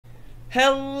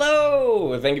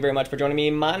Hello! Thank you very much for joining me.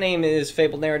 My name is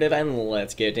Fabled Narrative, and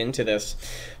let's get into this.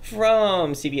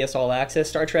 From CBS All Access,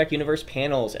 Star Trek Universe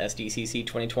Panels, SDCC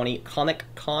 2020,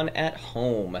 ComicCon at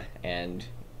Home. And,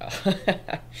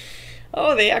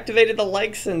 oh, they activated the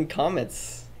likes and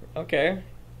comments. Okay.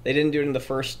 They didn't do it in the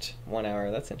first 1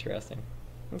 hour. That's interesting.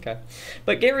 Okay.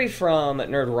 But Gary from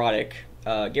Nerdrotic,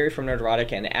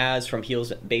 and Az from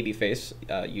Heels Babyface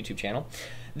YouTube channel,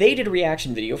 they did a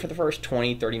reaction video for the first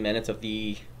 20-30 minutes of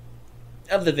the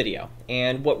video.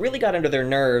 And what really got under their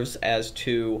nerves as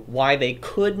to why they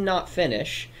could not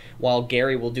finish, while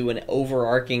Gary will do an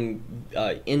overarching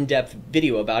in-depth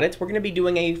video about it, we're going to be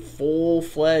doing a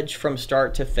full-fledged from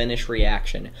start to finish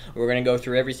reaction. We're going to go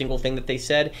through every single thing that they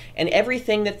said and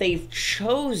everything that they've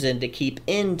chosen to keep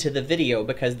into the video,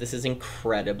 because this is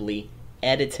incredibly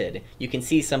edited. You can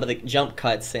see some of the jump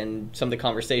cuts and some of the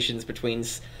conversations between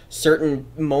certain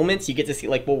moments. You get to see,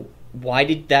 like, well, why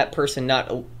did that person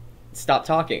not stop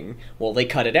talking? Well, they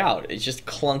cut it out. It's just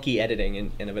clunky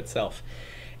editing in of itself.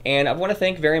 And I want to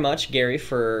thank very much Gary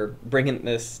for bringing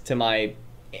this to my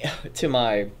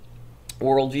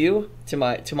worldview,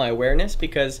 to my awareness,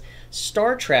 because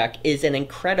Star Trek is an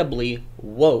incredibly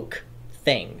woke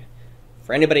thing.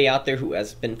 For anybody out there who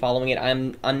has been following it,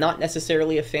 I'm not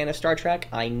necessarily a fan of Star Trek.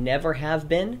 I never have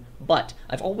been, but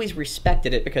I've always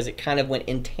respected it because it kind of went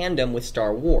in tandem with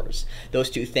Star Wars. Those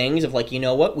two things of, like, you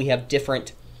know what, we have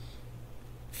different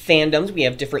fandoms, we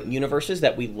have different universes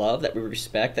that we love, that we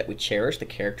respect, that we cherish. The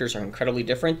characters are incredibly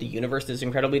different, the universe is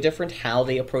incredibly different, how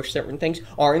they approach certain things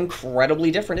are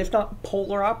incredibly different, if not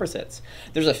polar opposites.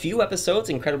 There's a few episodes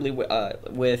incredibly what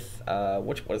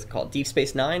is it called, Deep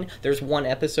Space Nine. There's one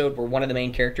episode where one of the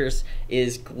main characters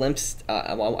is glimpsed,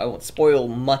 I won't spoil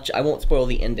much, I won't spoil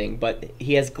the ending, but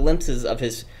he has glimpses of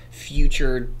his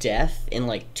future death in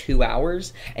like 2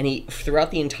 hours, and he,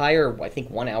 throughout the entire, I think,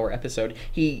 1 hour episode,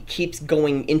 he keeps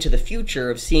going into the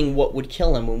future of seeing what would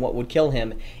kill him and what would kill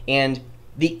him. And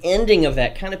the ending of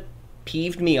that kind of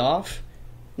peeved me off,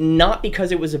 not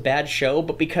because it was a bad show,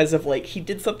 but because of, like, he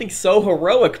did something so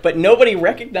heroic, but nobody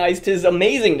recognized his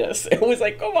amazingness. It was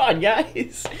like, come on,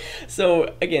 guys.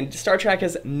 So again, Star Trek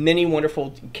has many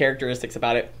wonderful characteristics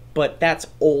about it, but that's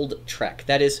old Trek.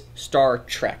 That is Star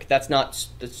Trek. That's not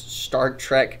the Star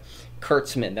Trek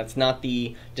Kurtzman. That's not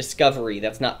the Discovery.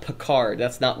 That's not Picard.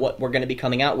 That's not what we're going to be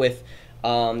coming out with.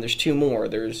 There's two more.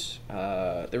 There was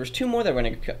two more that were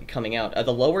going to be coming out.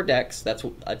 The Lower Decks, that's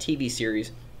a TV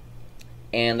series.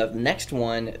 And the next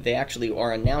one, they actually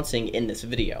are announcing in this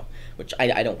video, which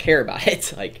I don't care about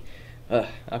it. Like,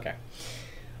 okay.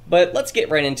 But let's get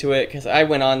right into it, because I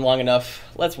went on long enough.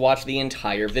 Let's watch the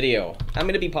entire video. I'm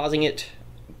going to be pausing it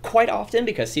quite often,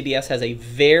 because CBS has a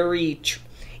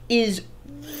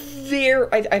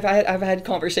I've had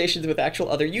conversations with actual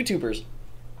other YouTubers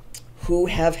who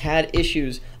have had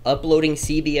issues uploading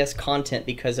CBS content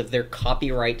because of their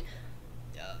copyright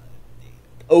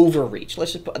overreach.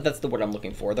 That's the word I'm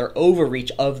looking for. Their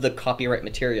overreach of the copyright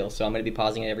material. So I'm going to be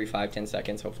pausing it every 5-10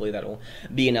 seconds. Hopefully that'll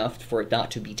be enough for it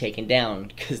not to be taken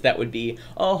down, because that would be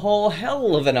a whole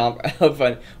hell of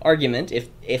an argument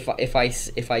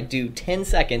if I do 10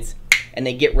 seconds and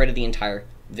they get rid of the entire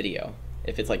video.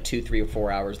 If it's like 2, 3, or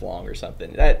 4 hours long or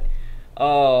something.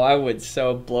 I would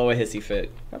so blow a hissy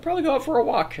fit. I'd probably go out for a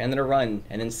walk and then a run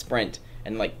and then sprint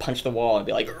and, like, punch the wall and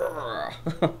be like,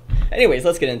 anyways,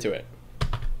 let's get into it.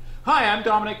 Hi, I'm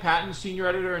Dominic Patton, Senior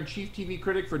Editor-in-Chief TV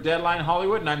Critic for Deadline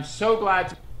Hollywood, and I'm so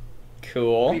glad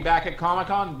to be back at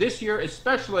Comic-Con this year,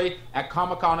 especially at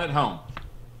Comic-Con at Home.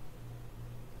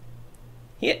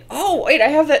 Yeah. Oh, wait, I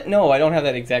have that. No, I don't have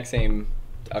that exact same.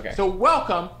 Okay. So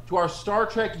welcome to our Star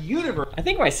Trek universe. I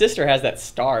think my sister has that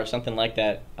star or something like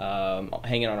that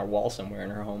hanging on her wall somewhere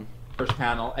in her home. First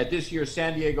panel at this year's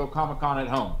San Diego Comic-Con at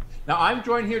Home. Now, I'm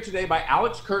joined here today by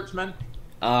Alex Kurtzman.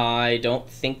 I don't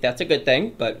think that's a good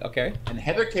thing, but okay. And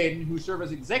Heather Caden, who serve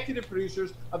as executive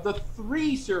producers of the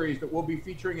 3 series that we'll be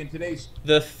featuring in today's...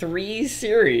 The 3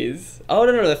 series? Oh,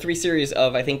 no, the 3 series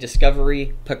of, I think,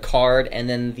 Discovery, Picard, and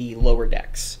then the Lower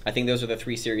Decks. I think those are the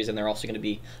 3 series, and they're also going to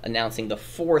be announcing the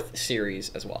 4th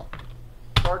series as well.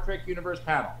 Star Trek Universe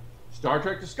panel. Star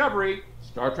Trek Discovery,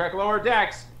 Star Trek Lower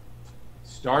Decks,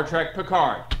 Star Trek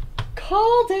Picard.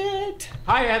 Called it!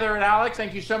 Hi, Heather and Alex.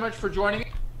 Thank you so much for joining me.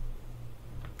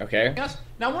 Okay. Yes.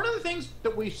 Now, one of the things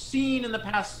that we've seen in the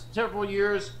past several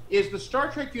years is the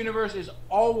Star Trek universe is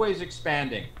always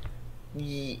expanding.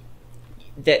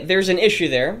 There's an issue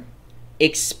there.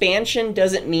 Expansion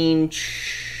doesn't mean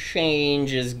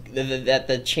change is that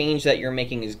the change that you're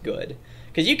making is good,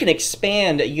 because you can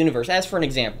expand a universe. As for an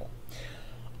example,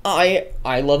 I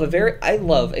love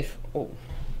is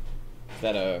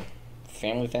that a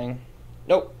family thing?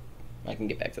 Nope. I can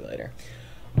get back to that later.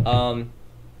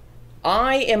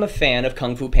 I am a fan of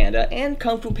Kung Fu Panda and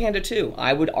Kung Fu Panda 2.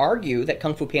 I would argue that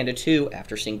Kung Fu Panda 2,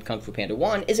 after seeing Kung Fu Panda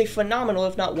 1, is a phenomenal,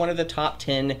 if not one of the top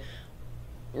 10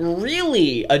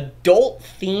 really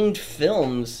adult-themed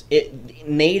films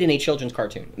made in a children's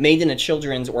cartoon, made in a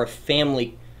children's or a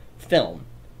family film.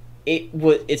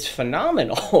 It's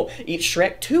phenomenal.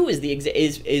 Shrek 2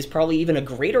 is probably even a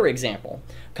greater example.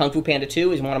 Kung Fu Panda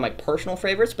 2 is one of my personal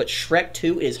favorites, but Shrek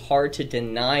 2 is hard to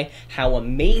deny how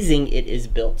amazing it is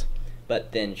built.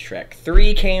 But then Shrek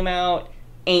 3 came out,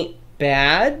 ain't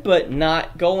bad, but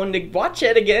not going to watch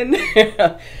it again.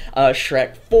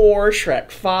 Shrek 4, Shrek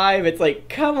 5, it's like,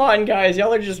 come on guys,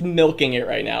 y'all are just milking it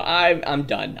right now. I'm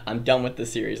done. I'm done with the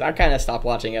series. I kind of stopped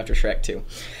watching after Shrek 2.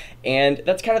 And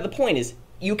that's kind of the point, is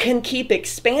you can keep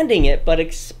expanding it, but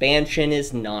expansion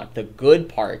is not the good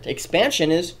part. Expansion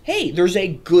is, hey, there's a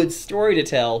good story to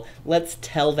tell. Let's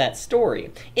tell that story.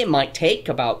 It might take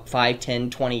about 5, 10,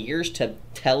 20 years to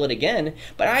tell it again,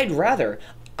 but I'd rather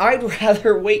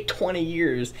wait 20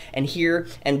 years and hear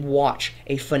and watch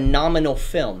a phenomenal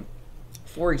film.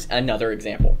 For another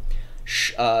example,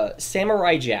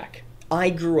 Samurai Jack. I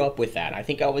grew up with that. I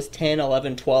think I was 10,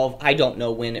 11, 12. I don't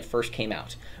know when it first came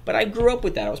out. But I grew up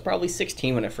with that. I was probably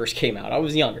 16 when it first came out. I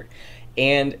was younger.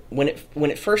 And when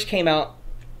it first came out,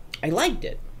 I liked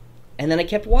it. And then I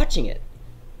kept watching it.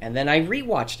 And then I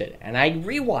rewatched it. And I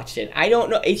rewatched it. I don't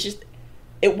know. It's just,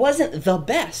 it wasn't the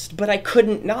best, but I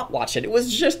couldn't not watch it. It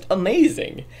was just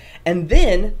amazing. And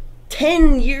then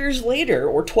 10 years later,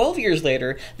 or 12 years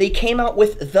later, they came out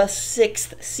with the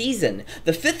 6th season.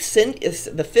 The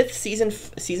fifth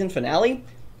season finale,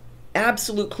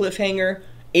 absolute cliffhanger.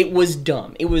 It was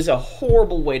dumb. It was a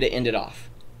horrible way to end it off.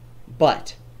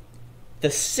 But the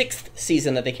 6th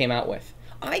season that they came out with,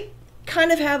 I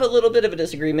kind of have a little bit of a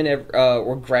disagreement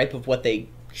or gripe of what they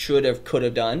should have, could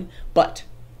have done, but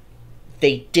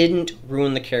they didn't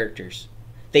ruin the characters.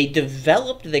 They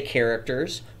developed the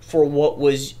characters for what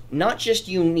was not just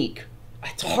unique.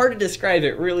 It's hard to describe.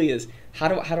 It really is. How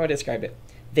do I describe it?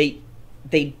 They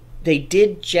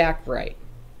did Jack right.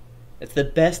 It's the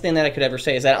best thing that I could ever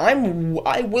say, is that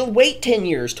I will wait 10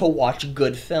 years to watch a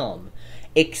good film.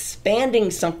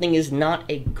 Expanding something is not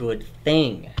a good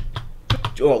thing.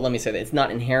 Well, let me say that. It's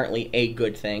not inherently a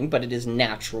good thing, but it is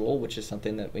natural, which is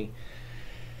something that we...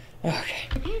 Okay.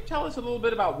 Can you tell us a little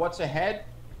bit about what's ahead?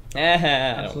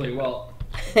 Absolutely. Well,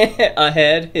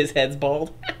 ahead, his head's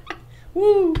bald.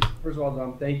 Woo! First of all,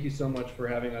 Dom, thank you so much for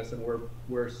having us, and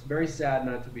we're very sad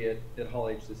not to be at Hall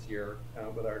H this year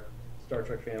with our Star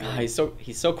Trek family.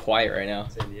 He's so quiet right now.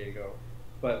 San Diego,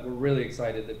 but we're really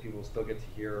excited that people still get to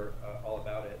hear all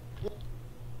about it.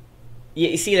 Yeah,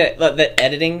 you see that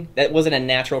editing? That wasn't a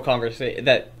natural conversation.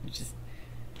 That just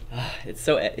it's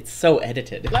so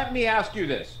edited. Let me ask you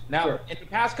this. Now, Sure. In the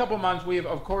past couple months, we have,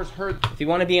 of course, heard... If you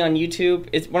want to be on YouTube,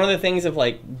 it's one of the things of,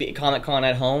 like, ComicCon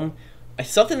at home.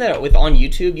 Something that with on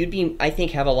YouTube, you'd be, I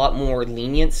think, have a lot more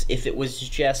lenience if it was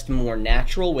just more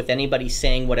natural with anybody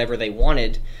saying whatever they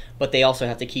wanted, but they also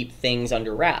have to keep things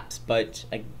under wraps. But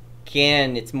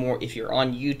again, it's more, if you're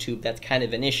on YouTube, that's kind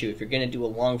of an issue. If you're going to do a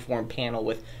long-form panel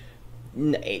with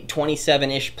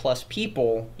 27-ish plus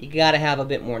people, you got to have a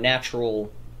bit more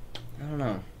natural... I don't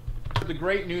know. The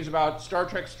great news about Star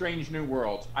Trek Strange New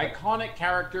Worlds. Iconic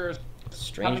characters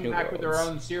coming back with their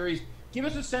own series. Give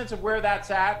us a sense of where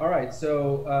that's at. All right,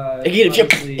 so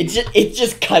it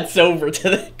just cuts over to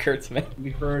the Kurtzman. We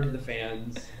heard the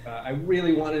fans. I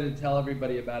really wanted to tell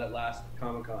everybody about it last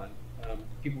Comic-Con.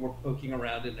 People were poking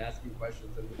around and asking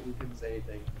questions, and we couldn't say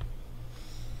anything.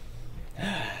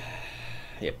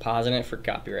 Yeah, pausing it for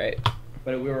copyright.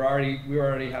 But we were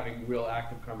already having real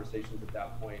active conversations at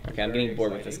that point. Okay, I'm getting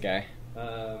bored with this guy.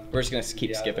 We're just going to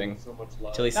keep skipping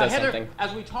until he says Heather, something.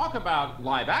 As we talk about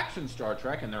live-action Star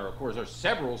Trek, and there, of course, are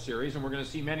several series, and we're going to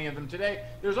see many of them today,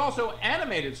 there's also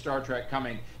animated Star Trek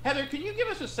coming. Heather, can you give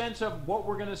us a sense of what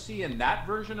we're going to see in that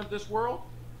version of this world?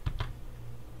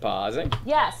 Pausing.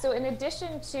 Yeah, so in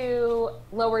addition to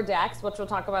Lower Decks, which we'll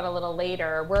talk about a little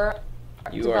later, we're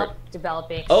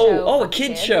developing a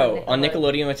kid's show on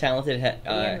Nickelodeon with talented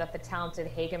that the talented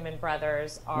Hageman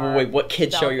brothers are. Wait, what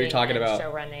kids show you're talking about?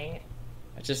 Show running.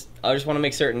 I just want to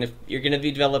make certain if you're going to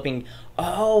be developing.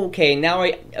 Oh, okay.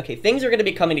 Things are going to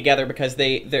be coming together because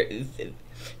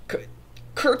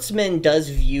Kurtzman does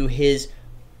view his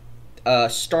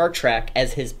Star Trek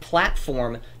as his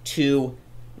platform to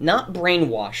not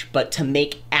brainwash, but to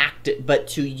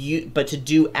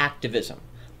do activism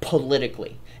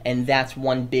politically. And that's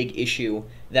one big issue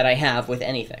that I have with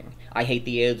anything. I hate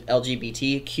the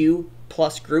LGBTQ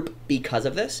plus group because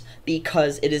of this,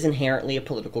 because it is inherently a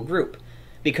political group.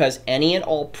 because any and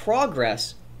all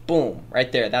progress, boom,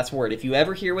 right there, that's word. If you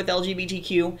ever hear with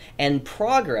LGBTQ and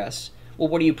progress, well,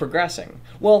 what are you progressing?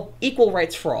 Well, equal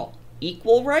rights for all.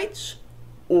 Equal rights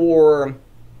or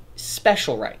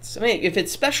special rights? I mean, if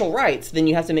it's special rights, then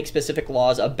you have to make specific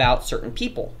laws about certain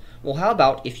people. Well, how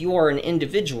about if you are an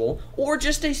individual or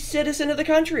just a citizen of the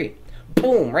country?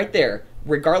 Boom, right there.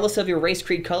 Regardless of your race,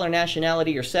 creed, color,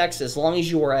 nationality, or sex, as long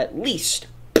as you are at least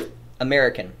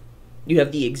American, you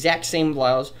have the exact same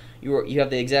laws, you have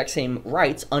the exact same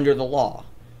rights under the law.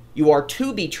 You are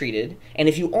to be treated, and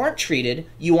if you aren't treated,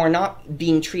 you are not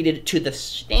being treated to the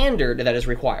standard that is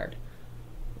required.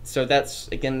 So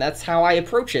that's how I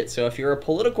approach it. So if you're a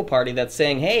political party that's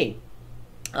saying, hey,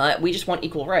 we just want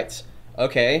equal rights,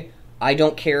 okay, I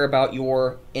don't care about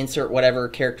your insert whatever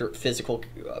physical,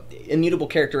 immutable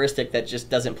characteristic that just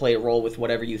doesn't play a role with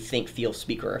whatever you think, feel,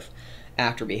 speak, or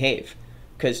act or behave.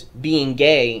 Because being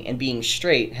gay and being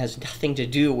straight has nothing to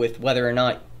do with whether or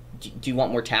not, do you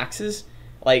want more taxes?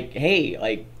 Like, hey,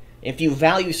 like, if you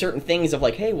value certain things of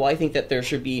like, hey, well, I think that there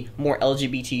should be more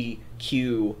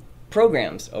LGBTQ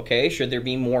programs, okay? Should there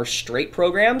be more straight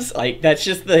programs? Like, that's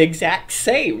just the exact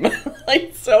same.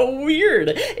 Like, so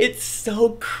weird. It's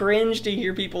so cringe to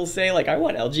hear people say, like, I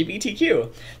want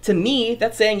LGBTQ. To me,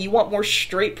 that's saying you want more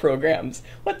straight programs.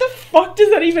 What the fuck does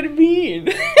that even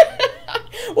mean?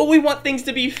 Well, we want things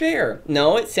to be fair.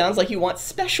 No, it sounds like you want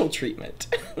special treatment.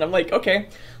 And I'm like, okay,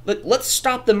 let's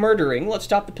stop the murdering. Let's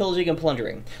stop the pillaging and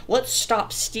plundering. Let's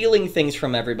stop stealing things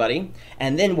from everybody.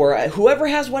 And then whoever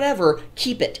has whatever,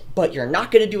 keep it. But you're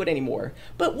not going to do it anymore.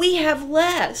 But we have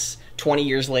less. 20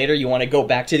 years later, you want to go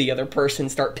back to the other person,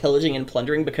 start pillaging and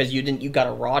plundering because you got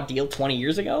a raw deal 20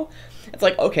 years ago? It's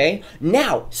like, okay,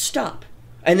 now stop.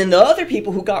 And then the other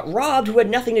people who got robbed, who had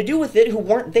nothing to do with it, who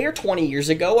weren't there 20 years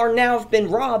ago, are now have been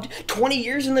robbed 20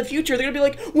 years in the future. They're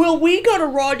going to be like, well, we got a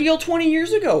raw deal 20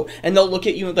 years ago. And they'll look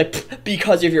at you and like,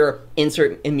 because of your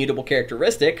insert immutable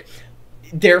characteristic,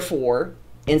 therefore,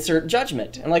 insert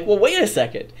judgment. And like, well, wait a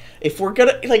second. If we're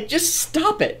going to, like, just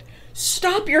stop it.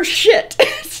 Stop your shit.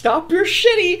 Stop your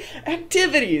shitty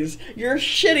activities, your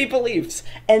shitty beliefs,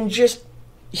 and just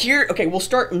okay, we'll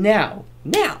start now.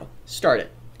 Now, start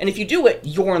it. And if you do it,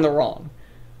 you're in the wrong.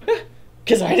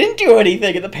 Because I didn't do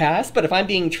anything in the past, but if I'm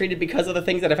being treated because of the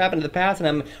things that have happened in the past and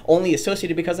I'm only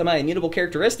associated because of my immutable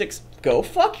characteristics, go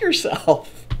fuck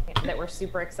yourself. That we're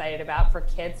super excited about for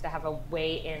kids to have a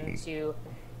way into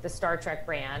the Star Trek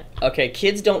brand. Okay,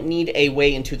 kids don't need a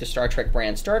way into the Star Trek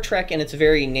brand. Star Trek in its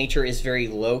very nature is very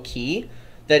low-key.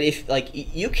 That if, like,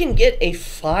 you can get a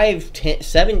 5, 10,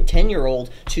 7, 10-year-old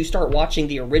to start watching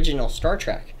the original Star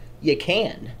Trek. You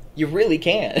can. You really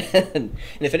can. And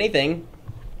if anything,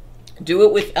 do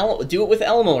it with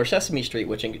Elmo or Sesame Street,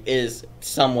 which is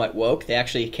somewhat woke. They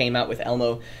actually came out with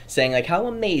Elmo saying like how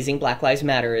amazing Black Lives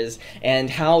Matter is and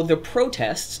how the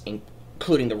protests,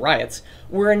 including the riots,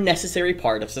 were a necessary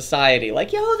part of society.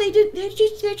 Like, yo,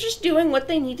 they're just doing what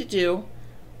they need to do.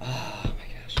 Oh my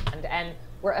gosh. And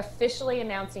we're officially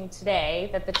announcing today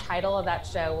that the title of that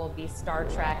show will be Star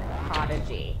Trek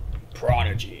Prodigy.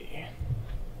 Prodigy.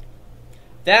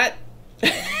 That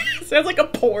sounds like a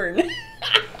porn.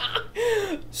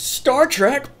 Star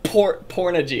Trek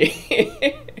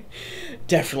pornology.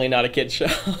 Definitely not a kid's show.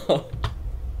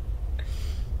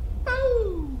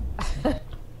 Ooh.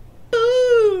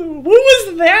 Ooh. What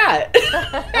was that?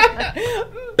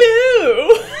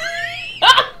 Boo.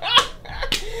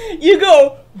 You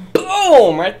go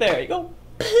boom right there. You go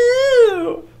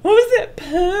poo. What was that?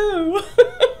 Poo.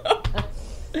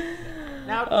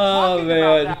 Now, oh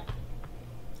man. about that.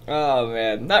 Oh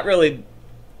man, not really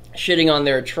shitting on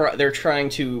they're trying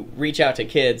to reach out to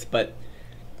kids, but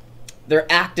their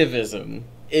activism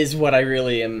is what I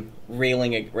really am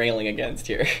railing against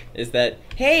here. Is that,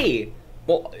 hey,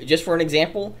 well, just for an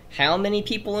example, how many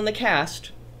people in the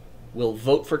cast will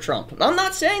vote for Trump? I'm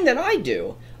not saying that I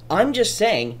do. I'm just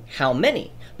saying how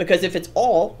many. Because if it's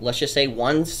all, let's just say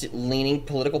one leaning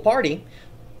political party,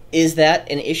 is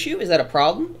that an issue? Is that a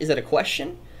problem? Is that a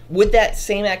question? Would that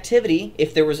same activity,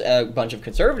 if there was a bunch of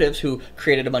conservatives who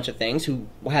created a bunch of things, who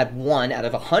had 1 out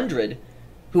of 100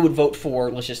 who would vote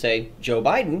for, let's just say, Joe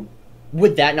Biden,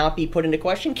 would that not be put into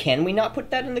question? Can we not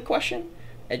put that into question?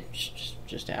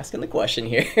 Just asking the question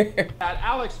here.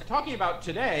 Alex, talking about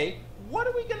today, what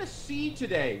are we going to see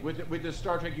today with the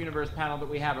Star Trek Universe panel that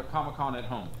we have at ComicCon at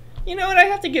home? You know what? I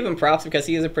have to give him props because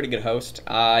he is a pretty good host.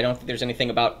 I don't think there's anything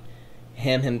about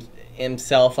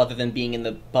himself other than being in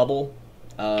the bubble.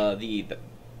 Other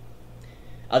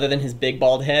than his big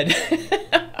bald head.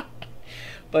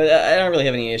 But I don't really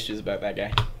have any issues about that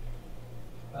guy.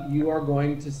 You are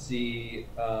going to see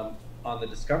on the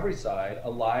Discovery side, a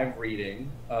live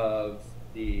reading of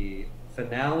the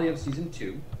finale of season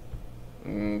 2.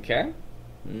 Okay.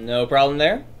 No problem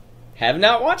there. Have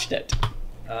not watched it.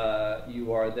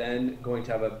 You are then going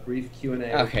to have a brief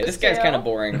Q&A. Okay, this guy's kind of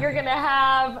boring. You're going to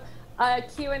have a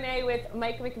Q&A with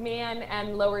Mike McMahon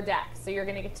and Lower Decks, so you're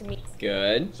going to get to meet.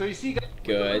 Good. So you see, guys,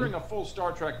 we're delivering a full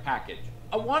Star Trek package.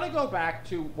 I want to go back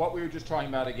to what we were just talking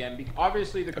about again.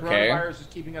 Obviously, the coronavirus is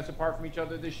keeping us apart from each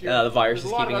other this year. The virus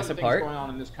is keeping us apart. There's a lot of other things going on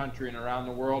in this country and around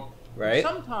the world. Right.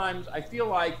 Sometimes I feel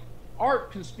like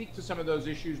art can speak to some of those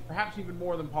issues, perhaps even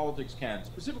more than politics can.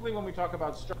 Specifically when we talk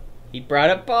about Star. He brought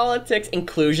up politics,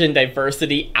 inclusion,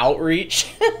 diversity,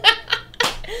 outreach.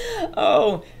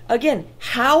 Oh, again,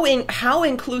 how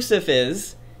inclusive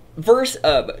is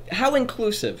how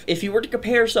inclusive? If you were to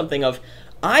compare something of,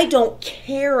 I don't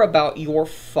care about your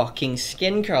fucking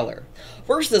skin color,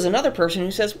 versus another person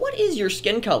who says, what is your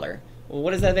skin color? Well,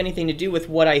 what does that have anything to do with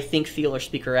what I think, feel, or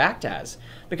speak or act as?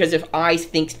 Because if I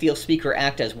think, feel, speak, or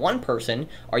act as one person,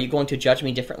 are you going to judge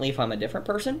me differently if I'm a different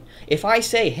person? If I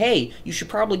say, hey, you should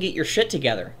probably get your shit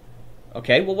together.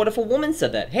 Okay, well, what if a woman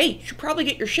said that? Hey, you should probably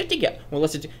get your shit together. Well,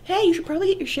 listen to, hey, you should probably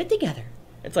get your shit together.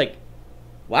 It's like,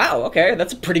 wow, okay,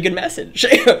 that's a pretty good message,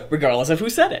 regardless of who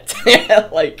said it.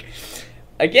 Like,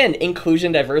 again,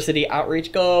 inclusion, diversity,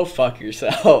 outreach, go fuck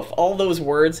yourself. All those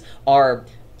words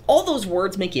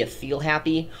make you feel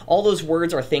happy. All those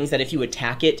words are things that if you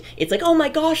attack it, it's like, oh my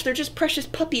gosh, they're just precious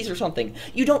puppies or something.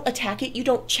 You don't attack it, you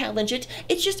don't challenge it.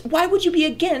 It's just, why would you be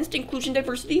against inclusion,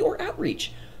 diversity, or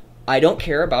outreach? I don't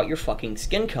care about your fucking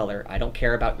skin color. I don't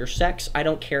care about your sex. I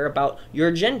don't care about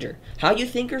your gender. How you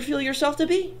think or feel yourself to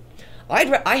be.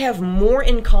 I have more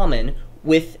in common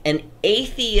with an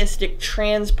atheistic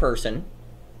trans person,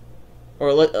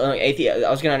 or I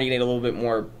was going to get a little bit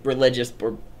more religious,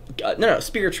 or no,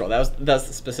 spiritual. That's the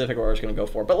specific word I was going to go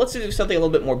for. But let's do something a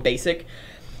little bit more basic.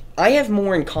 I have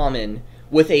more in common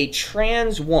with a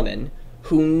trans woman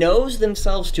who knows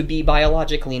themselves to be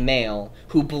biologically male,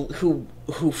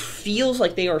 who feels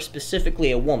like they are specifically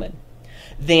a woman,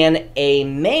 than a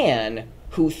man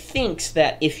who thinks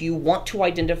that if you want to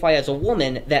identify as a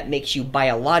woman, that makes you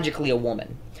biologically a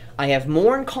woman. I have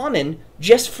more in common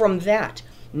just from that.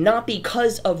 Not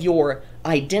because of your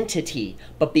identity,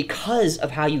 but because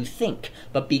of how you think,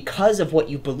 but because of what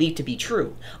you believe to be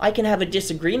true. I can have a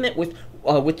disagreement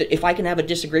if I can have a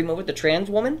disagreement with a trans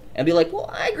woman and be like, well,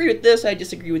 I agree with this, I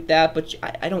disagree with that, but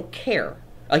I don't care.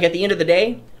 Like, at the end of the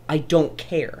day, I don't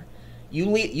care. You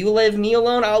leave me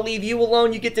alone, I'll leave you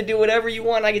alone, you get to do whatever you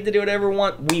want, I get to do whatever I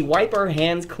want. We wipe our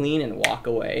hands clean and walk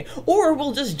away. Or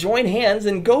we'll just join hands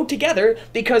and go together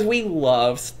because we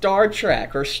love Star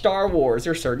Trek or Star Wars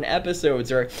or certain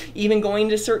episodes, or even going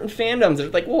to certain fandoms.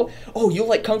 It's like, well, oh, you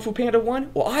like Kung Fu Panda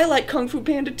 1? Well, I like Kung Fu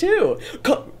Panda 2.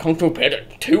 Kung Fu Panda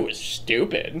 2 is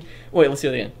stupid. Wait, let's do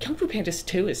it again. Kung Fu Panda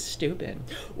 2 is stupid.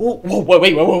 Whoa,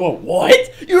 wait,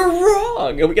 what? You're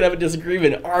wrong! And we can have a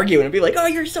disagreement and argue and be like, oh,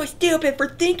 you're so stupid for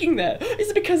thinking that. Is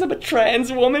it because I'm a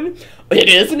trans woman? It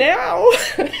is now.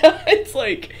 It's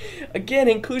like, again,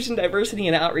 inclusion, diversity,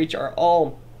 and outreach are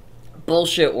all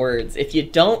bullshit words. If you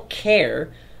don't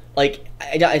care, like,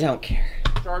 I don't care.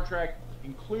 Star Trek,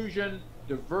 inclusion,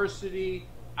 diversity,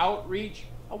 outreach.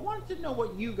 I wanted to know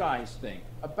what you guys think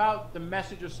about the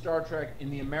message of Star Trek in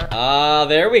the American...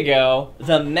 there we go.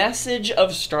 The message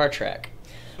of Star Trek.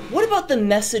 What about the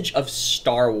message of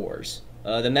Star Wars?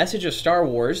 The message of Star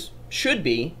Wars should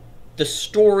be the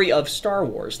story of Star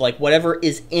Wars, like whatever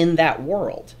is in that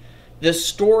world. The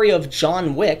story of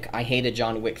John Wick, I hated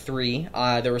John Wick 3.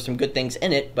 There were some good things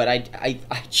in it, but I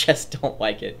just don't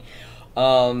like it.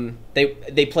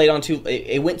 They played on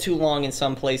it went too long in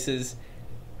some places.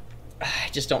 I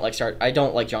just don't like I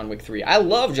don't like John Wick 3. I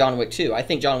love John Wick 2. I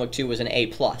think John Wick 2 was an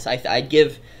A+. I'd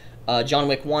give John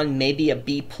Wick 1 maybe a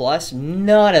B+,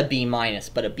 not a B-,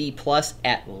 but a B+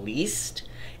 at least,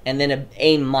 and then an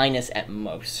A- at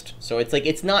most. So it's like,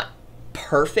 it's not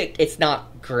perfect, it's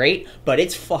not great, but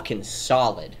it's fucking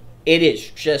solid. It is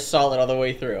just solid all the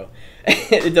way through.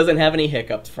 It doesn't have any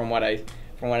hiccups from what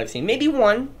I've seen. Maybe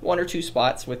one or two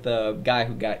spots with the guy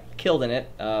who got killed in it,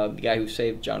 the guy who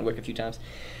saved John Wick a few times.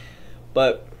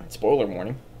 But, spoiler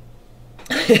warning.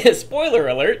 Spoiler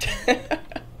alert.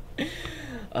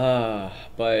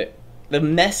 But the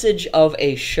message of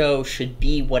a show should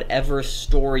be whatever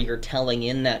story you're telling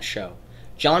in that show.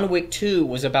 John Wick 2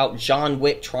 was about John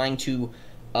Wick trying to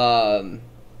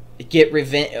get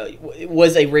revenge.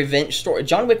 Was a revenge story.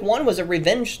 John Wick 1 was a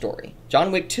revenge story.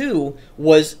 John Wick 2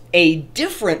 was a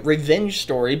different revenge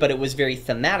story, but it was very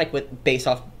thematic, based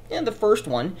off the first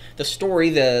one, the story,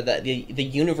 the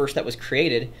universe that was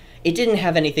created. It didn't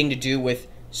have anything to do with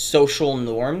social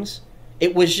norms.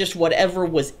 It was just whatever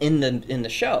was in the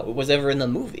show, it was ever in the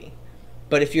movie.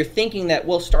 But if you're thinking that,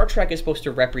 well, Star Trek is supposed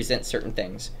to represent certain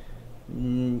things,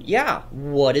 yeah,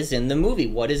 what is in the movie?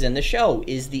 What is in the show?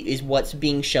 Is what's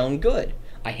being shown good?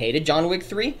 I hated John Wick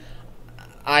 3.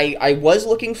 I was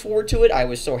looking forward to it. I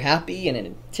was so happy and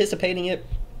anticipating it.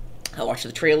 I watched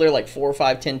the trailer like 4,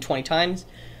 5, 10, 20 times.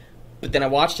 But then I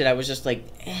watched it, I was just like,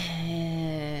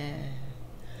 eh.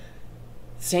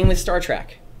 Same with Star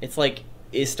Trek. It's like,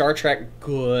 is Star Trek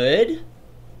good?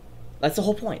 That's the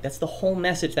whole point. That's the whole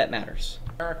message that matters.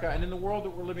 America and in the world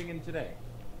that we're living in today.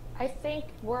 I think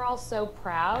we're all so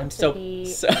proud to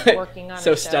be working on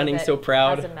so a show stunning, that so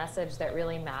proud. has a message that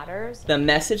really matters. The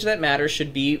message that matters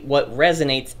should be what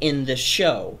resonates in the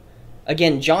show.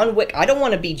 Again, John Wick, I don't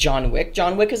want to be John Wick.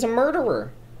 John Wick is a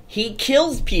murderer. He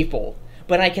kills people.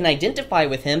 But I can identify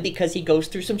with him because he goes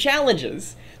through some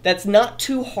challenges. That's not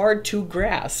too hard to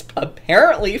grasp.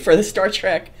 Apparently, for the Star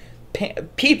Trek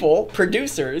people,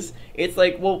 producers, it's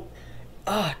like, well,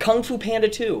 Kung Fu Panda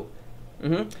 2.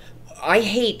 I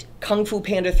hate Kung Fu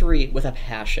Panda 3 with a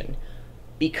passion.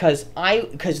 Because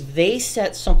they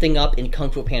set something up in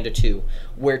Kung Fu Panda 2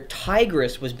 where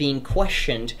Tigress was being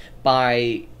questioned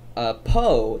by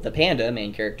Po, the panda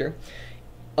main character,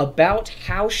 about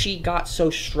how she got so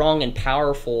strong and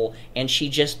powerful, and she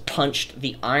just punched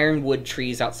the ironwood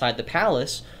trees outside the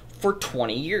palace for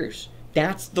 20 years.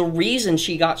 That's the reason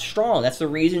she got strong. That's the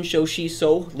reason she's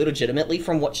so legitimately,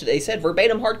 from what they said,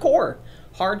 verbatim, hardcore.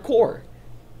 Hardcore.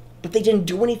 But they didn't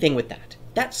do anything with that.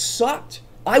 That sucked.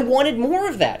 I wanted more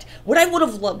of that. What I would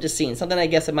have loved to see, and something I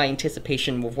guess in my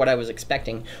anticipation of what I was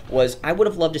expecting, was I would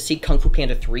have loved to see Kung Fu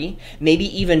Panda 3, maybe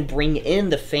even bring in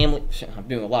the family. I'm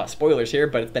doing a lot of spoilers here,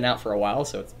 but it's been out for a while,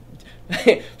 so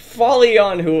it's folly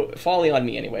on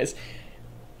me anyways.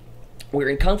 Where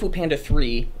in Kung Fu Panda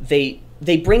 3, they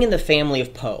bring in the family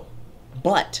of Po.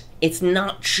 But it's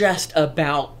not just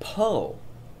about Po.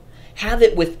 Have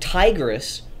it with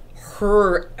Tigress,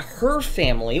 her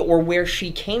family, or where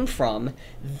she came from.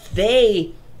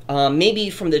 They maybe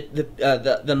from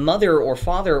the mother or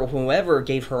father or whoever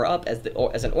gave her up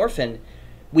as an orphan.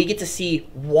 We get to see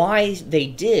why they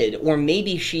did, or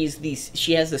maybe she has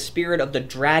the spirit of the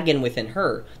dragon within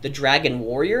her, the dragon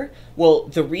warrior. Well,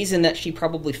 the reason that she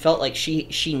probably felt like she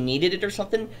needed it or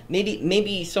something,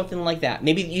 maybe something like that.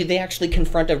 Maybe they actually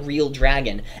confront a real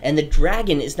dragon, and the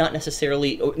dragon is not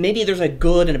necessarily. Maybe there's a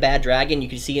good and a bad dragon. You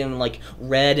can see them like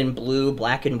red and blue,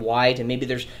 black and white, and maybe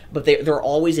they're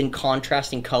always in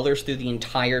contrasting colors through the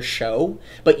entire show.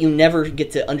 But you never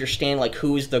get to understand like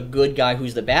who's the good guy,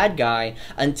 who's the bad guy.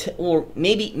 Or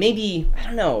maybe I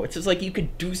don't know. It's just like you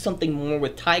could do something more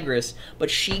with Tigress, but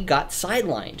she got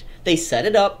sidelined. They set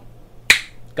it up,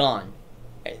 gone.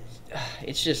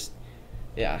 It's just,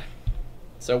 yeah.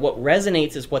 So what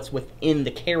resonates is what's within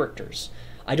the characters.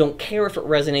 I don't care if it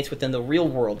resonates within the real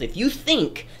world. If you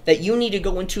think that you need to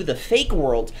go into the fake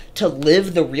world to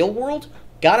live the real world,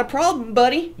 got a problem,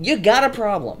 buddy. You got a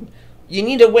problem. You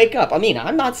need to wake up. I mean,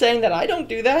 I'm not saying that I don't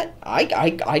do that.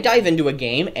 I dive into a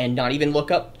game and not even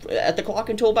look up at the clock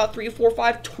until about 3, 4,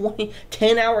 5, 20,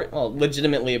 10 hours, well,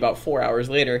 legitimately about 4 hours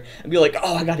later, and be like,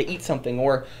 oh, I gotta eat something,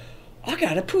 or I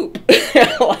gotta poop.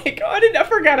 Like, oh, I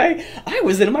forgot I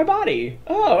was in my body.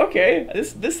 Oh, okay.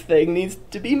 This thing needs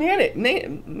to be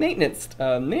managed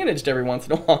every once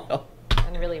in a while.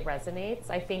 And really resonates.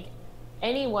 I think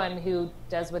anyone who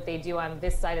does what they do on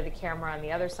this side of the camera, on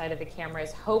the other side of the camera,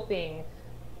 is hoping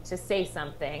to say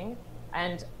something.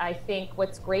 And I think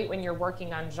what's great when you're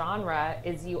working on genre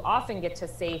is you often get to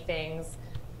say things.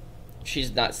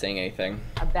 She's not saying anything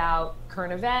about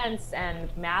current events and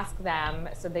mask them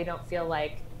so they don't feel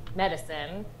like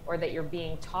medicine or that you're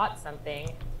being taught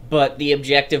something. But the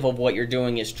objective of what you're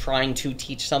doing is trying to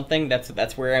teach something.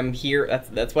 That's where I'm here.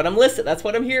 That's what I'm listening. That's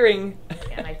what I'm hearing.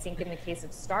 And I think in the case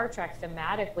of Star Trek,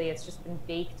 thematically, it's just been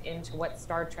baked into what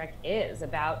Star Trek is,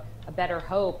 about a better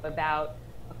hope, about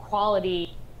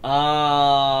equality.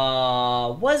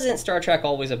 Wasn't Star Trek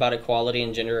always about equality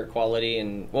and gender equality?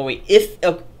 And well, wait.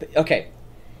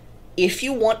 If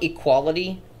you want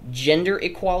equality, gender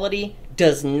equality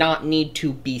does not need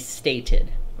to be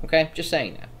stated. Okay, just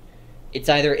saying that.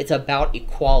 It's about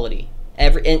equality.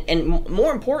 And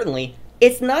more importantly,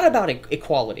 it's not about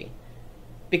equality.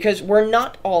 Because we're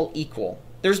not all equal.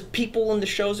 There's people in the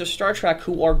shows of Star Trek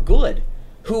who are good,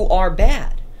 who are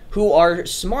bad, who are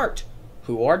smart,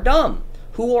 who are dumb,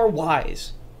 who are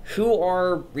wise, who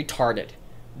are retarded.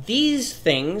 These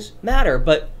things matter,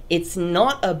 but it's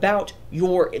not about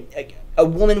a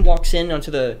woman walks in onto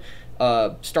the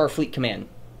Starfleet command.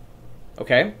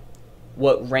 Okay?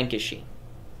 What rank is she?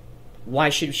 why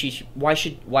should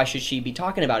she be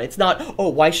talking about it? It's not, oh,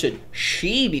 why should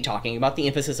she be talking about the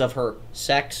emphasis of her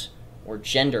sex or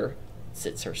gender?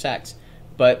 It's her sex.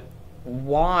 But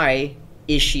why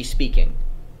is she speaking?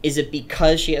 Is it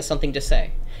because she has something to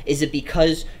say? Is it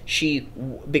because the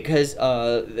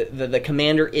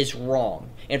commander is wrong?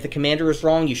 And if the commander is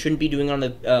wrong, you shouldn't be doing it on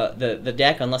the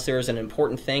deck unless there is an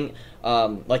important thing,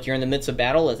 like you're in the midst of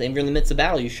battle. If you're in the midst of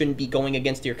battle, you shouldn't be going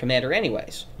against your commander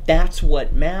anyways. That's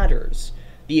what matters.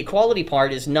 The equality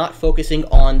part is not focusing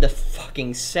on the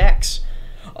fucking sex.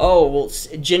 Oh, well,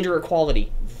 gender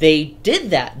equality. They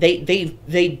did that.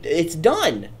 It's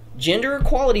done. Gender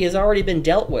equality has already been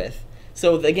dealt with.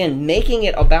 So again, making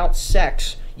it about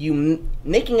sex,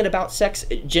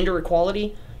 gender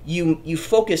equality, you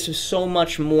focus so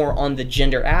much more on the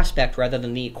gender aspect rather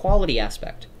than the equality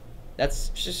aspect. That's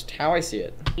just how I see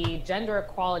it. The gender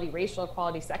equality, racial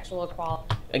equality, sexual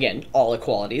equality. Again, all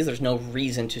equalities. There's no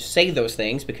reason to say those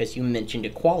things because you mentioned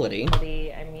equality.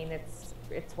 I mean,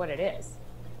 it's what it is.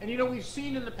 And you know, we've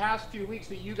seen in the past few weeks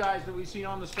that you guys that we've seen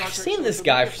on the Star Trek. I've seen this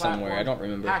guy somewhere. I don't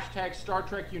remember. Hashtag Star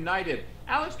Trek United.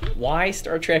 Alex, why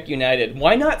Star Trek United?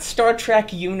 Why not Star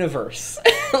Trek Universe?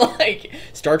 Like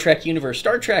Star Trek Universe,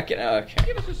 Star Trek. Okay.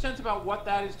 Give us a sense about what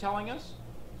that is telling us.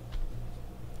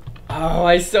 Oh,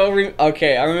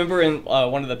 okay. I remember in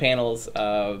one of the panels,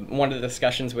 one of the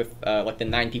discussions with like the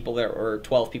 9 people there or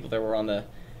 12 people that were on the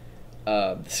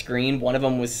screen. One of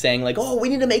them was saying like, "Oh, we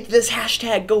need to make this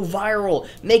hashtag go viral.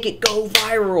 Make it go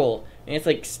viral." And it's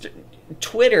like,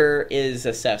 Twitter is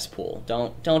a cesspool.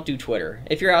 Don't do Twitter.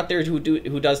 If you're out there who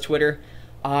does Twitter,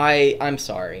 I'm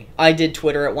sorry. I did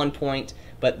Twitter at one point,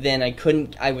 but then I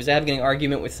couldn't. I was having an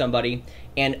argument with somebody,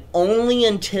 and only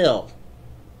until.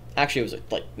 Actually, it was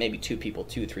like maybe 2 or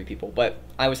 3 people, but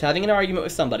I was having an argument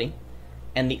with somebody,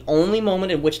 and the only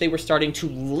moment in which they were starting to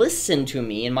listen to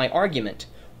me in my argument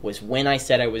was when I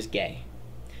said I was gay.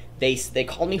 They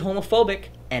called me homophobic,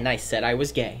 and I said I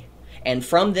was gay. And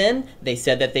from then, they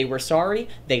said that they were sorry,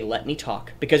 they let me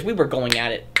talk, because we were going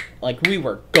at it, like we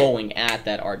were going at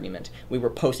that argument. We were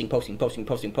posting, and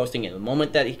the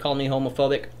moment that he called me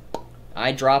homophobic,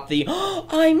 I dropped the, oh,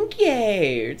 I'm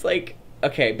gay. It's like,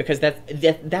 okay, because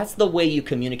that's the way you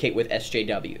communicate with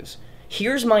SJWs.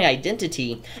 Here's my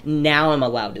identity, now I'm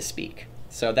allowed to speak.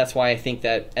 So that's why I think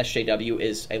that SJW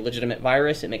is a legitimate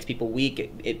virus. It makes people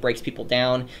weak, it breaks people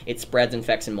down, it spreads,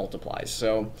 infects, and multiplies.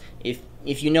 So if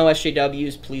you know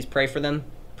SJWs, please pray for them,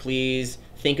 please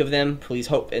think of them, please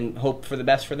hope for the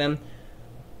best for them.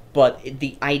 But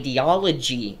the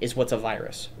ideology is what's a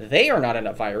virus. They are not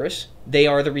a virus. They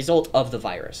are the result of the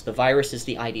virus. The virus is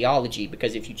the ideology,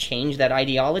 because if you change that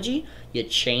ideology, you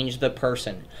change the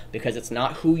person. Because it's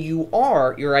not who you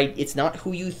are, it's not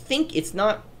who you think, it's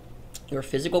not your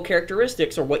physical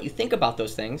characteristics or what you think about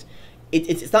those things.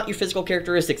 It's not your physical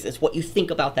characteristics, it's what you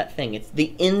think about that thing. It's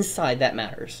the inside that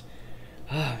matters.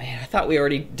 Oh, man, I thought we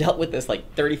already dealt with this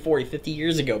like 30, 40, 50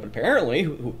 years ago, but apparently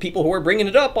people who are bringing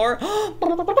it up are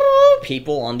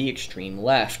people on the extreme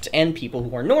left, and people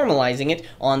who are normalizing it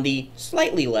on the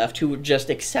slightly left, who are just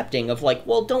accepting of like,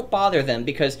 well, don't bother them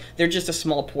because they're just a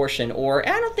small portion, or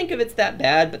I don't think of it's that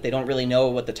bad, but they don't really know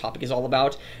what the topic is all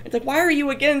about. It's like, why are you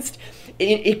against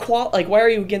why are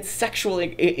you against sexual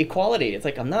equality? It's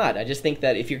like, I'm not. I just think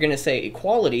that if you're going to say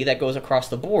equality, that goes across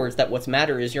the boards, that what's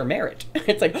matter is your merit.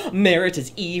 It's like, merit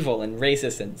is evil and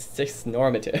racist and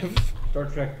cis-normative. Star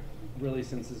Trek, really,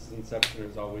 since its inception,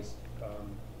 has always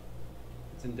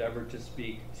it's endeavored to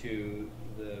speak to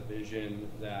the vision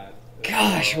that.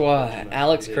 Gosh, what?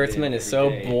 Alex Kurtzman is so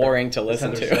boring to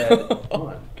listen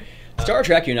to. Star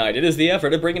Trek United is the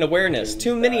effort of bringing awareness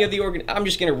to many of the I'm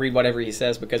just going to read whatever he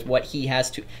says, because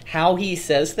how he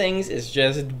says things is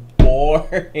just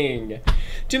boring.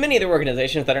 Too many of the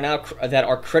organizations that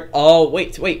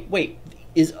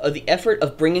is the effort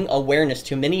of bringing awareness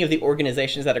to many of the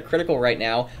organizations that are critical right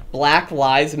now. Black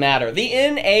Lives Matter, the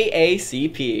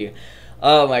NAACP.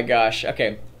 Oh my gosh.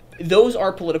 Okay, those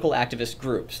are political activist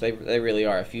groups. They really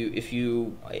are. If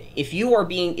you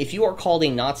are called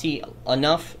a Nazi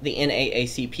enough, the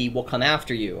NAACP will come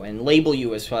after you and label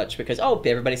you as such, because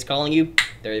everybody's calling you,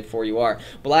 therefore you are.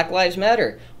 Black Lives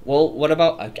Matter. Well, what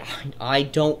about I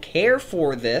don't care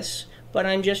for this, but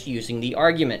I'm just using the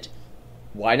argument.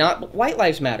 Why not White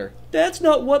Lives Matter? That's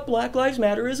not what Black Lives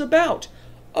Matter is about.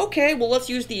 Okay, well, let's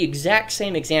use the exact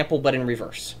same example, but in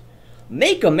reverse.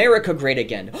 Make America great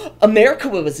again. America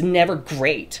was never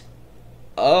great.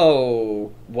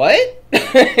 Oh, what?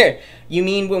 You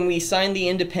mean when we signed the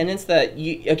independence that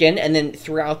and then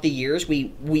throughout the years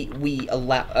we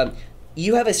allow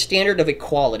you have a standard of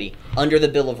equality under the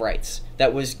Bill of Rights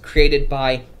that was created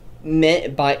by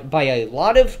by a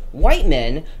lot of white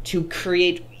men to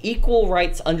create equal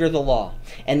rights under the law.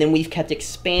 And then we've kept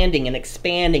expanding and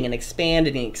expanding and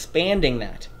expanding and expanding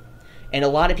that. And a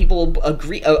lot of people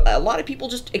agree, a lot of people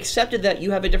just accepted that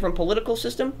you have a different political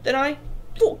system than I.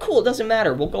 Cool, it doesn't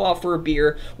matter. We'll go out for a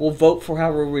beer, we'll vote for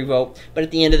however we vote, but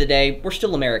at the end of the day, we're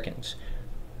still Americans.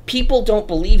 People don't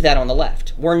believe that on the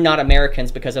left. We're not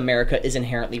Americans because America is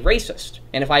inherently racist.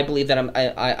 And if I believe that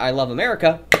I love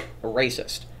America,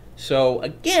 racist. So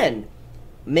again,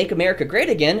 make America great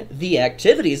again, the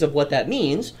activities of what that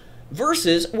means,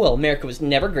 versus, well, America was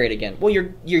never great again. Well,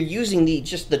 you're using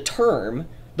just the term,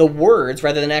 the words,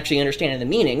 rather than actually understanding the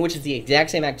meaning, which is the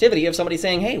exact same activity of somebody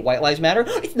saying, hey, white lives matter.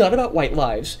 It's not about white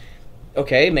lives.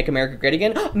 Okay, make America great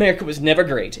again. America was never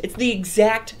great. It's the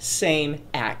exact same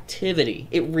activity.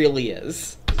 It really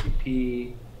is.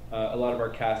 SCP, a lot of our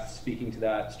cast speaking to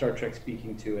that, Star Trek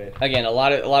speaking to it. Again, a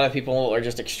lot of people are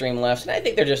just extreme lefts, and I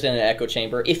think they're just in an echo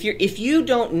chamber. If you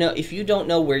don't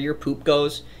know where your poop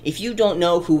goes, if you don't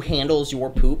know who handles your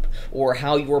poop or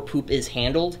how your poop is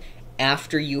handled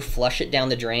after you flush it down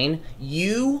the drain,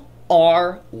 you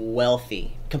are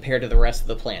wealthy compared to the rest of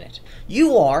the planet.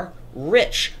 You are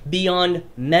rich beyond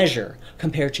measure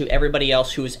compared to everybody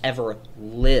else who has ever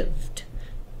lived.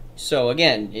 So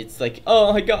again, it's like,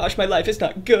 oh my gosh, my life is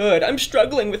not good. I'm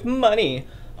struggling with money.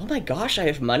 Oh my gosh, I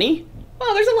have money?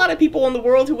 Well, there's a lot of people in the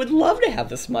world who would love to have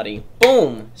this money.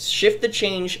 Boom. Shift the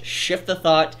change, shift the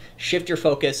thought, shift your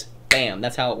focus. Bam.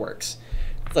 That's how it works.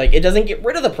 It's like, it doesn't get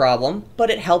rid of the problem, but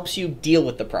it helps you deal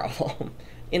with the problem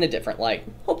in a different light.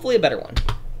 Hopefully a better one.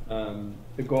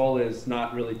 The goal is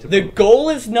not really to... The goal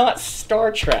is not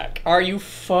Star Trek. Are you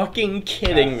fucking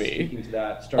kidding me? Speaking to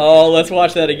that, Star Oh, Trek let's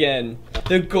watch that again.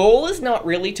 The goal is not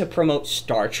really to promote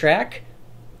Star Trek.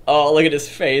 Oh, look at his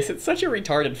face. It's such a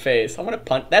retarded face. I want to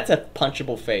punch... That's a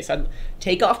punchable face. I'd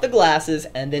take off the glasses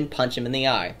and then punch him in the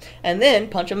eye. And then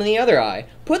punch him in the other eye.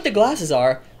 Put the glasses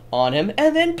on him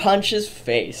and then punch his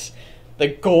face. The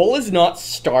goal is not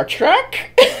Star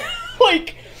Trek?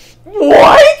 Like,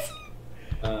 what?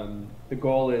 The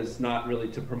goal is not really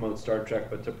to promote Star Trek,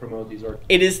 but to promote these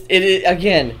It is,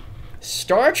 again,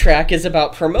 Star Trek is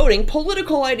about promoting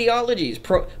political ideologies,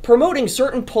 promoting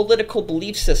certain political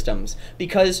belief systems,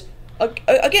 because,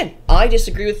 again, I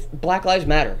disagree with Black Lives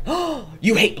Matter.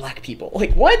 You hate black people.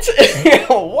 Like, what?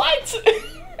 What?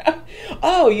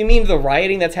 Oh, you mean the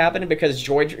rioting that's happening because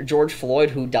George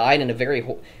Floyd, who died in a very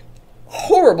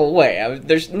horrible way.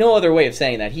 There's no other way of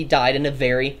saying that. He died in a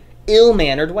very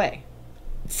ill-mannered way.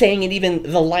 Saying it even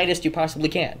the lightest you possibly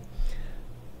can.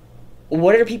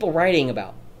 What are people writing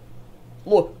about?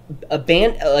 Look, a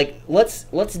band like let's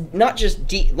not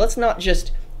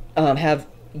just have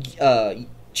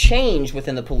change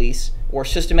within the police or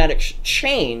systematic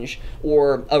change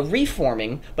or a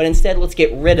reforming, but instead let's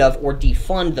get rid of or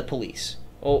defund the police.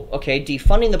 Well, okay,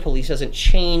 defunding the police doesn't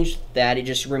change that. It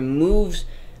just removes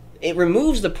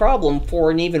the problem for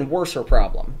an even worser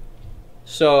problem.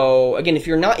 So again, if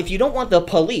you don't want the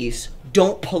police,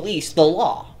 don't police the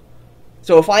law.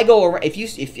 So if I go around,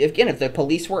 if the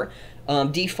police were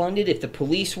defunded, if the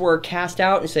police were cast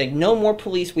out and saying no more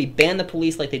police, we ban the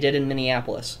police like they did in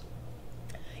Minneapolis.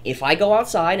 If I go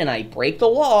outside and I break the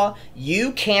law,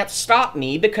 you can't stop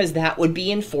me because that would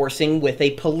be enforcing with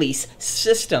a police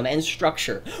system and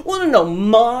structure. Well, no,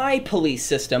 my police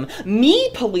system, me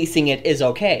policing it is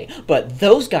okay, but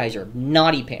those guys are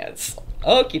naughty pants.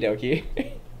 Okie dokie.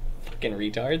 Fucking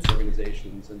retards.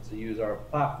 organizations, and to use our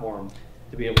platform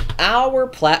to be able to... Our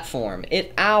platform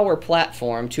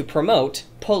to promote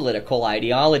political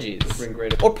ideologies. Bring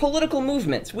greater... Or political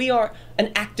movements. We are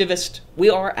an activist. We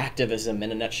are activism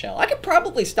in a nutshell. I could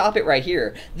probably stop it right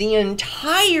here. The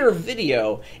entire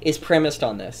video is premised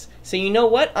on this. So you know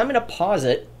what? I'm going to pause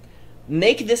it,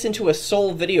 make this into a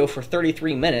sole video for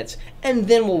 33 minutes, and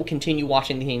then we'll continue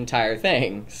watching the entire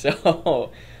thing.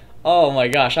 So... Oh my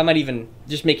gosh, I might even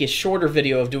just make a shorter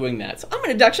video of doing that. So I'm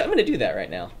gonna do that right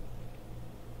now.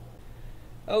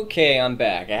 Okay, I'm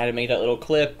back. I had to make that little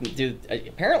clip. Dude,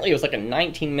 apparently it was like a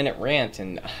 19-minute rant,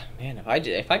 and man,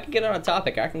 if I could get on a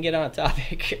topic, I can get on a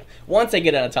topic. Once I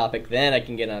get on a topic, then I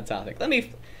can get on a topic. I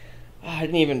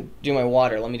didn't even do my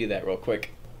water. Let me do that real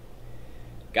quick.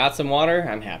 Got some water?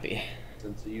 I'm happy.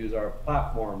 And to use our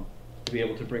platform to be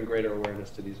able to bring greater awareness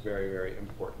to these very, very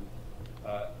important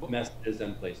messages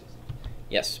and places.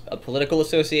 Yes, a political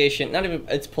association,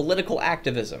 it's political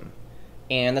activism.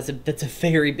 And that's a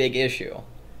very big issue.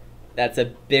 That's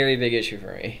a very big issue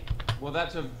for me. Well,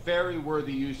 that's a very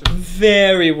worthy use of...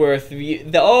 Very worth...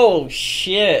 Oh,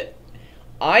 shit.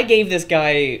 I gave this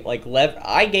guy, the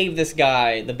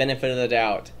benefit of the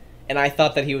doubt. And I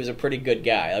thought that he was a pretty good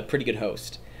guy, a pretty good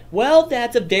host. Well,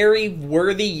 that's a very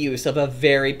worthy use of a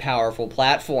very powerful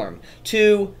platform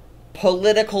to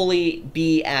politically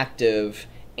be active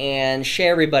and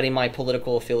share everybody my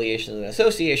political affiliations and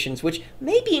associations, which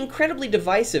may be incredibly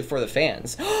divisive for the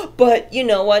fans. But you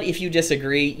know what? If you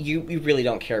disagree, you really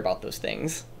don't care about those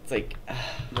things. It's like...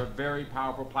 You're a very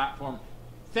powerful platform.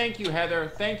 Thank you,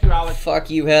 Heather. Thank you, Alex. Fuck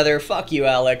you, Heather. Fuck you,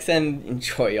 Alex. And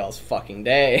enjoy y'all's fucking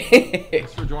day.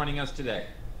 Thanks for joining us today.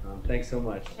 Thanks so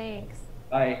much. Thanks.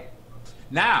 Bye.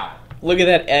 Now, look at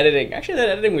that editing. Actually, that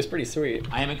editing was pretty sweet.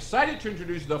 I am excited to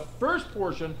introduce the first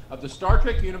portion of the Star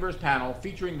Trek Universe panel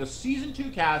featuring the Season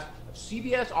 2 cast of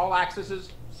CBS All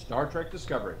Access's Star Trek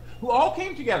Discovery, who all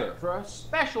came together for a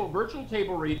special virtual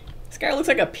table read. This guy looks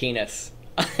like a penis.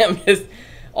 I'm just...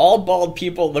 All bald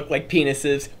people look like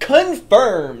penises.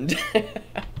 Confirmed!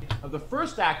 Of the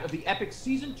first act of the epic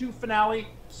Season 2 finale,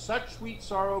 Such Sweet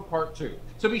Sorrow Part 2.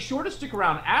 So be sure to stick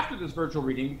around after this virtual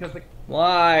reading because the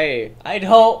Why? I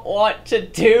don't want to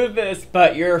do this,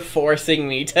 but you're forcing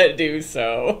me to do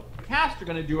so. cast are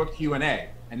going to do a Q&A.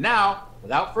 And now,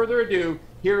 without further ado,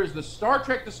 here is the Star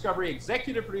Trek Discovery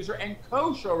executive producer and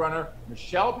co-showrunner,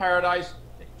 Michelle Paradise,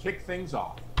 to kick things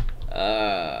off.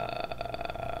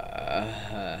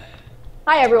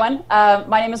 Hi everyone,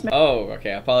 my name is Oh,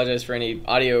 okay. I apologize for any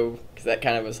audio, because that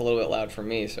kind of was a little bit loud for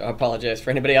me, so I apologize for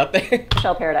anybody out there.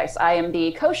 Michelle Paradise. I am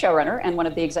the co-showrunner and one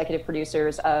of the executive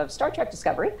producers of Star Trek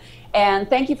Discovery, and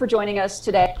thank you for joining us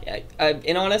today. Yeah,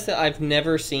 in honesty, I've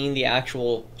never seen the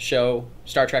actual show,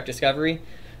 Star Trek Discovery.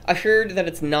 I heard that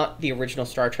it's not the original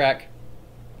Star Trek.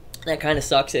 That kind of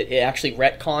sucks. It actually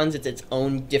retcons. It's its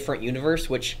own different universe,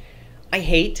 which I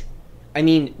hate. I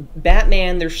mean,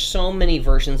 Batman, there's so many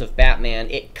versions of Batman,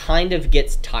 it kind of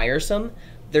gets tiresome.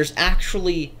 There's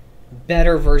actually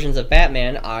better versions of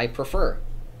Batman I prefer.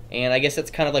 And I guess that's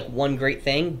kind of like one great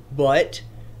thing, but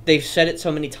they've said it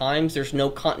so many times, there's no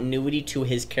continuity to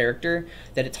his character,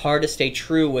 that it's hard to stay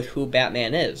true with who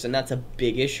Batman is, and that's a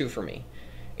big issue for me.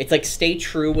 It's like, stay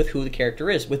true with who the character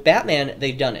is. With Batman,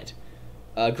 they've done it.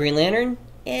 Green Lantern?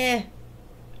 Eh.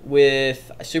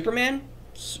 With Superman?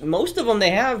 Most of them they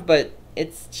have, but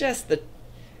it's just the...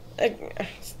 I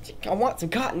want some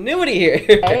continuity here.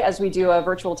 Today, as we do a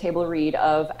virtual table read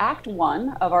of Act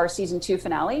 1 of our Season 2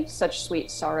 finale, Such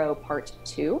Sweet Sorrow Part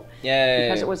 2. Yay.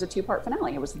 Because it was a two-part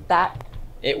finale. It was that...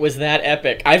 It was that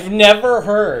epic. I've never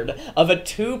heard of a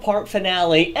two-part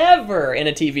finale ever in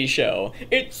a TV show.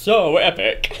 It's so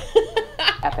epic.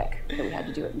 epic that we had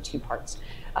to do it in 2 parts.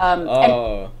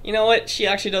 You know what? She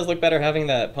actually does look better having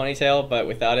that ponytail, but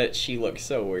without it, she looks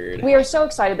so weird. We are so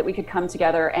excited that we could come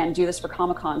together and do this for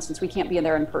ComicCon since we can't be in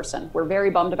there in person. We're very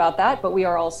bummed about that, but we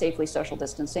are all safely social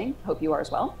distancing. Hope you are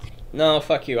as well. No,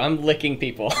 fuck you. I'm licking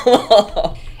people.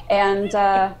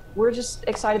 And we're just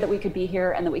excited that we could be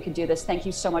here and that we could do this. Thank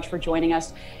you so much for joining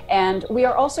us. And we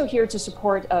are also here to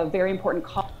support a very important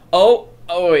cause. Oh,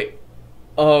 wait.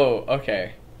 Oh,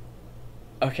 okay.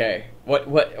 Okay.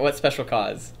 What special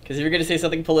cause? Because if you're going to say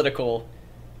something political...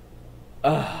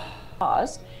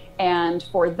 Cause. And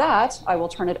for that, I will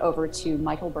turn it over to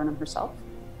Michael Burnham herself,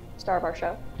 star of our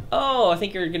show. Oh, I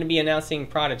think you're going to be announcing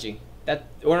Prodigy.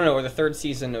 Or the 3rd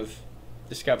season of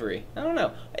Discovery. I don't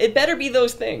know. It better be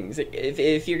those things.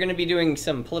 If you're going to be doing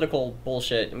some political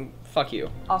bullshit, fuck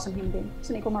you. Awesome human being.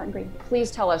 Sonequa Martin Green.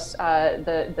 Please tell us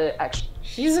the extra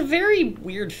She's a very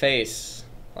weird face.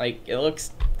 Like, it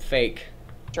looks fake.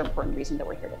 important reason that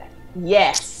we're here today.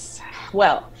 Yes.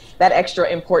 Well, that extra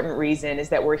important reason is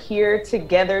that we're here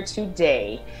together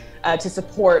today to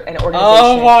support an organization.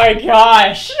 Oh my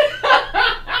gosh!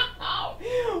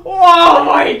 Oh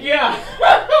my god!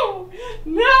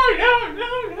 No.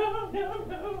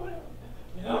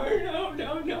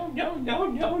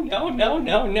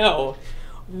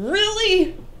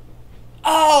 Really?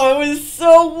 Oh, I was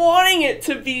so wanting it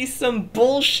to be some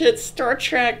bullshit Star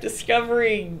Trek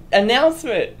Discovery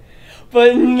announcement.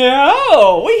 But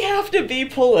no, we have to be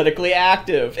politically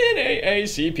active.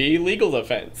 NAACP legal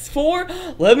defense for,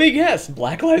 let me guess,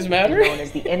 Black Lives Matter? Known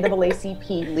as the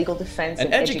NAACP Legal Defense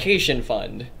and Education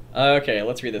Fund. Okay,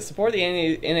 let's read this. Support the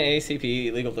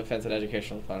NAACP Legal Defense and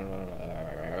Educational Fund.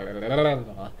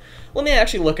 Let me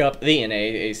actually look up the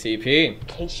NAACP.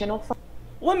 Educational Fund.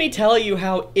 Let me tell you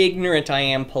how ignorant I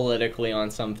am politically on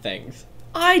some things.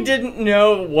 I didn't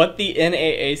know what the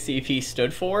NAACP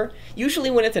stood for.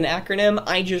 Usually when it's an acronym,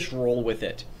 I just roll with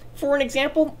it. For an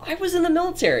example, I was in the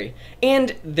military,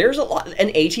 and there's an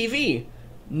ATV.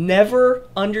 Never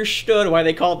understood why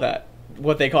they called that,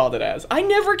 what they called it as. I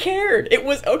never cared. It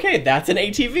was, okay, that's an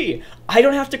ATV. I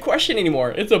don't have to question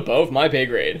anymore. It's above my pay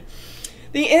grade.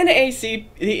 The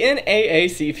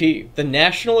NAACP, the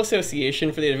National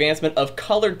Association for the Advancement of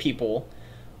Colored People,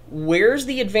 Where's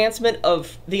the advancement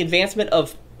of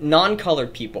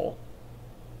non-colored people?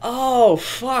 Oh,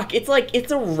 fuck. It's like,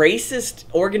 it's a racist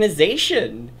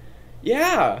organization.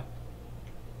 Yeah.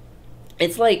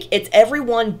 It's like, it's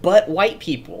everyone but white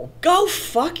people. Go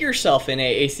fuck yourself,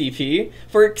 NAACP,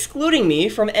 for excluding me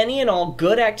from any and all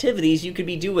good activities you could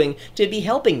be doing to be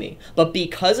helping me. But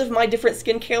because of my different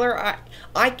skin color,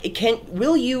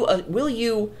 will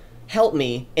you help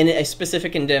me in a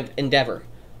specific endeavor?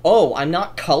 Oh, I'm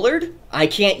not colored? I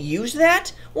can't use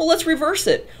that? Well, let's reverse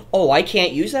it. Oh, I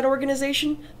can't use that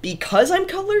organization because I'm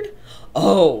colored?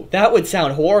 Oh, that would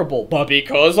sound horrible, but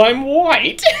because I'm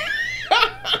white.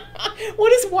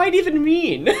 What does white even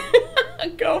mean?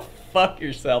 Go fuck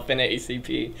yourself,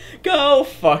 NAACP. Go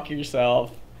fuck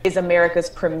yourself. Is America's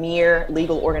premier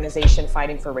legal organization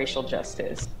fighting for racial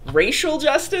justice. Racial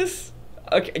justice?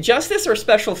 Okay, justice or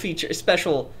special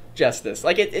justice?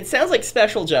 Like, it sounds like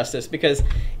special justice, because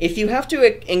if you have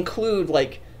to include,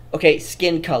 like, okay,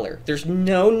 skin color, there's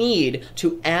no need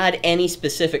to add any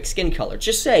specific skin color.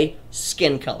 Just say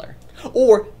skin color.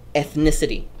 Or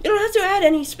ethnicity. You don't have to add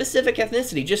any specific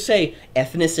ethnicity. Just say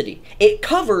ethnicity. It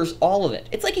covers all of it.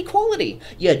 It's like equality.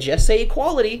 You just say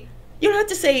equality. You don't have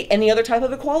to say any other type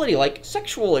of equality, like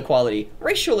sexual equality,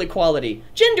 racial equality,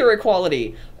 gender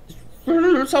equality,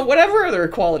 so whatever other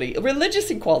equality, religious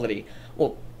equality.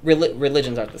 Well,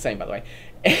 religions aren't the same, by the way.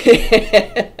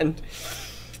 And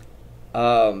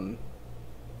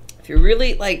if you're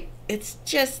really, like, it's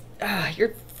just,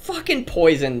 you're fucking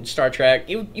poison, Star Trek.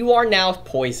 You are now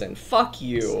poison. Fuck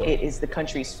you. It is the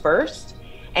country's first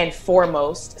and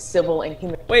foremost civil and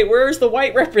human. Wait, where's the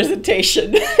white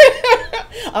representation?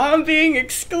 I'm being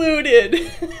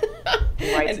excluded.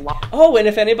 And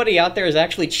if anybody out there is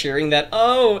actually cheering that,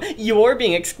 oh, you're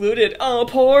being excluded, oh,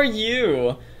 poor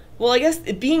you. Well, I guess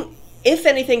if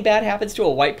anything bad happens to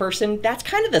a white person, that's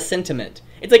kind of the sentiment.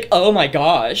 It's like, oh my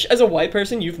gosh, as a white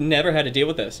person, you've never had to deal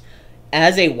with this.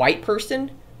 As a white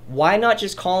person, why not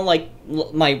just call, like,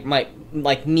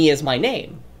 me as my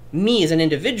name? Me as an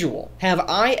individual. Have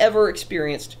I ever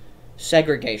experienced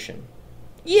segregation?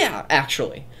 Yeah,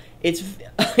 actually.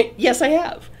 Yes, I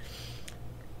have.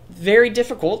 Very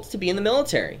difficult to be in the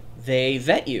military. They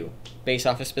vet you based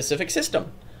off a specific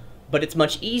system. But it's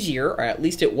much easier, or at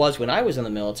least it was when I was in the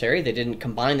military. They didn't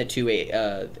combine the two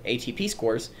ATP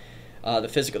scores, the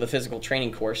physical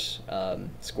training course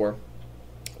score,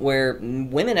 where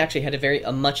women actually had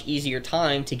a much easier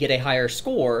time to get a higher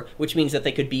score, which means that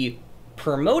they could be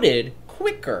promoted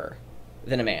quicker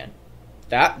than a man.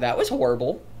 That was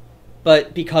horrible.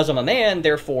 But because I'm a man,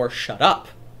 therefore shut up.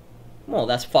 Well,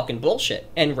 that's fucking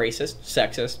bullshit. And racist,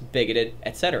 sexist, bigoted,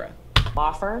 etc.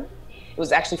 Law firm. It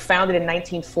was actually founded in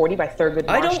 1940 by Thurgood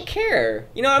Marshall. I don't care.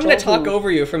 You know, I'm going to talk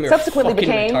over you from your subsequently fucking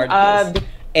became, retardedness.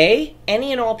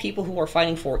 Any and all people who are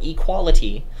fighting for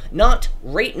equality, not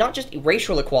just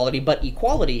racial equality, but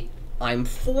equality, I'm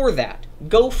for that.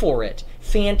 Go for it.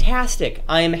 Fantastic.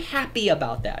 I am happy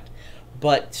about that.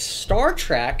 But Star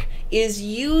Trek is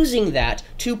using that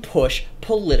to push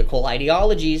political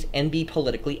ideologies and be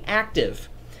politically active.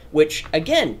 Which,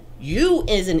 again, you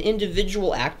as an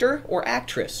individual actor or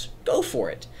actress, go for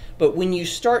it. But when you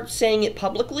start saying it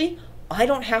publicly, I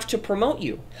don't have to promote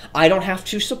you. I don't have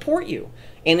to support you.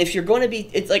 And if you're going to be,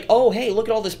 it's like, oh, hey, look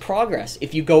at all this progress.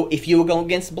 If you go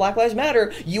against Black Lives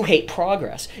Matter, you hate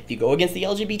progress. If you go against the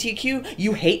LGBTQ,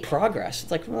 you hate progress.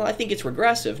 It's like, well, I think it's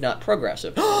regressive, not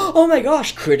progressive. Oh my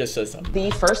gosh, criticism. The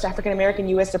first African-American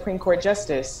U.S. Supreme Court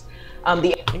Justice.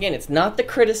 Again, it's not the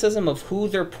criticism of who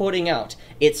they're putting out.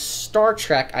 It's Star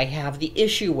Trek I have the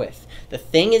issue with. The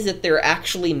thing is that they're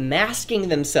actually masking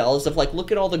themselves of, like,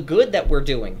 look at all the good that we're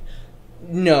doing.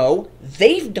 No,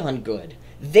 they've done good.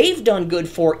 They've done good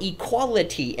for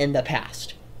equality in the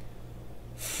past.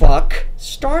 Fuck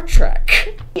Star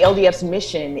Trek. The LDF's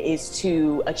mission is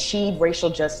to achieve racial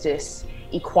justice,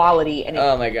 equality, and...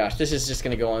 Oh my gosh, this is just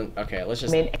gonna go on... Okay,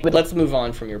 let's move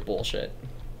on from your bullshit.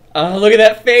 Oh, look at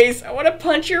that face! I want to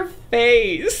punch your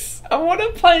face! I want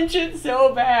to punch it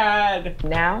so bad!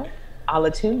 Now,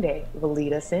 Alatunde will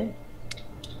lead us in.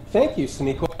 Thank you,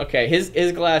 Sneeko. Okay,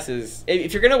 his glasses...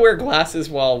 If you're gonna wear glasses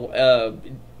while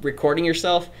recording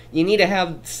yourself, you need to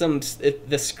have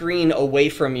the screen away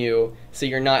from you so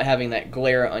you're not having that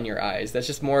glare on your eyes. That's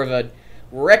just more of a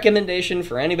recommendation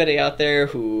for anybody out there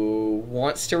who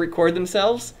wants to record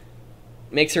themselves.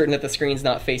 Make certain that the screen's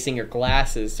not facing your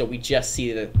glasses so we just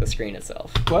see the screen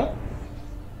itself. What?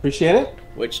 Appreciate it.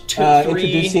 Which, 2, 3...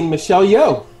 Introducing Michelle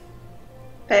Yeoh.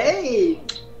 Hey!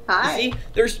 Hi! You see,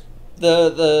 there's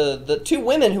the two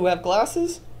women who have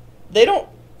glasses. They don't...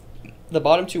 The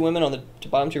bottom two women on the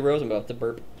bottom two rows, I'm about to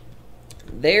burp.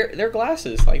 They're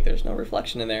glasses. Like, there's no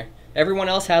reflection in there. Everyone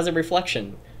else has a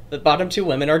reflection. The bottom two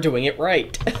women are doing it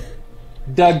right.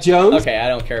 Doug Jones. Okay, I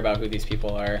don't care about who these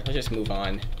people are. Let's just move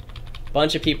on.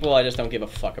 Bunch of people I just don't give a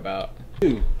fuck about.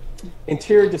 2.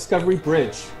 Interior Discovery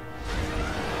Bridge.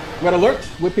 Red alert,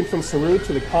 whipping from Saru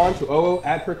to the con to Oo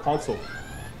at her console.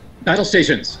 Battle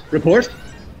stations, report.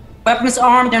 Weapons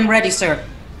armed and ready, sir.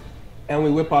 And we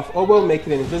whip off Oo,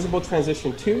 making an invisible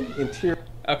transition to interior.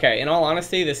 Okay, in all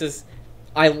honesty, this is...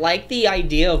 I like the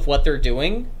idea of what they're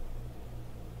doing,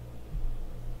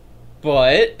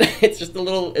 but it's just a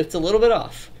little bit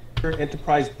off.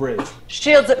 Enterprise Bridge.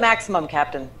 Shields at maximum,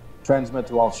 Captain. Transmit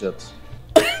to all ships.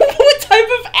 What type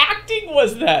of acting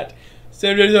was that?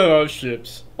 Send it to all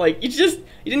ships. Like, you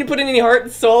didn't put any heart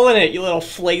and soul in it, you little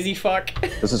flazy fuck.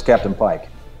 This is Captain Pike.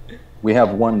 We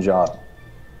have one job.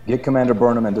 Get Commander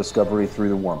Burnham and Discovery through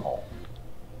the wormhole.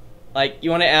 Like,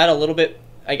 you want to add a little bit...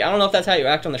 Like, I don't know if that's how you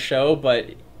act on the show,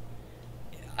 but...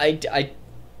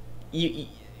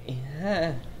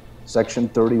 Yeah. Section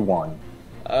 31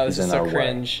 this is so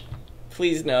cringe.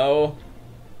 Please, no.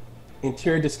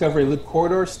 Interior Discovery loop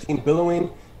corridor, steam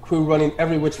billowing, crew running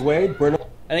every which way, Burnham...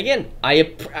 And again,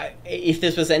 if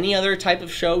this was any other type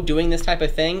of show doing this type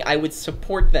of thing, I would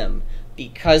support them.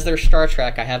 Because they're Star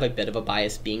Trek, I have a bit of a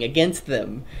bias being against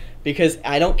them. Because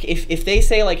I don't... If they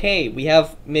say, like, hey,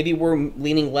 maybe we're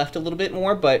leaning left a little bit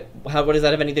more, but what does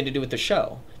that have anything to do with the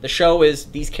show? The show is,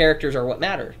 these characters are what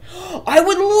matter. I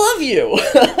would love you!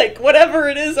 Like, whatever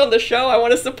it is on the show, I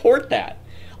want to support that.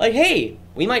 Like, hey,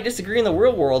 we might disagree in the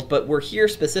real world, but we're here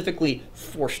specifically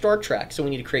for Star Trek, so we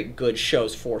need to create good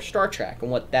shows for Star Trek, and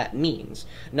what that means.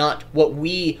 Not what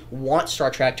we want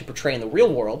Star Trek to portray in the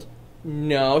real world.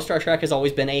 No, Star Trek has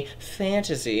always been a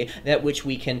fantasy that which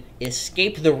we can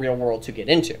escape the real world to get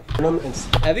into.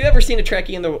 Have you ever seen a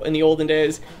Trekkie in the olden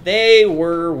days? They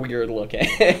were weird looking.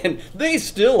 They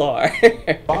still are.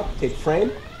 Take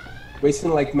frame,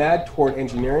 racing like mad toward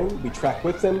engineering. We track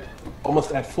with them,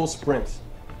 almost at full sprint.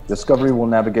 Discovery will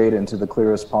navigate into the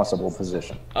clearest possible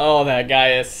position. Oh, that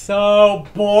guy is so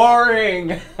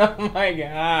boring. Oh my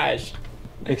gosh.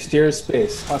 Exterior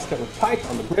space. Hostile with Pike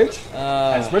on the bridge. You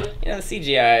know, the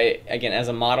CGI, again, as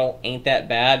a model, ain't that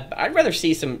bad. But I'd rather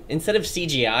see some, instead of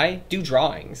CGI, do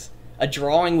drawings. A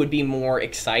drawing would be more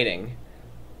exciting,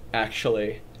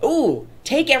 actually. Ooh,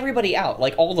 take everybody out,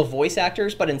 like all the voice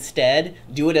actors, but instead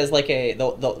do it as like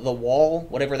the wall,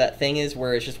 whatever that thing is,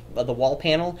 where it's just the wall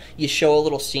panel. You show a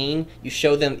little scene. You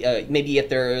show them maybe if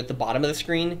they're at the bottom of the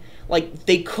screen. Like,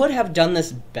 they could have done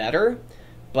this better,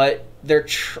 but they're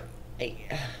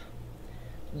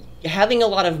having a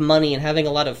lot of money and having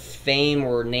a lot of fame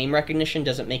or name recognition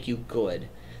doesn't make you good.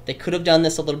 They could have done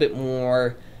this a little bit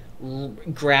more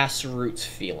grassroots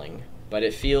feeling, but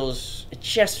it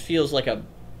just feels like a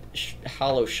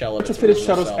hollow shell of its retrofitted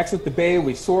shuttles self. exit the bay.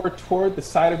 We soar toward the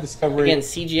side of Discovery. Again,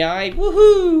 CGI,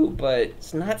 woohoo! But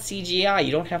it's not CGI.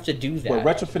 You don't have to do that. Where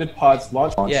retrofitted pods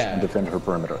launch and defend her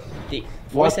perimeter. The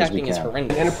voice acting is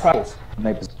horrendous. Enterprise. You know,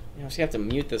 I just have to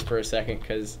mute this for a second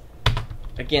because,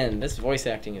 again, this voice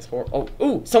acting is horrible. Oh,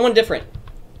 ooh, someone different.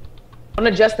 Don't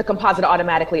adjust the composite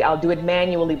automatically. I'll do it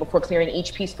manually before clearing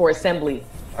each piece for assembly.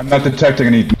 I'm not detecting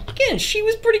any... Again, she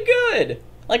was pretty good.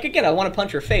 Like, again, I want to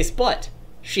punch her face, but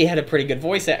she had a pretty good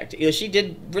voice act. She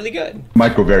did really good.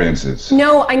 Microvariances.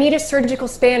 No, I need a surgical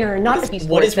spanner, not a piece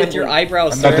What is with your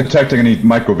eyebrows, I'm not detecting any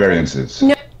microvariances.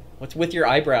 No. What's with your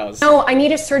eyebrows? No, I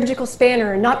need a surgical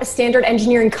spanner, not a standard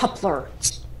engineering coupler.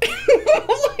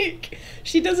 Like,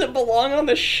 she doesn't belong on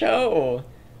the show.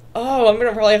 Oh, I'm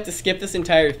gonna probably have to skip this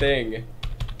entire thing.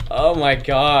 Oh my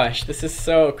gosh, this is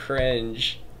so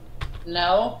cringe.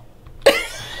 No.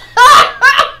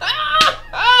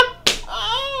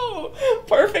 Oh,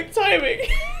 perfect timing.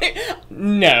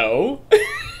 No.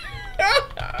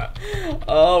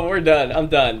 Oh, we're done. I'm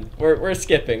done. We're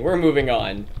skipping. We're moving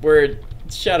on.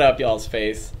 Shut up, y'all's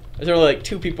face. There's only like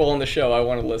 2 people on the show I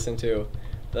want to listen to.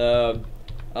 The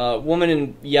woman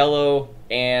in yellow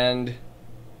and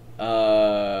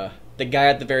the guy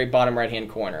at the very bottom right-hand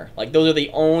corner. Like, those are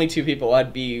the only 2 people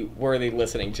I'd be worthy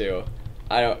listening to.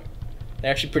 They're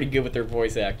actually pretty good with their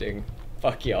voice acting.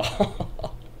 Fuck y'all.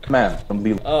 Man,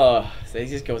 oh, so it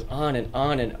just goes on and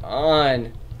on and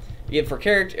on. Yeah, for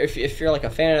character, if you're like a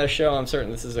fan of the show, I'm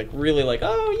certain this is like really like,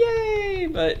 oh yay,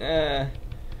 but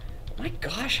my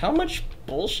gosh, how much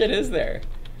bullshit is there?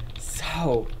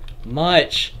 So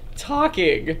much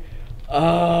talking.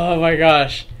 Oh my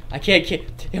gosh, I can't keep.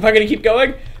 Am I gonna keep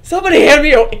going? Somebody hand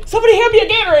me a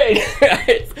Gatorade!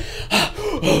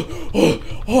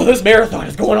 Oh, this marathon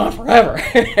is going on forever.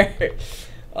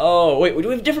 Oh wait, do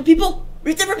we have different people? We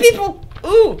have different people.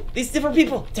 Ooh, these different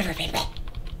people, different people.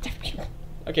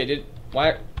 Okay,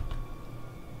 why?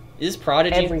 Is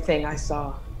Prodigy? Everything I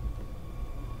saw.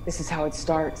 This is how it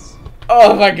starts.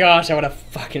 Oh my gosh, I want to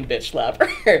fucking bitch slap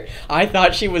her. I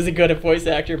thought she was a good voice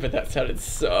actor, but that sounded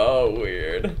so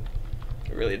weird.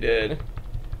 It really did.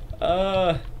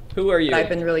 Who are you? I've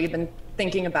been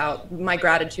thinking about my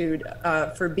gratitude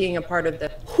for being a part of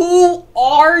this. Who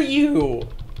are you?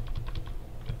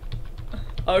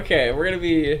 Okay, we're gonna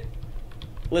be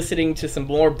listening to some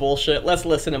more bullshit. Let's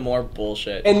listen to more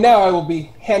bullshit. And now I will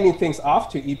be handing things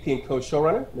off to EP and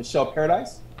co-showrunner Michelle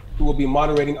Paradise, who will be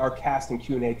moderating our cast and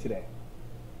Q&A today.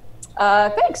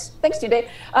 Thanks,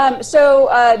 Tunde.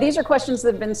 So these are questions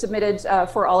that have been submitted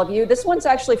for all of you. This one's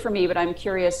actually for me, but I'm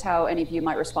curious how any of you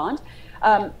might respond.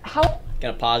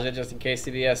 Gonna pause it just in case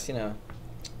CBS, you know,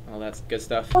 all that's good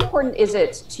stuff. How important is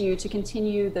it to you to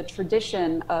continue the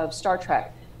tradition of Star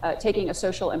Trek taking a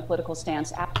social and political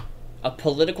stance? A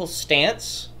political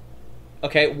stance?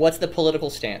 Okay, what's the political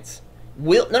stance?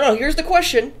 No, here's the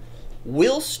question.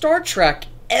 Will Star Trek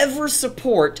ever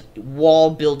support wall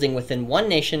building within one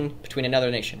nation between another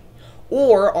nation?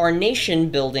 Or are nation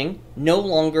building no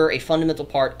longer a fundamental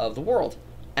part of the world?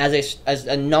 As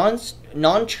a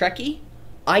non-Trekkie,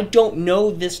 I don't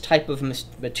know this type of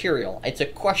material. It's a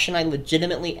question I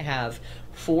legitimately have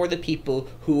for the people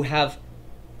who have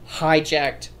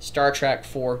hijacked Star Trek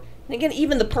for, and again,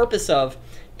 even the purpose of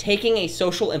taking a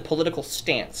social and political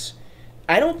stance.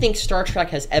 I don't think Star Trek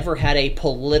has ever had a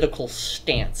political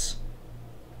stance.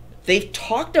 They've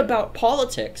talked about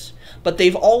politics, but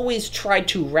they've always tried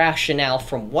to rationale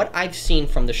from what I've seen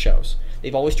from the shows.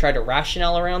 They've always tried to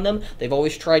rationale around them. They've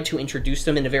always tried to introduce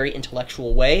them in a very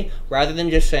intellectual way, rather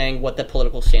than just saying what the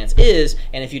political stance is,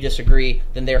 and if you disagree,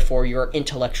 then therefore you're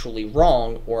intellectually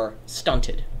wrong or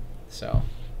stunted. So,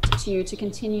 to you to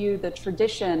continue the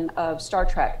tradition of Star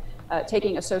Trek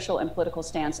taking a social and political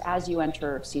stance as you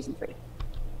enter season 3.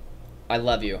 I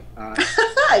love you.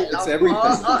 I love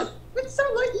everything. It's so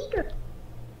eager.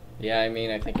 Yeah, I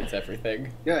mean, I think it's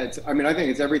everything. Yeah, I think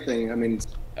it's everything. I mean,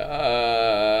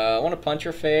 I want to punch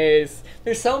your face.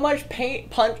 There's so much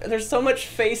there's so much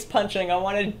face punching I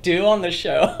want to do on the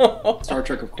show. Star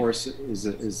Trek, of course,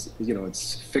 is you know,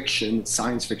 it's fiction, it's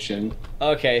science fiction.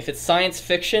 Okay, if it's science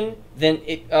fiction, then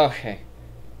okay.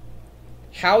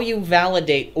 How you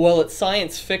validate? Well, it's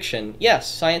science fiction.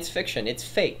 Yes, science fiction. It's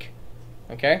fake.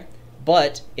 Okay.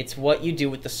 But it's what you do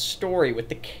with the story, with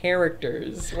the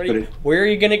characters. Where are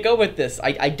you going to go with this?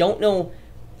 I don't know.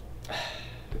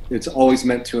 It's always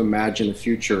meant to imagine a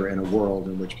future and a world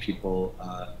in which people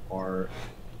are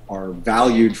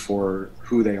valued for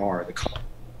who they are.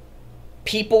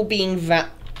 People being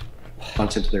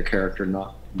content of their character,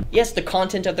 not... Yes, the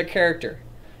content of their character.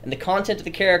 And the content of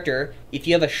the character, if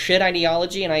you have a shit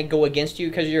ideology and I go against you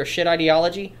because of your shit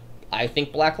ideology, I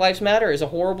think Black Lives Matter is a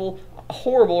horrible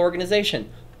organization.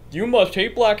 You must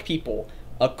hate black people.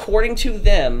 According to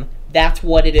them, that's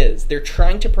what it is. They're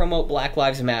trying to promote Black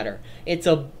Lives Matter.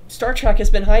 Star Trek has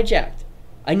been hijacked.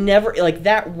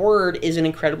 That word is an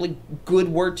incredibly good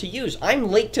word to use. I'm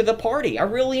late to the party. I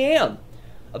really am.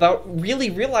 About really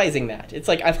realizing that. It's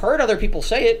like, I've heard other people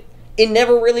say it. It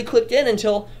never really clicked in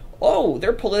until, oh,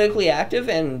 they're politically active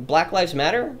and Black Lives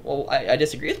Matter? Well, I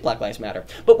disagree with Black Lives Matter,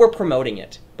 but we're promoting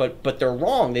it. But they're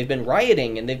wrong. They've been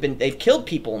rioting and they've killed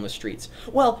people in the streets.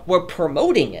 Well, we're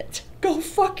promoting it. Go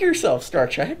fuck yourself, Star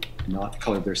Trek. Not the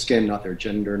color of their skin, not their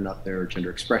gender, not their gender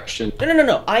expression.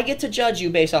 No. I get to judge you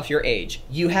based off your age.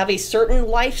 You have a certain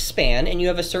lifespan and you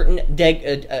have a certain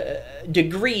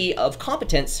degree of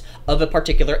competence of a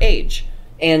particular age.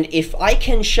 And if I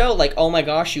can show, like, oh my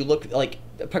gosh, you look like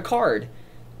Picard,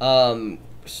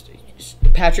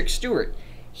 Patrick Stewart,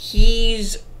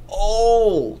 he's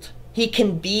old. He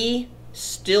can be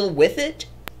still with it,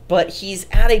 but he's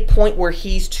at a point where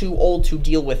he's too old to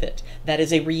deal with it. That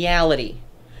is a reality.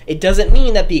 It doesn't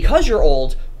mean that because you're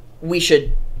old, we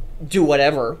should do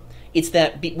whatever. It's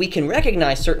that we can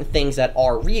recognize certain things that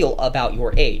are real about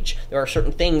your age. There are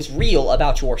certain things real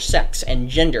about your sex and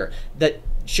gender. That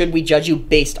should we judge you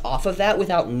based off of that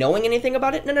without knowing anything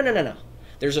about it? No.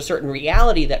 There's a certain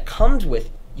reality that comes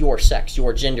with your sex,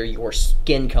 your gender, your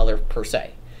skin color per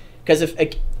se. Because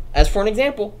as for an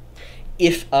example,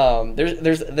 if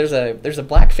there's a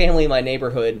black family in my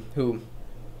neighborhood who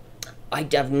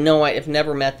I've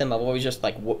never met them. I've always just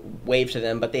like waved to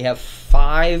them, but they have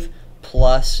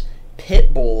 5+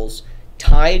 pit bulls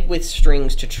tied with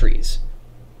strings to trees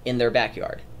in their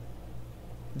backyard.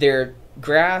 Their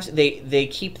grass, they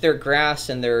keep their grass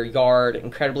and their yard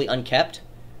incredibly unkept.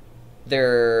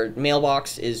 Their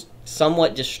mailbox is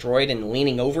somewhat destroyed and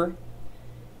leaning over.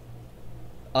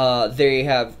 They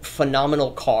have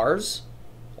phenomenal cars,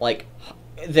 like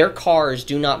their cars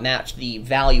do not match the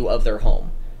value of their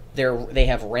home. They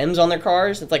have rims on their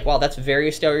cars. It's like, wow, that's very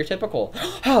stereotypical.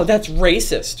 Oh, that's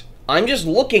racist. I'm just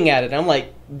looking at it. I'm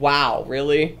like, wow,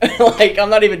 really? Like, I'm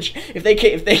not even. If they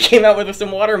came out with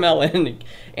some watermelon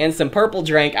and some purple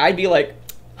drink, I'd be like,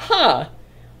 huh.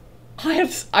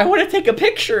 I want to take a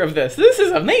picture of this. This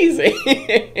is amazing.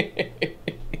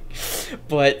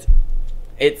 But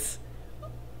it's,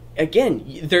 again,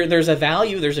 there's a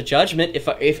value, there's a judgment.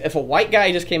 If a white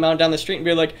guy just came out down the street and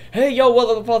be like, hey, yo,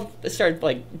 well, start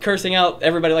like cursing out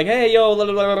everybody, like, hey, yo, blah,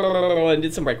 blah, blah, blah, blah, and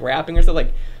did some like rapping or something,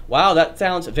 like, wow, that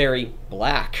sounds very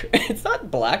black. It's not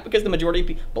black, because the majority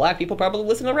of black people probably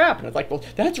listen to rap, and it's like, well,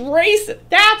 that's racist.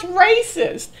 That's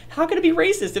racist. How can it be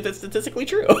racist if it's statistically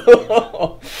true?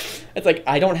 It's like,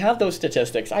 I don't have those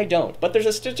statistics. I don't. But there's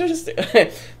a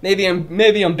statistic. maybe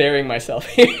I'm burying myself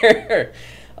here.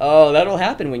 Oh, that'll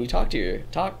happen when you talk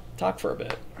for a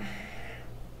bit.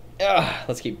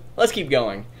 Let's keep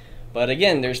going. But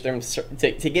again,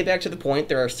 to get back to the point,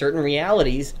 there are certain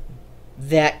realities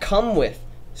that come with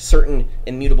certain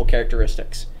immutable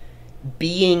characteristics.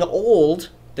 Being old,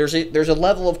 there's a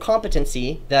level of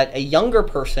competency that a younger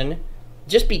person,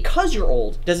 just because you're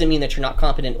old, doesn't mean that you're not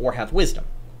competent or have wisdom.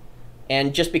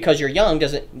 And just because you're young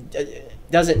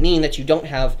doesn't mean that you don't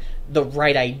have the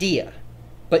right idea.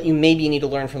 But you maybe need to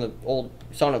learn from the old,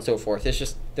 so on and so forth. It's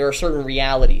just, there are certain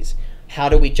realities. How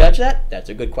do we judge that? That's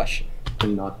a good question.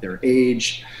 And not their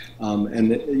age.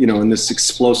 And in this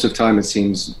explosive time, it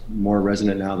seems more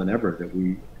resonant now than ever that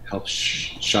we help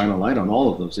shine a light on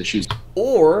all of those issues.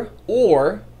 Or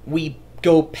we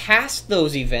go past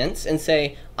those events and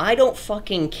say, I don't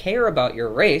fucking care about your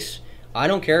race. I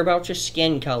don't care about your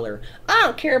skin color. I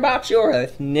don't care about your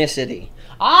ethnicity.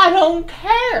 I don't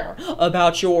care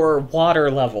about your water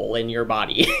level in your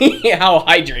body, how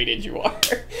hydrated you are.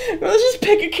 Let's just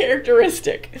pick a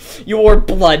characteristic. Your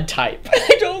blood type.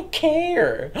 I don't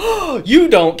care. You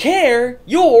don't care.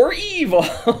 You're evil.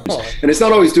 And it's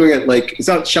not always doing it like, it's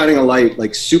not shining a light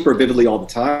like super vividly all the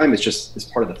time. It's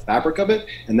part of the fabric of it.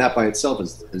 And that by itself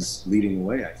is leading the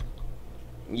way, I think.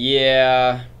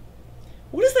 Yeah.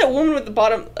 What is that woman with the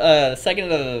bottom, second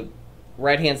to the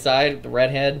right-hand side, the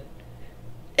redhead?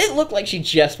 It looked like she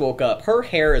just woke up. Her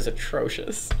hair is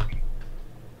atrocious.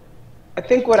 I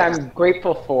think what I'm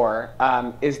grateful for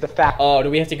is the fact... Oh, do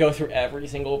we have to go through every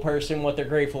single person, what they're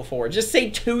grateful for? Just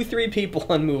say 2-3 people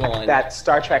and move on. That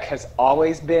Star Trek has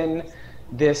always been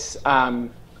this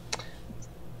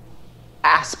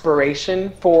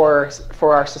aspiration for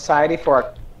our society, for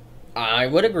our... I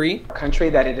would agree. Country,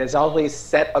 that it has always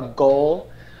set a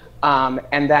goal,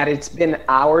 and that it's been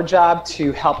our job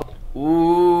to help...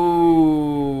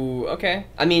 Ooh, okay.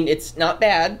 I mean, it's not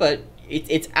bad, but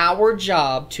it's our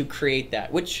job to create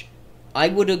that, which I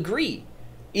would agree.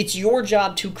 It's your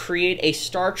job to create a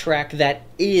Star Trek that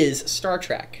is Star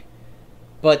Trek.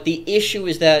 But the issue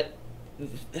is that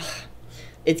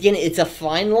it's a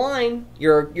fine line.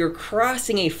 You're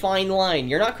crossing a fine line.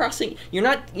 You're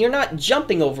not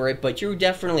jumping over it, but you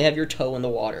definitely have your toe in the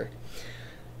water.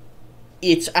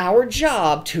 It's our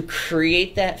job to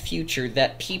create that future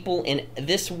that people in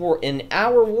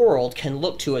our world can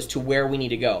look to as to where we need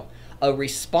to go. A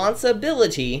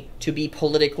responsibility to be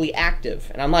politically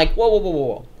active. And I'm like,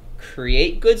 whoa.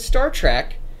 Create good Star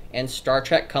Trek, and Star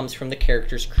Trek comes from the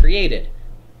characters created.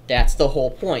 That's the whole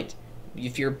point.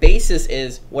 If your basis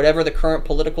is whatever the current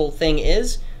political thing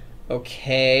is,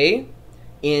 okay,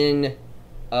 in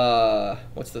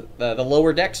what's the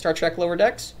Lower Decks, Star Trek Lower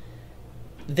Decks,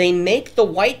 they make the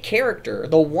white character,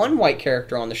 the one white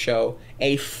character on the show,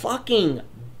 a fucking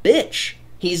bitch.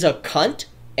 He's a cunt,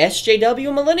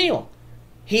 SJW millennial.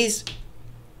 He's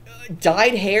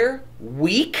dyed hair,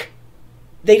 weak.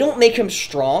 They don't make him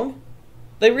strong.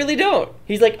 They really don't.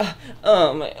 He's like,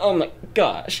 oh my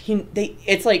gosh.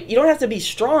 It's like, you don't have to be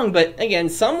strong, but again,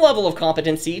 some level of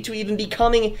competency to even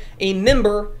becoming a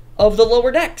member of the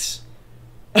Lower Decks.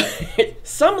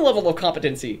 Some level of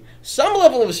competency, some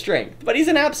level of strength, but he's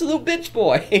an absolute bitch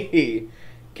boy.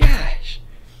 Gosh.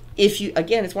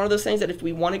 Again, it's one of those things that if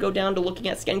we want to go down to looking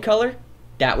at skin color,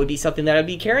 that would be something that I'd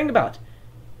be caring about.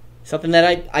 Something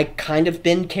that I kind of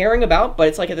been caring about, but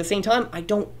it's like at the same time, I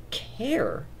don't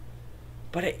care.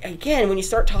 But again, when you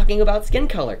start talking about skin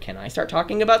color, can I start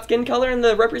talking about skin color and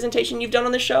the representation you've done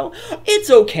on the show? It's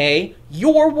okay.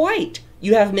 You're white.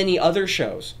 You have many other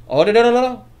shows. Oh,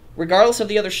 no. Regardless of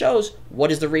the other shows,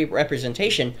 what is the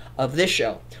representation of this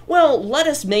show? Well, let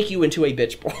us make you into a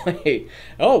bitch boy.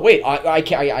 Oh, wait, I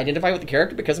identify with the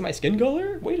character because of my skin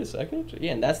color? Wait a second.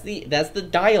 Yeah, and that's the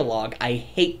dialogue I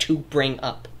hate to bring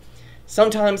up.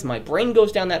 Sometimes my brain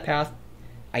goes down that path.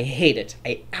 I hate it.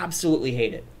 I absolutely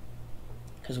hate it.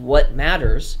 Because what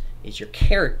matters is your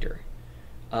character.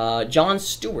 Jon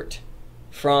Stewart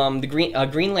from the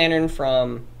Green Lantern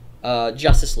from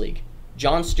Justice League.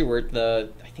 Jon Stewart, I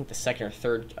think the second or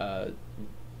third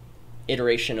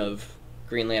iteration of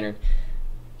Green Lantern,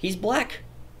 he's black.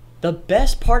 The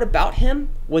best part about him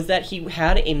was that he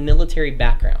had a military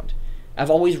background. I've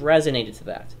always resonated to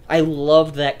that. I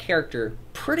loved that character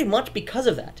pretty much because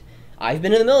of that. I've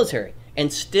been in the military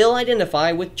and still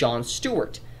identify with Jon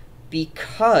Stewart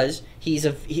because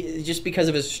just because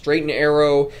of his straight and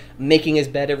narrow, making his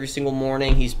bed every single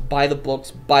morning. He's by the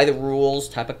books, by the rules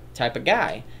type of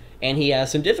guy. And he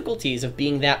has some difficulties of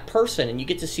being that person, and you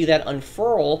get to see that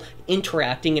unfurl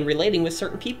interacting and relating with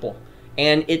certain people.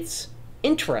 And it's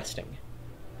interesting.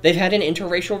 They've had an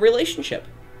interracial relationship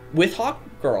with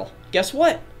Hawkgirl. Guess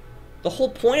what? The whole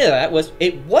point of that was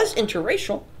it was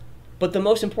interracial, but the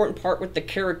most important part with the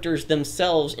characters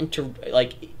themselves,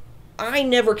 I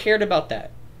never cared about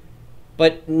that.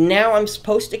 But now I'm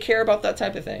supposed to care about that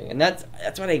type of thing, and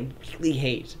that's what I really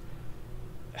hate.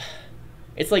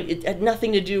 It's like, it had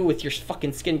nothing to do with your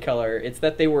fucking skin color. It's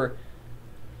that they were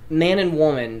man and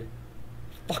woman,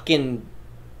 fucking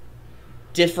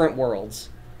different worlds.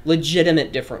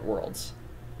 Legitimate different worlds.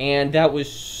 And that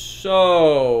was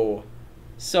so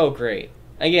great.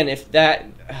 Again, if that...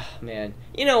 Oh, man.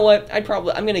 You know what? I'm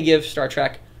going to give Star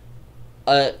Trek...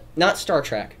 not Star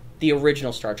Trek. The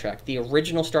original Star Trek. The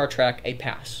original Star Trek a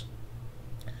pass.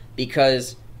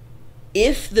 Because...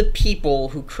 if the people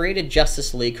who created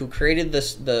Justice League, who created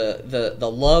the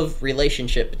love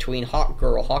relationship between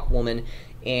Hawkwoman,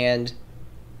 and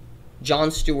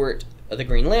Jon Stewart, the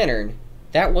Green Lantern,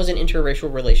 that was an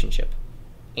interracial relationship.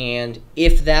 And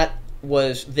if that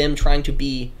was them trying to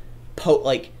be,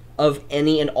 of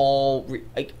any and all...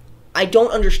 I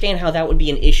don't understand how that would be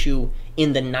an issue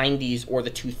in the 90s or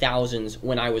the 2000s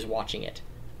when I was watching it.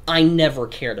 I never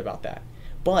cared about that.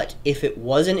 But if it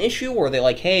was an issue where they're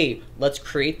like, hey, let's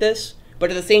create this,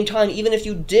 but at the same time, even if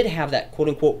you did have that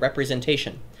quote-unquote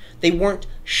representation, they weren't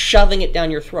shoving it down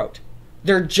your throat.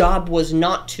 Their job was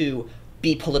not to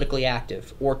be politically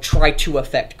active or try to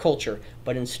affect culture,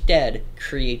 but instead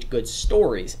create good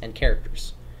stories and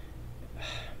characters.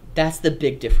 That's the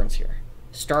big difference here.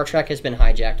 Star Trek has been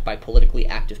hijacked by politically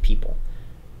active people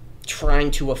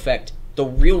trying to affect the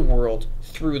real world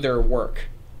through their work.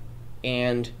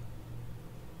 And...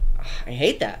 I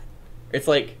hate that. It's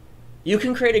like, you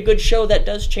can create a good show that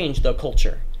does change the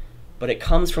culture, but it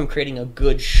comes from creating a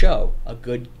good show, a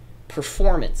good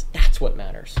performance. That's what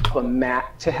matters.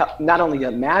 To help not only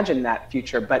imagine that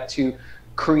future, but to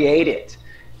create it.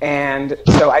 And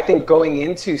so I think going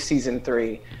into season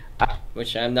 3...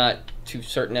 which I'm not too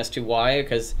certain as to why,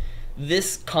 because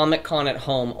this ComicCon at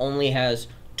home only has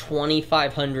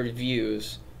 2,500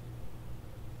 views.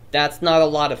 That's not a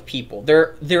lot of people.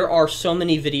 There are so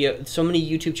many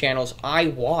YouTube channels I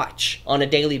watch on a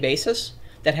daily basis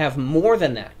that have more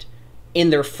than that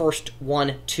in their first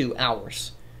 1-2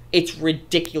 hours. It's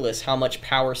ridiculous how much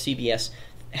power CBS,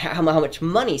 how much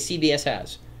money CBS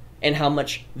has, and how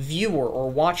much viewer or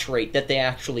watch rate that they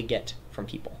actually get from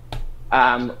people.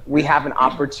 We have an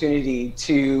opportunity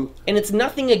to... And it's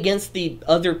nothing against the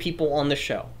other people on the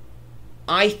show.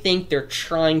 I think they're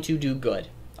trying to do good.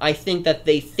 I think that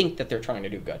they think that they're trying to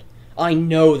do good. I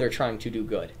know they're trying to do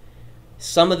good.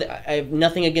 I have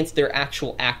nothing against their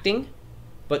actual acting,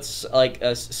 but like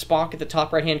Spock at the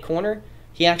top right-hand corner,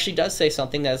 he actually does say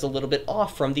something that is a little bit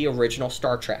off from the original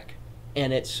Star Trek,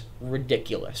 and it's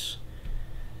ridiculous.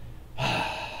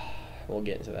 We'll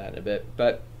get into that in a bit,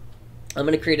 but I'm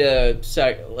gonna create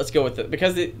let's go with it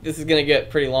because this is gonna get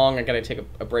pretty long. I gotta take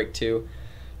a break too.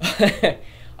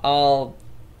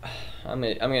 I'm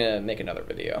gonna make another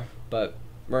video, but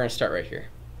we're gonna start right here.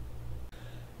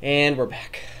 And we're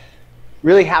back.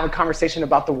 Really have a conversation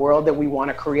about the world that we want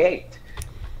to create.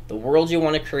 The world you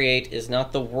want to create is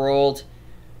not the world...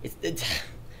 The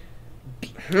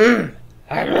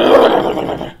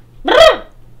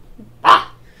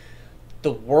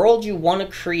world you want to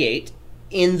create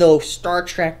in the Star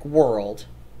Trek world,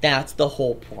 that's the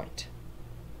whole point.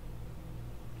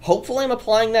 Hopefully I'm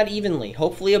applying that evenly.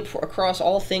 Hopefully across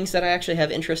all things that I actually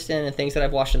have interest in and things that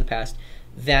I've watched in the past,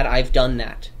 that I've done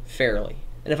that fairly.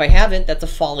 And if I haven't, that's a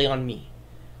folly on me.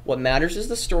 What matters is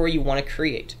the story you want to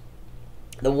create.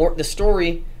 The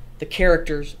story, the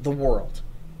characters, the world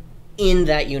in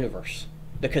that universe.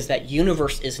 Because that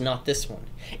universe is not this one.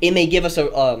 It may give us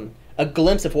a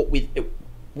glimpse of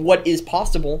what is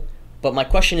possible, but my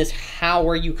question is, how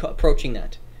are you approaching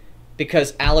that?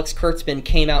 Because Alex Kurtzman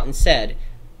came out and said,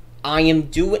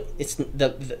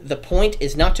 the point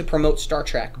is not to promote Star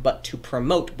Trek, but to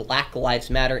promote Black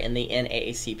Lives Matter and the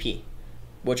NAACP.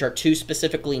 which are two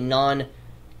specifically not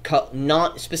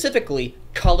specifically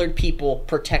colored people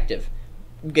protective.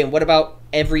 Again, what about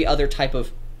every other type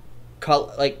of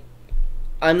color? Like,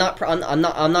 I'm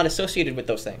not associated with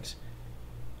those things.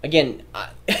 Again,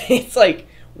 it's like,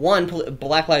 one,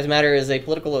 Black Lives Matter is a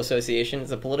political association.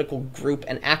 It's a political group,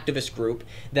 an activist group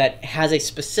that has a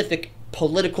specific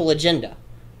political agenda,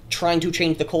 trying to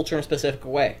change the culture in a specific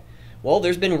way. Well,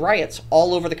 there's been riots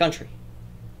all over the country.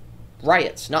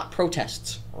 Riots, not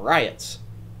protests. Riots.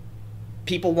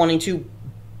 People wanting to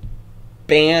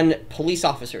ban police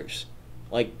officers.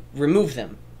 Like, remove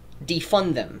them.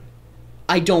 Defund them.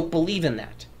 I don't believe in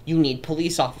that. You need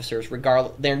police officers,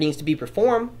 regardless. There needs to be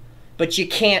reform, but you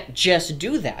can't just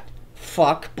do that.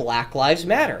 Fuck Black Lives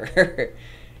Matter.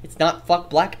 It's not fuck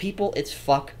black people, it's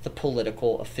fuck the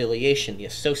political affiliation, the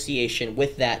association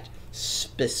with that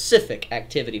specific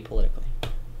activity politically.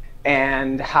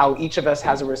 And how each of us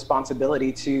has a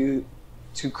responsibility to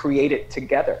create it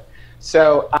together.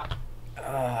 So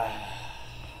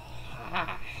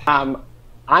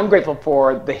I'm grateful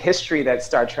for the history that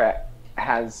Star Trek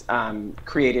has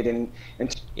created. And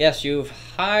yes, you've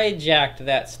hijacked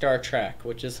that Star Trek,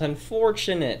 which is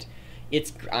unfortunate.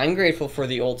 I'm grateful for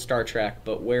the old Star Trek,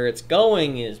 but where it's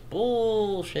going is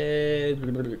bullshit.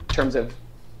 In terms of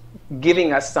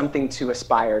giving us something to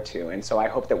aspire to, and so I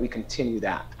hope that we continue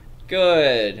that.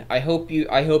 Good. I hope you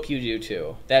do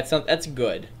too. That's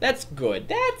good. That's good.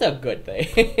 That's a good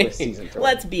thing. Season 3.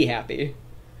 Let's be happy.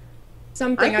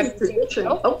 Something I think tradition.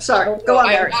 Oh, sorry. Go on,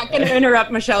 Mary. I'm not going to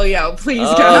interrupt Michelle Yeoh. Please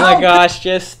go. Oh my gosh,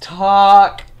 just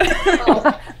talk.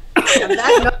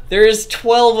 There's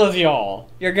 12 of y'all.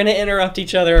 You're gonna interrupt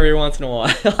each other every once in a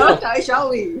while. Okay, shall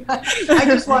we? I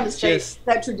just want to say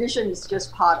that tradition is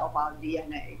just part of our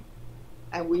DNA.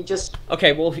 And we just...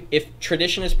 Okay, well, if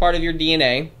tradition is part of your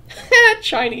DNA...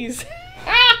 Chinese.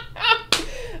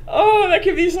 Oh, that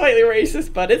could be slightly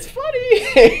racist, but it's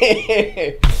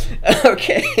funny.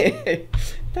 Okay.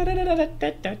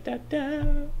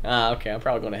 Okay, I'm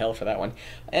probably going to hell for that one.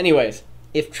 Anyways,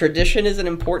 if tradition is an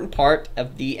important part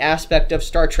of the aspect of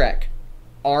Star Trek,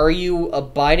 are you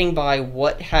abiding by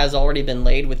what has already been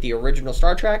laid with the original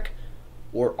Star Trek?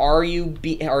 Or are you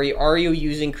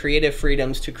using creative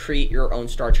freedoms to create your own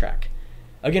Star Trek?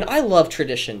 Again, I love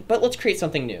tradition, but let's create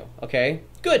something new, okay?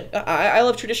 Good. I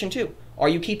love tradition too. Are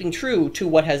you keeping true to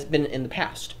what has been in the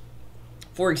past?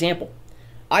 For example,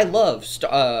 I love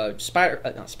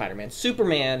Spider-Man,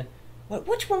 Superman.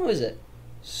 Which one was it?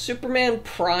 Superman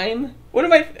Prime? What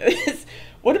am I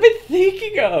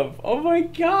thinking of? Oh my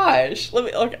gosh!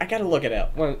 I gotta look it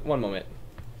up. One moment.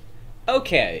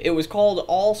 Okay, it was called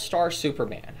All-Star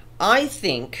Superman. I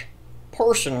think,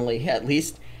 personally at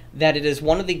least, that it is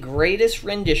one of the greatest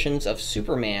renditions of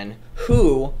Superman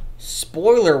who,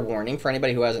 spoiler warning for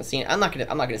anybody who hasn't seen it, I'm not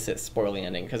gonna spoil the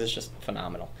ending because it's just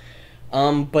phenomenal.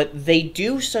 But they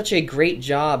do such a great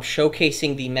job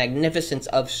showcasing the magnificence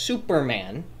of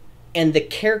Superman and the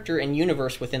character and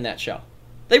universe within that show.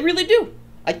 They really do.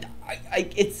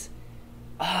 It's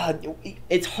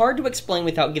hard to explain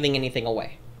without giving anything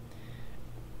away.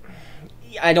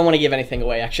 I don't want to give anything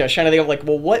away, actually. I was trying to think of, like,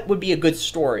 well, what would be a good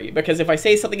story? Because if I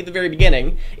say something at the very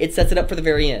beginning, it sets it up for the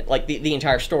very end, like the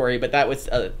entire story, but that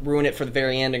would ruin it for the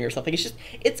very ending or something.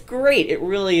 It's great. It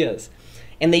really is.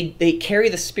 And they carry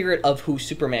the spirit of who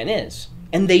Superman is.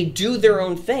 And they do their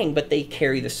own thing, but they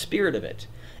carry the spirit of it.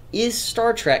 Is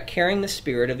Star Trek carrying the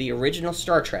spirit of the original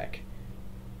Star Trek?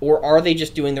 Or are they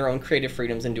just doing their own creative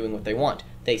freedoms and doing what they want?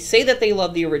 They say that they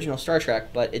love the original Star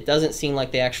Trek, but it doesn't seem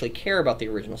like they actually care about the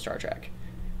original Star Trek.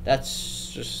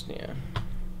 That's just, yeah.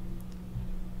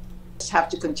 Just have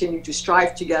to continue to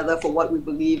strive together for what we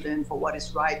believe in, for what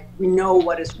is right. We know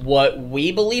what is... What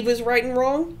we believe is right and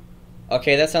wrong?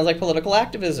 Okay, that sounds like political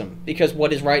activism. Because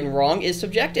what is right and wrong is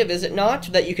subjective, is it not?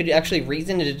 That you could actually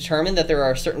reason to determine that there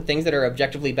are certain things that are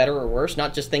objectively better or worse,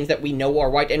 not just things that we know are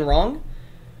right and wrong?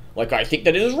 Like, I think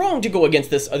that it is wrong to go against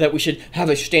this, that we should have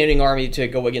a standing army to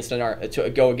go against someone.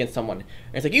 And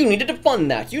it's like, you need to defund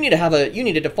that. You need to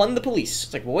defund the police.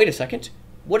 It's like, well, wait a second.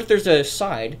 What if there's a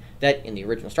side that, in the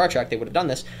original Star Trek, they would have done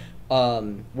this,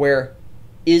 where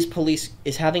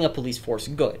is having a police force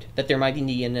good? That there might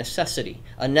be a necessity,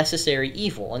 a necessary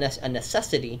evil, a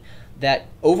necessity that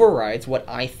overrides what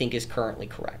I think is currently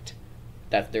correct.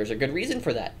 That there's a good reason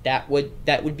for that. That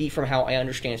would be from how I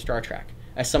understand Star Trek.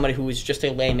 As somebody who is just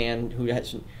a layman who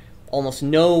has almost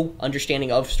no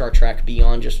understanding of Star Trek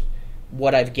beyond just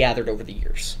what I've gathered over the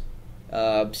years.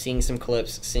 Seeing some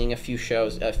clips, seeing a few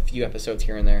shows, a few episodes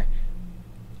here and there.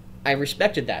 I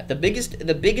respected that. The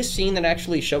biggest scene that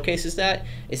actually showcases that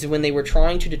is when they were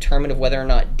trying to determine whether or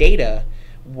not Data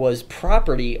was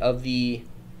property of the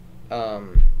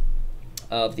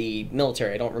of the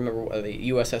military. I don't remember the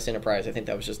USS Enterprise. I think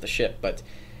that was just the ship. But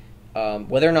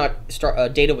whether or not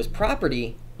Data was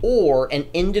property or an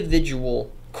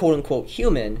individual, quote-unquote,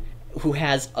 human who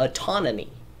has autonomy.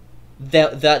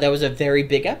 That was a very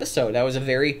big episode. That was a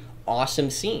very awesome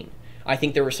scene. I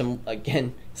think there were some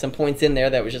points in there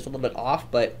that was just a little bit off,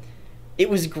 but it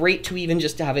was great to even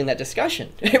just having that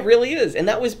discussion. It really is. And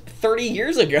that was 30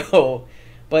 years ago.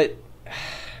 But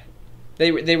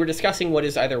they were discussing what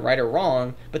is either right or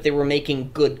wrong, but they were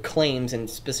making good claims and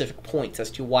specific points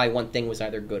as to why one thing was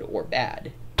either good or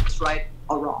bad. It's right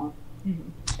or wrong. Mm-hmm.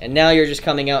 And now you're just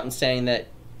coming out and saying that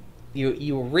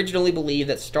you originally believed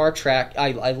that Star Trek...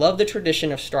 I love the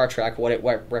tradition of Star Trek, what it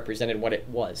represented, what it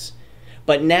was.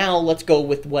 But now let's go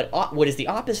with what is the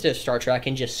opposite of Star Trek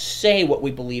and just say what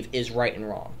we believe is right and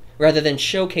wrong, rather than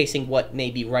showcasing what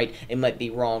may be right and might be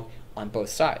wrong on both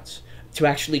sides. To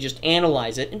actually just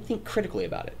analyze it and think critically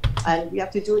about it. And we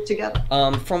have to do it together.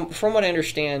 From what I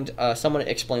understand, someone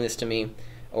explained this to me,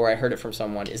 or I heard it from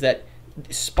someone, is that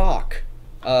Spock,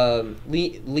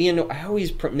 Leonard, I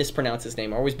always mispronounce his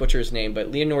name, I always butcher his name,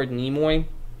 but Leonard Nimoy,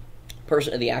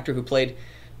 the actor who played,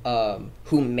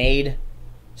 who made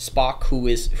Spock, who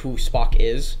Spock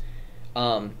is,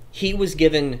 he was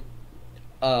given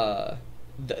the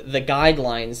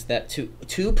guidelines that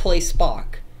to play Spock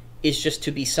is just to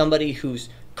be somebody who's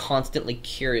constantly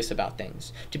curious about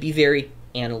things, to be very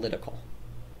analytical.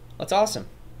 That's awesome.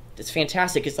 It's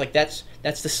fantastic. It's like that's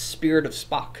the spirit of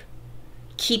Spock.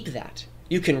 Keep that.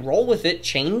 You can roll with it,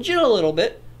 change it a little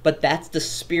bit, but that's the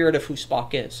spirit of who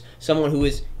Spock is. Someone who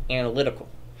is analytical.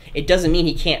 It doesn't mean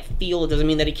he can't feel. It doesn't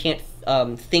mean that he can't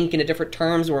think in a different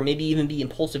terms or maybe even be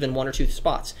impulsive in one or two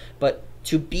spots. But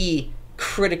to be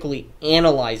critically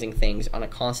analyzing things on a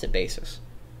constant basis.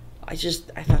 I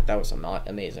thought that was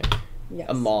amazing. Yes.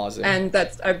 Amazing. And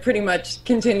that's pretty much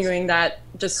continuing that,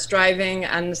 just striving,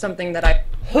 and something that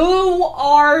Who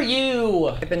are you?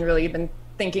 I've been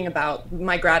thinking about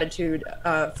my gratitude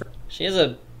for. She has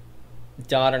a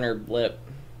dot on her lip.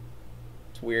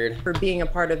 It's weird. For being a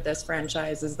part of this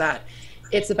franchise is that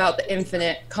it's about the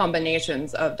infinite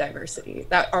combinations of diversity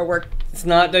that our work. It's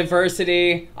not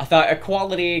diversity. I thought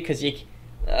equality because you.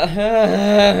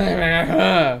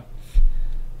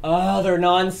 Oh, they're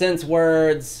nonsense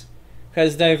words.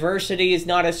 Because diversity is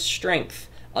not a strength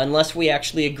unless we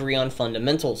actually agree on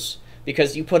fundamentals.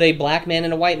 Because you put a black man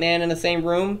and a white man in the same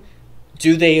room,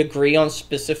 do they agree on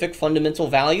specific fundamental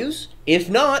values? If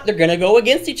not, they're going to go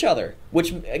against each other.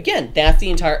 Which, again, that's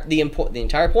the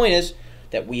entire point is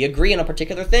that we agree on a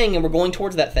particular thing and we're going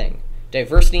towards that thing.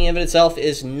 Diversity in itself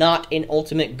is not an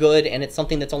ultimate good, and it's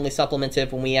something that's only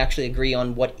supplementive when we actually agree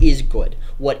on what is good,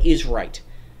 what is right.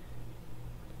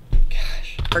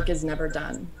 Work is never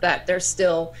done, that there's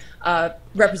still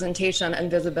representation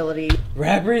and visibility.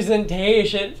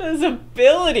 Representation,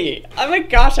 visibility. Oh my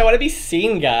gosh, I want to be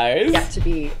seen, guys. Yet to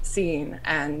be seen,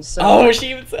 and so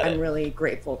she even said I'm really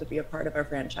grateful to be a part of our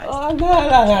franchise. Oh,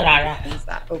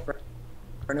 That over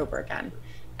and over again.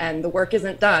 And the work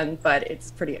isn't done, but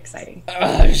it's pretty exciting.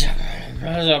 I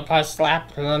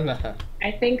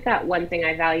think that one thing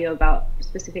I value about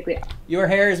specifically your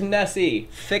hair is messy.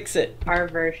 Fix it. Our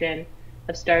version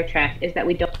of Star Trek is that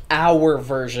we don't. Our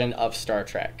version of Star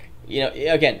Trek. You know,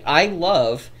 again, I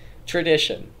love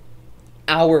tradition.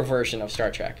 Our version of Star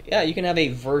Trek. Yeah, you can have a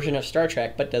version of Star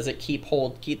Trek, but does it keep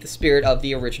the spirit of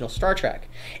the original Star Trek?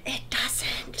 It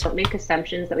doesn't. Don't make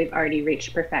assumptions that we've already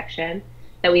reached perfection.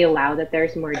 That we allow that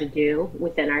there's more to do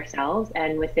within ourselves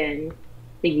and within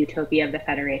the utopia of the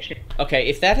Federation. Okay,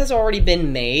 if that has already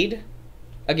been made,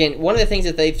 again, one of the things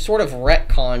that they've sort of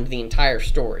retconned the entire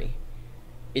story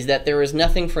is that there is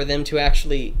nothing for them to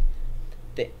actually...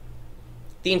 The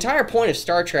entire point of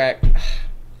Star Trek...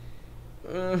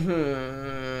 I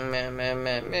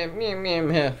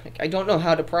don't know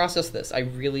how to process this.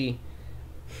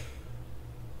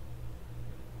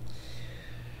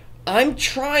 I'm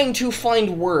trying to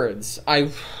find words.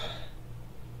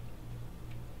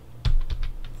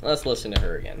 Let's listen to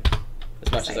her again.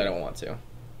 As much as I don't want to.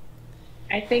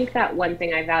 I think that one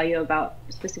thing I value about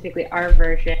specifically our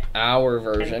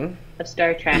version of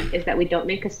Star Trek is that we don't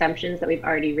make assumptions that we've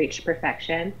already reached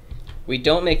perfection. We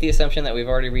don't make the assumption that we've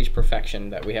already reached perfection,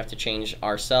 that we have to change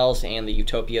ourselves and the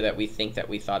utopia that we think that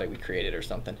we thought we created or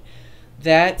something.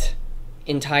 That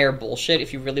entire bullshit,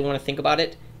 if you really want to think about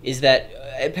it, is that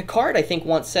Picard, I think,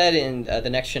 once said in The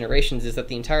Next Generations, is that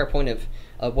the entire point of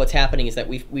what's happening is that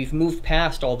we've moved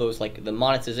past all those, like, the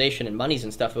monetization and monies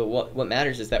and stuff, but what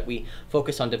matters is that we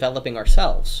focus on developing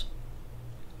ourselves.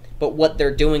 But what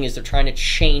they're doing is they're trying to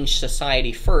change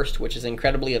society first, which is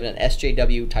incredibly of an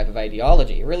SJW type of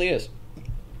ideology. It really is.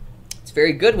 It's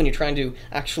very good when you're trying to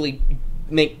actually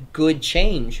make good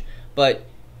change, but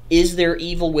is there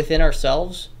evil within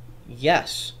ourselves?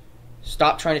 Yes.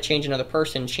 Stop trying to change another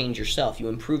person, change yourself. You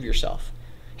improve yourself.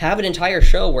 Have an entire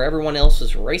show where everyone else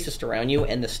is racist around you,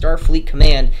 and the Starfleet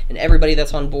Command and everybody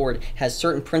that's on board has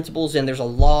certain principles, and there's a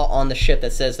law on the ship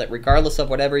that says that regardless of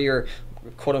whatever your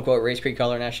quote-unquote race, creed,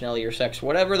 color, nationality, or sex,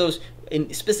 whatever those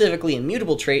specifically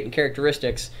immutable trait and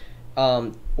characteristics,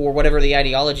 or whatever the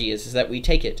ideology is that we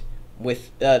take it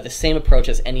with the same approach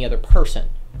as any other person.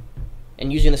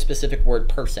 And using the specific word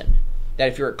person. That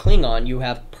if you're a Klingon, you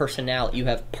have personality, you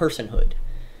have personhood.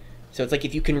 So it's like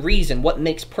if you can reason what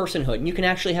makes personhood, and you can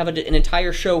actually have an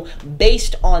entire show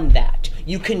based on that.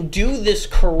 You can do this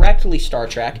correctly, Star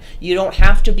Trek. You don't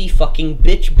have to be fucking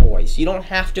bitch boys. You don't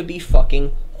have to be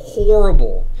fucking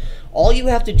horrible. All you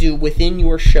have to do within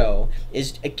your show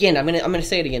is, again, I'm gonna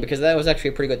say it again because that was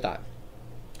actually a pretty good thought,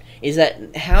 is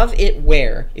that have it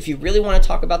where, if you really want to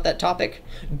talk about that topic,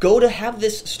 go to have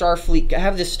this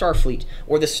Starfleet,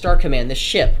 or the Star Command, the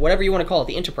ship, whatever you want to call it,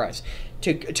 the Enterprise,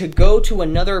 to go to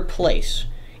another place,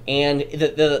 and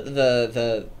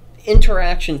the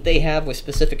interactions they have with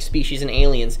specific species and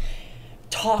aliens,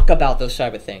 talk about those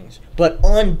type of things. But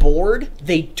on board,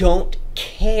 they don't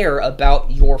care about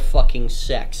your fucking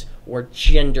sex, or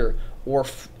gender, or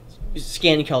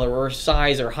skin color, or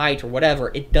size, or height, or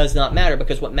whatever. It does not matter,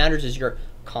 because what matters is your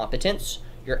competence,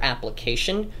 your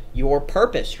application, your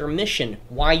purpose, your mission,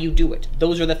 why you do it.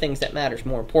 Those are the things that matters.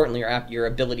 More importantly, your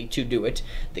ability to do it,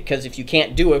 because if you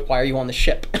can't do it, why are you on the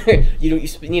ship? you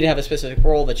need to have a specific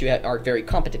role that you are very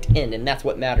competent in, and that's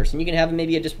what matters. And you can have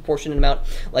maybe a disproportionate amount,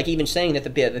 like even saying that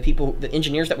the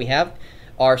engineers that we have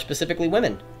are specifically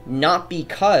women, not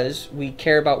because we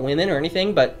care about women or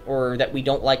anything, or that we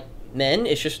don't like men.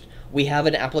 It's just we have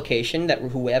an application that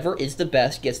whoever is the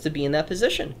best gets to be in that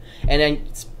position. And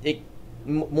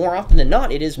more often than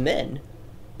not, it is men.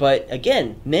 But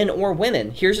again, men or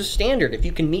women, here's a standard. If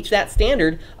you can meet that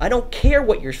standard, I don't care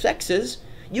what your sex is.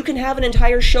 You can have an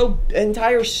entire show,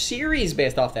 entire series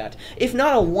based off that. If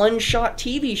not a one-shot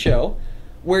TV show,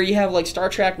 where you have like Star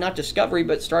Trek, not Discovery,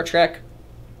 but Star Trek,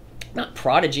 not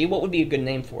Prodigy, what would be a good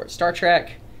name for it? Star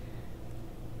Trek...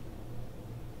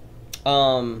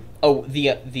 the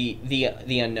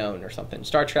Unknown or something.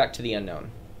 Star Trek to the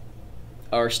Unknown.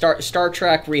 Or Star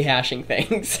Trek rehashing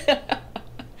things.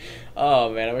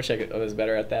 Oh man, I wish I was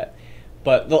better at that.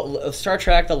 But the Star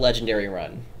Trek, the Legendary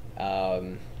Run.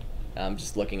 I'm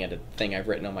just looking at a thing I've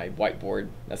written on my whiteboard.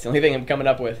 That's the only thing I'm coming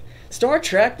up with. Star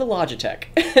Trek, the Logitech.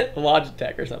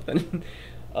 Logitech or something.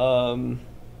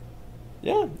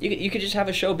 Yeah, you could just have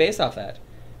a show based off that.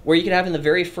 Where you could have in the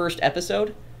very first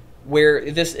episode, where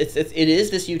it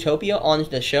is this utopia on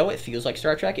the show. It feels like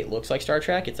Star Trek. It looks like Star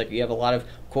Trek. It's like you have a lot of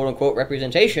quote-unquote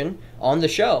representation on the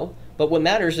show, but what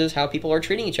matters is how people are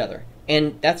treating each other.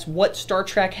 And that's what Star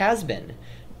Trek has been.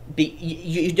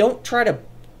 You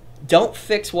don't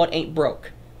fix what ain't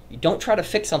broke. You don't try to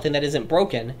fix something that isn't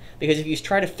broken, because if you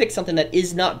try to fix something that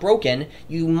is not broken,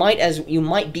 you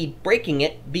might be breaking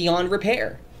it beyond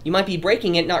repair. You might be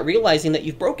breaking it not realizing that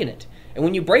you've broken it. And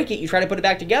when you break it, you try to put it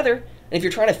back together. And if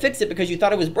you're trying to fix it because you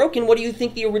thought it was broken, what do you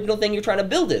think the original thing you're trying to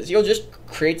build is? You'll just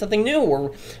create something new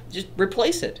or just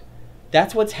replace it.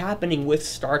 That's what's happening with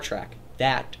Star Trek.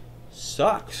 That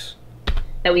sucks.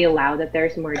 That we allow that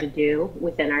there's more to do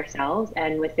within ourselves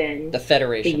and within the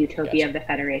Federation, the utopia of the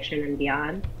Federation and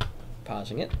beyond.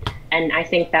 Pausing it. And I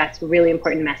think that's a really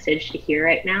important message to hear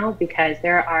right now, because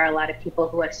there are a lot of people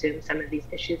who assume some of these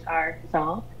issues are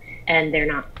solved, and they're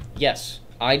not. Yes.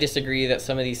 I disagree that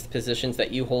some of these positions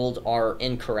that you hold are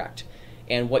incorrect.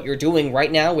 And what you're doing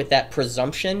right now with that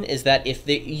presumption is that if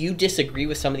you disagree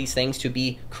with some of these things to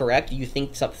be correct, you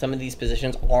think some of these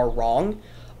positions are wrong.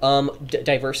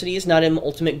 Diversity is not an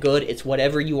ultimate good. It's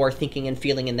whatever you are thinking and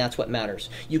feeling, and that's what matters.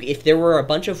 If there were a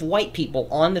bunch of white people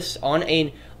on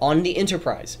the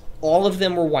Enterprise, all of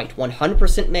them were white,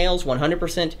 100% males,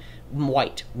 100%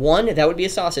 white. 1, that would be a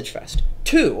sausage fest.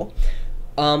 2,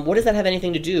 what does that have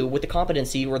anything to do with the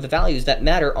competency or the values that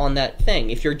matter on that thing?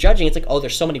 If you're judging, it's like, oh,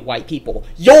 there's so many white people.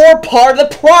 You're part of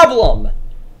the problem!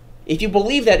 If you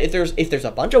believe that if there's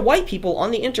a bunch of white people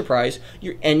on the Enterprise,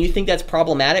 and you think that's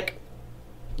problematic,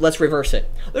 let's reverse it.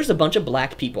 There's a bunch of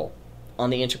black people on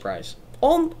the Enterprise.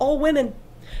 All women.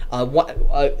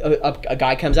 A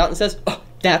guy comes out and says, oh,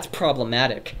 that's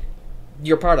problematic.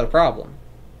 You're part of the problem.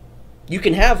 You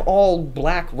can have all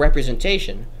black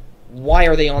representation. Why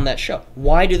are they on that show?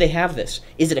 Why do they have this?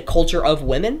 Is it a culture of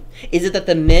women? Is it that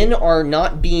the men are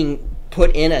not being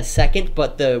put in as second,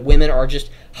 but the women are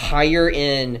just higher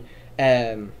in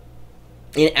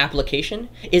in application?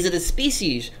 Is it a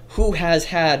species who has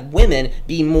had women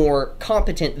be more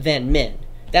competent than men?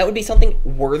 That would be something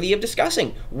worthy of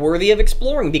discussing, worthy of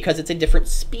exploring, because it's a different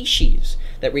species.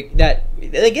 That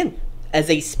again, as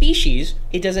a species,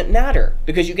 it doesn't matter,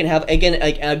 because you can have, again,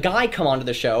 a guy come onto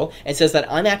the show and says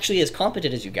that I'm actually as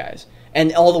competent as you guys,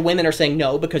 and all the women are saying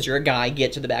no because you're a guy,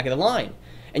 get to the back of the line.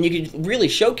 And you could really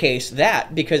showcase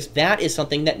that, because that is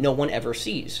something that no one ever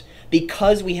sees.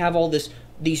 Because we have all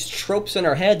these tropes in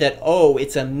our head that, oh,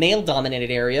 it's a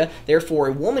male-dominated area, therefore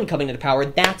a woman coming into power,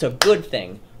 that's a good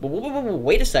thing. But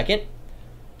wait a second.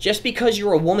 Just because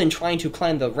you're a woman trying to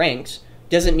climb the ranks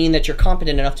doesn't mean that you're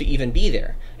competent enough to even be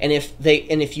there. And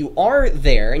if you are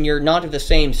there and you're not of the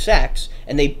same sex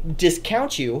and they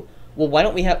discount you, well, why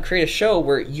don't we create a show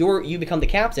where you become the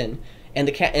captain and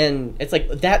it's like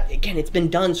that again, it's been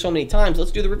done so many times.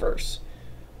 Let's do the reverse.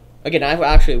 Again, I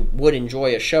actually would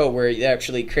enjoy a show where they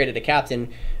actually created a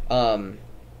captain.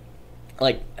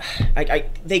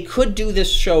 They could do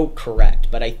this show correct,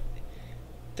 but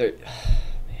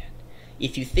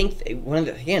if you think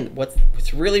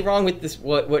what's really wrong with this,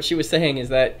 what she was saying is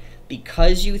that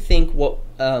because you think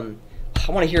I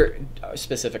want to hear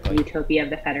specifically utopia of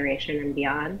the Federation and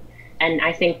beyond. And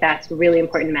I think that's a really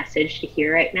important message to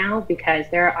hear right now, because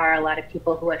there are a lot of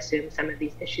people who assume some of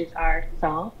these issues are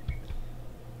solved.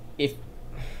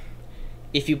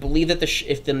 If you believe that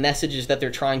if the messages that they're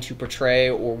trying to portray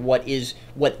or what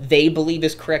they believe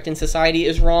is correct in society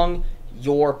is wrong,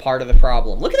 you're part of the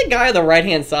problem. Look at the guy on the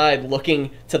right-hand side looking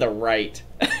to the right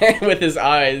with his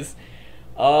eyes.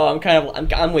 Oh,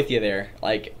 I'm with you there.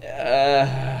 Like,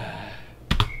 and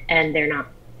they're not.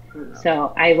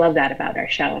 So I love that about our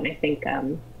show, and I think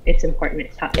it's important.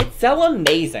 It's so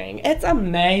amazing. It's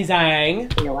amazing.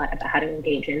 A lot about how to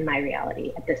engage in my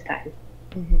reality at this time.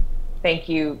 Mm-hmm. Thank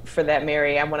you for that,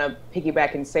 Mary. I want to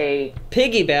piggyback and say...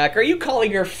 Piggyback? Are you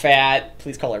calling her fat?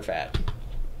 Please call her fat.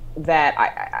 That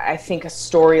I think a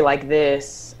story like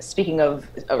this, speaking of,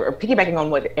 or piggybacking on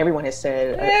what everyone has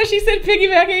said... Yeah, she said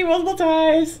piggybacking multiple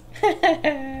times.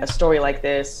 A story like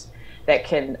this that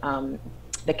can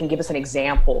give us an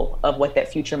example of what that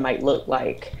future might look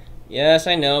like. Yes,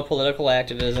 I know, political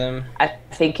activism. I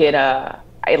think at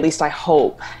least I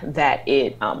hope that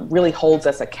it really holds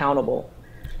us accountable.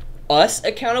 Us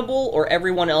accountable, or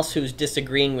everyone else who's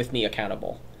disagreeing with me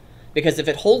accountable? Because if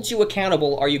it holds you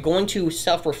accountable, are you going to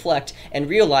self-reflect and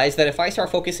realize that if I start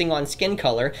focusing on skin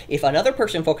color, if another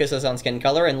person focuses on skin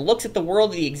color and looks at the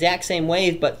world the exact same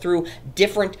way, but through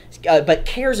different, but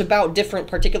cares about different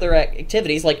particular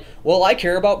activities, like, well, I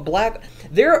care about black.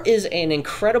 There is an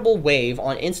incredible wave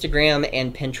on Instagram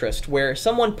and Pinterest where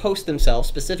someone posts themselves,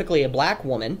 specifically a black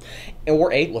woman,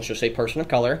 or let's just say person of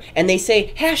color, and they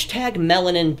say, hashtag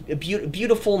melanin,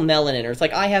 beautiful melanin, or it's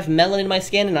like, I have melanin in my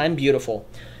skin and I'm beautiful.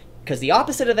 Because the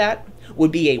opposite of that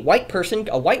would be a white person,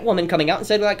 a white woman coming out and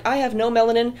saying, like, I have no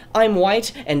melanin, I'm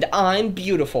white, and I'm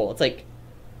beautiful. It's like,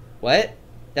 what?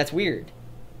 That's weird.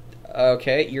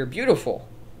 Okay, you're beautiful.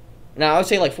 Now, I would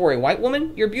say, like, for a white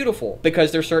woman, you're beautiful.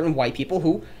 Because there's certain white people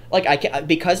who, like,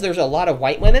 because there's a lot of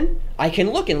white women, I can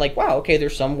look and, like, wow, okay,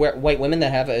 there's some white women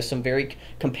that have some very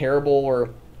comparable or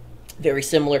very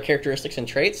similar characteristics and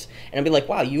traits. And I'd be like,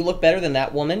 wow, you look better than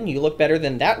that woman. You look better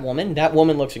than that woman. That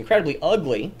woman looks incredibly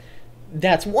ugly.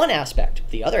 That's one aspect.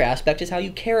 The other aspect is how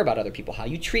you care about other people, how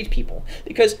you treat people.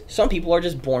 Because some people are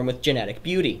just born with genetic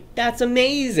beauty. That's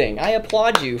amazing. I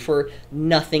applaud you for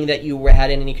nothing that you had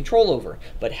any control over.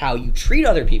 But how you treat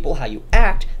other people, how you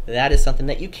act, that is something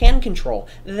that you can control.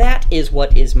 That is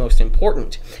what is most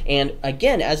important. And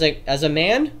again, as a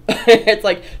man, it's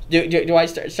like, do I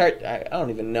start? I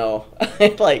don't even know.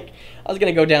 Like, I was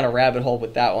going to go down a rabbit hole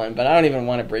with that one, but I don't even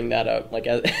want to bring that up. Like,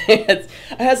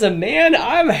 as a man,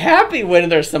 I'm happy when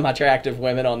there's some attractive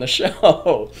women on the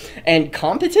show. And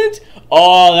competent?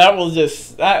 Oh, that will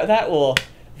just, that will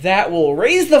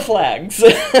raise the flags,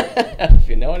 if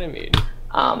you know what I mean.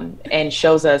 And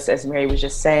shows us, as Mary was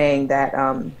just saying, that,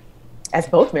 as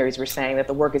both Marys were saying, that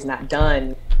the work is not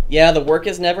done. Yeah, the work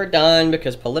is never done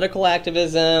because political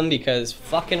activism, because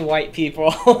fucking white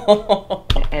people.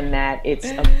 And that it's...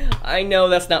 I know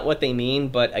that's not what they mean,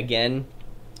 but again,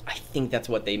 I think that's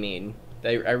what they mean.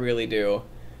 I really do.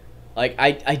 Like,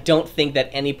 I don't think that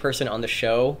any person on the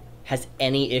show has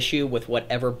any issue with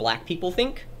whatever black people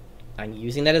think. I'm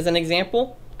using that as an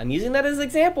example. And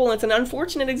it's an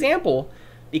unfortunate example.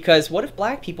 Because what if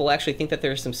black people actually think that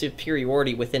there's some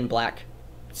superiority within black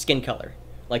skin color?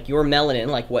 Like your melanin,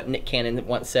 like what Nick Cannon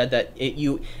once said, that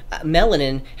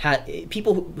melanin,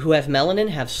 people who have melanin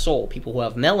have soul. People who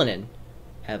have melanin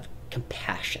have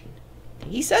compassion.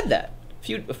 He said that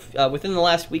within the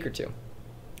last week or two.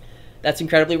 That's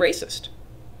incredibly racist.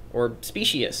 or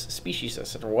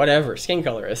speciesist, or whatever, skin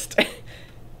colorist.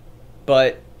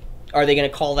 But are they going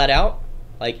to call that out?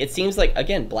 Like, it seems like,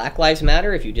 again, Black Lives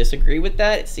Matter, if you disagree with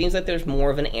that, it seems like there's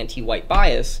more of an anti-white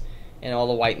bias, and all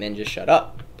the white men just shut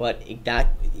up. But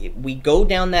we go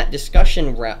down that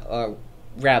discussion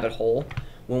rabbit hole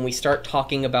when we start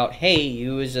talking about, hey,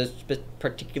 you as a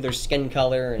particular skin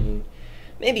color, and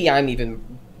maybe I'm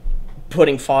even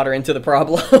putting fodder into the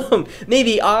problem.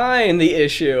 Maybe I'm the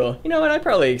issue. You know what? I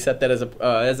probably accept that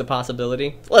as a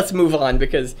possibility. Let's move on,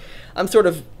 because I'm sort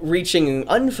of reaching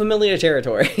unfamiliar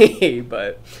territory.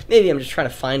 But maybe I'm just trying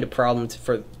to find a problem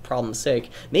for problem's sake.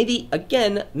 Maybe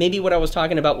what I was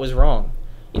talking about was wrong.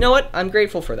 You know what? I'm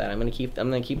grateful for that. I'm gonna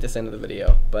keep this into the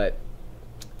video. But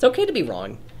it's okay to be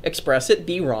wrong. Express it.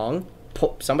 Be wrong.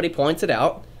 Somebody points it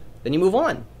out. Then you move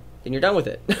on. Then you're done with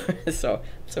it. So I'm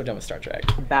so done with Star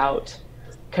Trek. About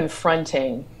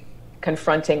confronting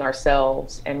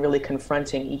ourselves and really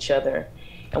confronting each other.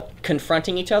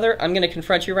 Confronting each other? I'm going to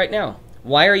confront you right now.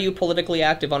 Why are you politically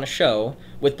active on a show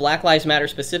with Black Lives Matter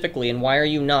specifically, and why are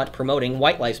you not promoting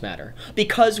White Lives Matter?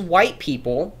 Because white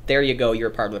people, there you go, you're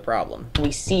a part of the problem.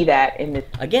 We see that in the...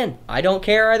 Again, I don't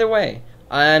care either way.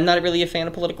 I'm not really a fan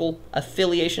of political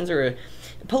affiliations or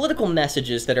political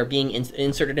messages that are being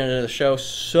inserted into the show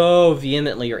so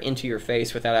vehemently or into your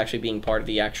face without actually being part of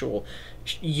the actual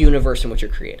universe in which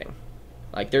you're creating.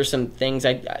 Like, there's some things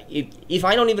if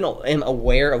I don't even am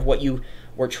aware of what you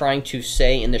were trying to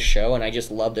say in the show, and I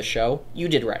just love the show, you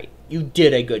did right. You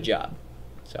did a good job.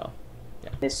 So, yeah.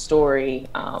 This story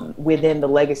within the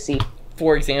legacy.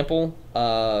 For example,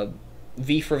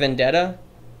 V for Vendetta.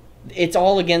 It's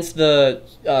all against the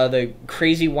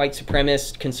crazy white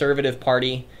supremacist conservative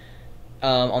party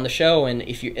on the show, and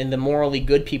the morally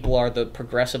good people are the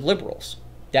progressive liberals.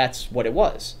 That's what it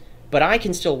was. But I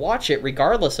can still watch it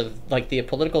regardless of like the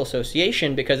political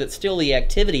association, because it's still the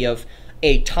activity of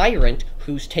a tyrant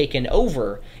who's taken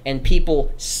over, and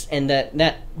people, and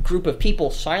that group of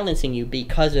people silencing you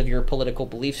because of your political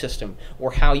belief system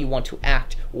or how you want to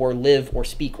act or live or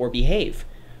speak or behave.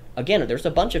 Again, there's a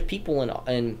bunch of people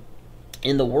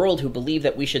in the world who believe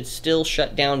that we should still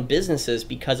shut down businesses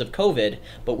because of COVID,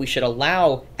 but we should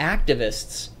allow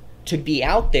activists to be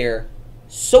out there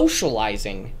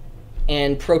socializing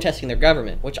and protesting their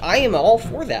government, which I am all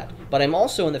for that. But I'm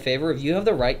also in the favor of you have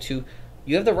the right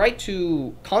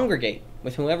to congregate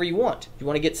with whoever you want. If you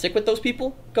want to get sick with those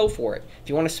people, go for it. If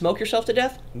you want to smoke yourself to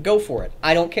death, go for it.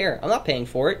 I don't care. I'm not paying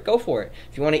for it. Go for it.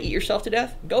 If you want to eat yourself to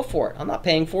death, go for it. I'm not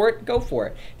paying for it. Go for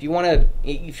it. If you want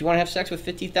to have sex with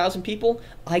 50,000 people,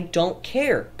 I don't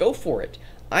care. Go for it.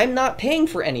 I'm not paying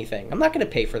for anything. I'm not going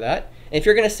to pay for that. And if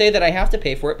you're going to say that I have to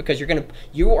pay for it because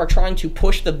you are trying to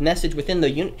push the message within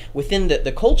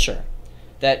the culture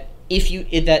that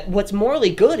that what's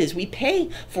morally good is we pay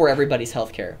for everybody's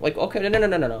health care. Like, okay,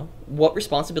 no. What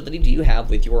responsibility do you have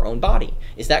with your own body?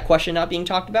 Is that question not being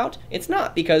talked about? It's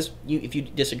not, because if you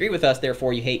disagree with us,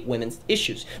 therefore you hate women's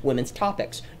issues, women's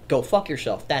topics. Go fuck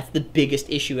yourself. That's the biggest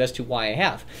issue as to why I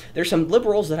have. There's some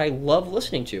liberals that I love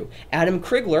listening to. Adam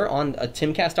Krigler on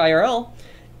Timcast IRL.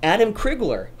 Adam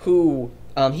Krigler, who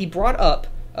he brought up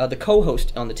the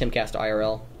co-host on the Timcast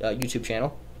IRL YouTube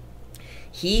channel.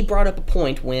 He brought up a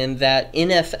point when that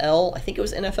NFL, I think it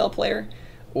was NFL player,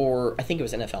 or I think it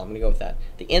was NFL, I'm going to go with that.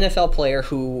 The NFL player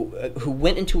who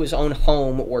went into his own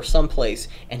home or someplace,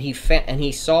 and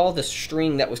he saw the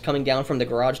string that was coming down from the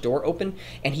garage door open,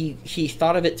 and he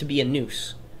thought of it to be a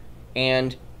noose.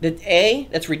 And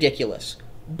that's ridiculous.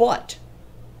 But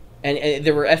and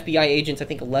there were FBI agents, I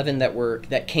think 11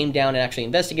 that came down and actually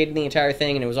investigated the entire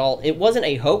thing, and it wasn't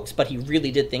a hoax, but he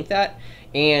really did think that.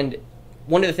 And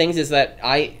one of the things is that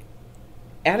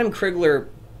Adam Krigler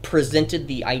presented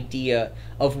the idea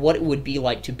of what it would be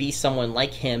like to be someone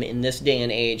like him in this day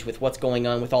and age with what's going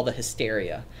on with all the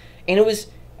hysteria. And it was,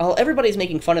 everybody's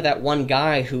making fun of that one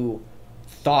guy who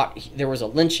thought there was a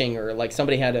lynching or like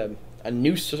somebody had a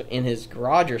noose in his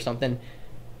garage or something.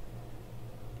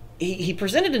 He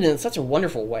presented it in such a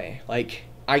wonderful way. Like,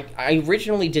 I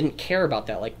originally didn't care about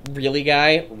that. Like, really,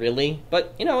 guy? Really?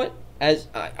 But you know what? As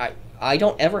I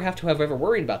don't ever have ever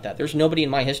worried about that. There's nobody in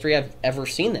my history I've ever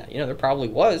seen that. You know, there probably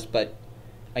was, but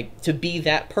like, to be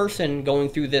that person going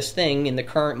through this thing in the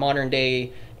current modern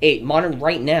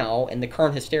right now, and the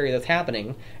current hysteria that's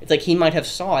happening, it's like he might have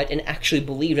saw it and actually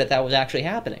believed that was actually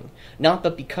happening. Not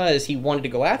but because he wanted to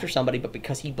go after somebody, but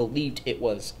because he believed it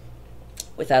was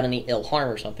without any ill harm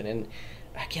or something. And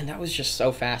again, that was just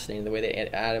so fascinating, the way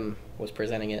that Adam was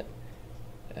presenting it.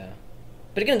 Yeah.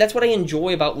 But again, that's what I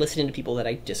enjoy about listening to people that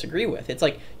I disagree with. It's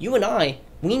like, you and I,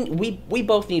 we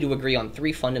both need to agree on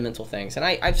 3 fundamental things. And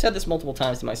I've said this multiple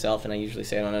times to myself, and I usually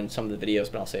say it on some of the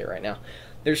videos, but I'll say it right now.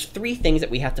 There's 3 things that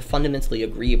we have to fundamentally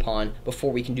agree upon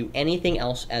before we can do anything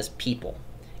else as people.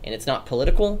 And it's not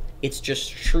political, it's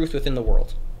just truth within the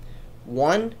world.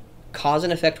 1, cause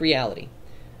and effect reality.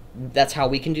 That's how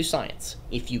we can do science.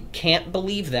 If you can't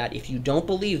believe that, if you don't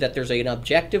believe that there's an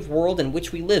objective world in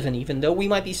which we live in, even though we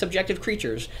might be subjective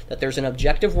creatures, that there's an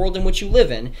objective world in which you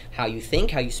live in, how you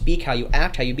think, how you speak, how you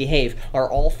act, how you behave, are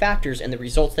all factors in the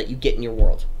results that you get in your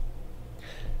world.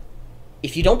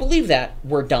 If you don't believe that,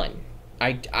 we're done.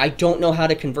 I don't know how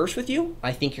to converse with you.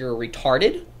 I think you're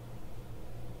retarded.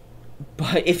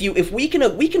 But if we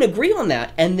can agree on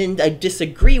that, and then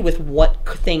disagree with what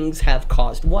things have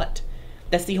caused what.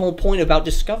 That's the whole point about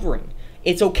discovering.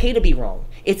 It's okay to be wrong.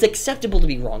 It's acceptable to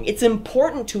be wrong. It's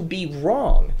important to be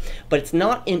wrong, but it's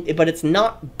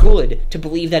not good to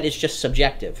believe that it's just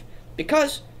subjective.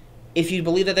 Because if you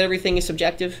believe that everything is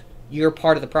subjective, you're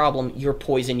part of the problem. You're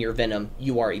poison. You're venom.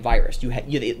 You are a virus.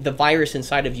 The virus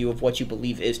inside of you of what you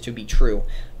believe is to be true.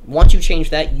 Once you change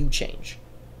that, you change.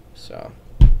 So,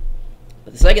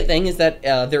 but the second thing is that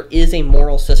there is a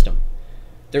moral system.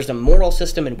 There's a moral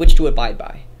system in which to abide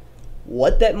by.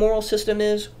 What that moral system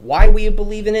is, why we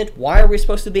believe in it, why are we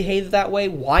supposed to behave that way,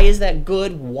 why is that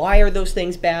good, why are those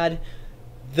things bad,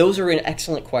 those are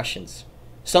excellent questions.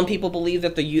 Some people believe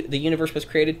that the universe was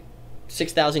created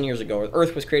 6,000 years ago, or the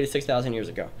Earth was created 6,000 years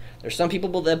ago. There's some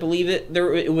people that believe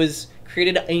it was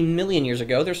created 1,000,000 years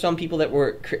ago. There's some people that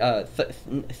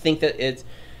think that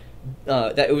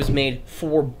it was made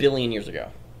 4 billion years ago.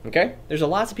 Okay? There's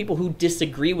lots of people who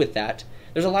disagree with that.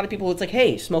 There's a lot of people who it's like,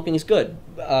 hey, smoking is good.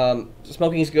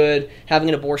 Smoking is good. Having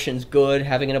an abortion is good.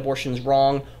 Having an abortion is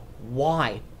wrong.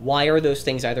 Why? Why are those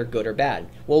things either good or bad?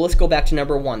 Well, let's go back to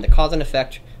number 1, the cause and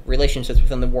effect relationships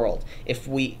within the world. If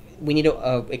we need to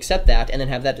accept that and then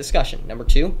have that discussion. Number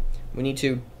 2, we need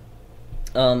to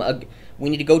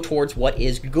go towards what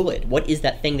is good. What is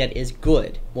that thing that is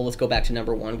good? Well, let's go back to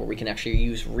number 1, where we can actually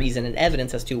use reason and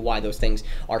evidence as to why those things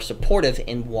are supportive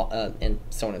and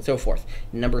so on and so forth.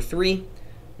 Number 3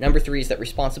 is that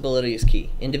responsibility is key.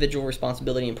 Individual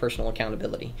responsibility and personal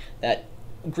accountability. That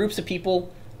groups of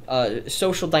people,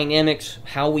 social dynamics,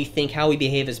 how we think, how we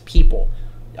behave as people,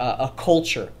 a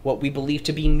culture, what we believe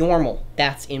to be normal,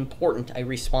 that's important. A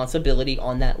responsibility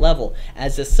on that level.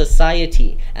 As a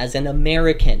society, as an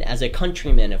American, as a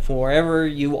countryman, if wherever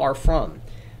you are from,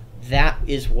 that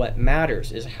is what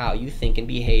matters, is how you think and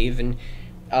behave, and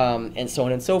so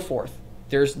on and so forth.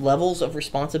 There's levels of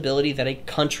responsibility that a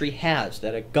country has,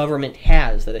 that a government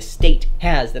has, that a state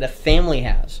has, that a family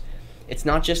has. It's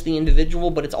not just the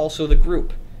individual, but it's also the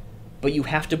group. But you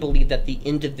have to believe that the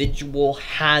individual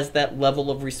has that level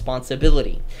of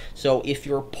responsibility. So if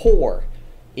you're poor,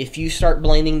 if you start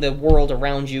blaming the world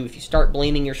around you, if you start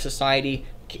blaming your society,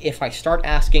 if I start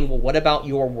asking, well, what about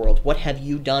your world? What have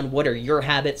you done? What are your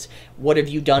habits? What have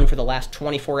you done for the last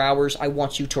 24 hours? I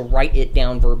want you to write it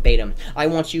down verbatim. I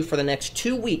want you for the next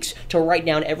 2 weeks to write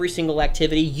down every single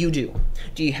activity you do.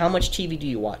 How much TV do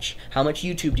you watch? How much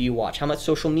YouTube do you watch? How much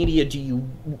social media do you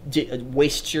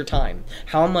waste your time?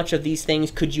 How much of these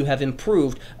things could you have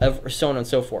improved, so on and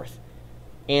so forth?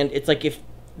 And it's like,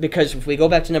 because if we go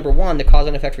back to number 1, the cause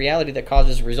and effect reality that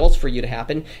causes results for you to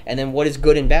happen, and then what is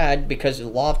good and bad, because the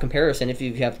law of comparison, if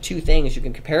you have 2 things, you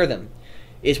can compare them.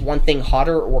 Is one thing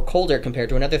hotter or colder compared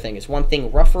to another thing? Is one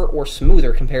thing rougher or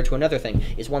smoother compared to another thing?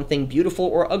 Is one thing beautiful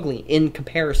or ugly in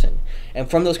comparison?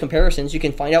 And from those comparisons, you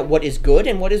can find out what is good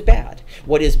and what is bad,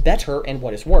 what is better and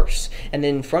what is worse. And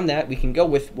then from that, we can go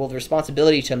with, well, the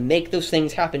responsibility to make those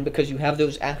things happen, because you have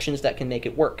those actions that can make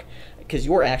it work. Because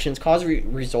your actions cause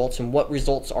results, and what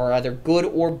results are either good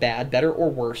or bad, better or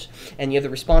worse, and you have the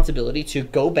responsibility to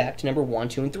go back to number 1,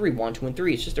 2, and 3. 1, 2, and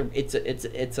 3. It's just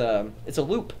it's a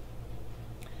loop.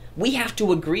 We have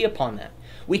to agree upon that.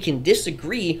 We can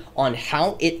disagree on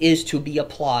how it is to be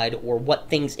applied, or what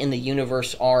things in the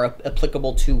universe are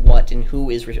applicable to what, and who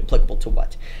is applicable to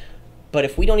what. But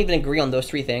if we don't even agree on those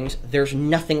 3 things, there's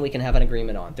nothing we can have an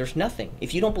agreement on. There's nothing.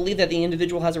 If you don't believe that the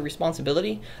individual has a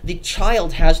responsibility, the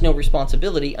child has no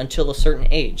responsibility until a certain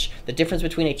age. The difference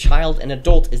between a child and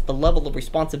adult is the level of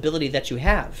responsibility that you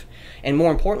have. And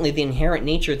more importantly, the inherent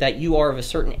nature that you are of a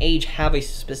certain age have a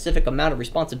specific amount of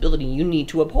responsibility you need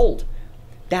to uphold.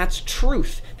 That's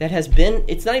truth. That has been,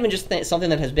 it's not even just something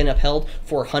that has been upheld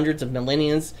for hundreds of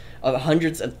millenniums,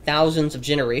 hundreds of thousands of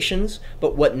generations,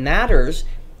 but what matters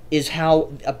is how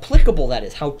applicable that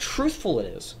is, how truthful it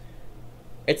is.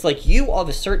 It's like, you of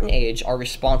a certain age are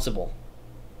responsible,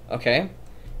 okay?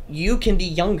 you can be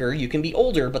younger, you can be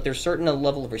older, but there's certain a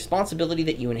level of responsibility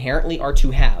that you inherently are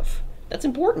to have. That's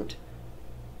important.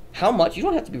 How much? You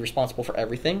don't have to be responsible for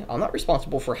everything. I'm not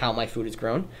responsible for how my food is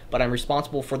grown, but I'm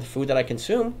responsible for the food that I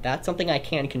consume. That's something I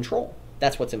can control.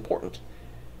 That's what's important.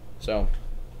 So,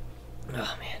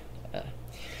 oh man.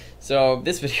 So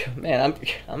this video, man,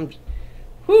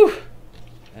 whew.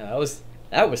 That was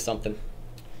something.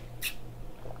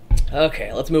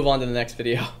 Okay, let's move on to the next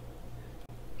video.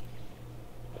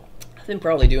 I've been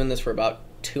probably doing this for about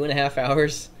 2.5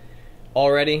 hours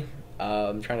already.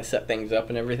 I'm trying to set things up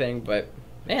and everything, but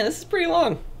man, this is pretty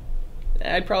long.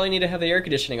 I'd probably need to have the air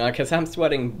conditioning on because I'm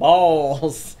sweating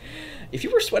balls. If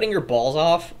you were sweating your balls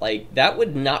off, like, that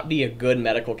would not be a good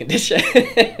medical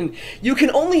condition. You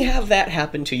can only have that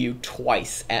happen to you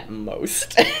twice at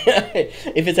most.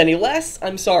 If it's any less,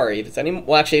 I'm sorry. If it's any,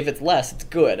 well, actually, if it's less, it's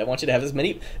good. I want you to have as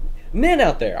many men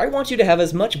out there. I want you to have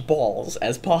as much balls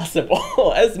as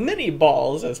possible, as many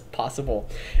balls as possible.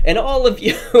 And all of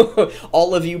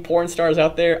you porn stars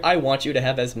out there, I want you to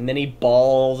have as many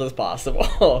balls as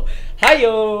possible.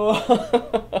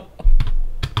 Hi-yo!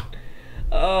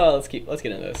 Oh, let's get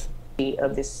into this.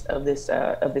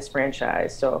 Of this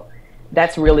franchise. So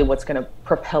that's really what's going to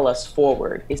propel us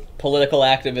forward. Is political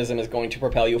activism is going to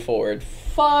propel you forward.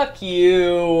 Fuck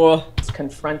you. It's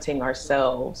confronting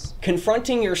ourselves.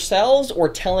 Confronting yourselves or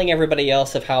telling everybody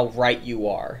else of how right you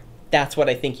are. That's what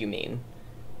I think you mean.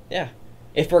 Yeah.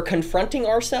 If we're confronting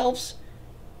ourselves,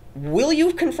 will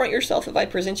you confront yourself if I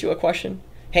present you a question?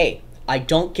 Hey, I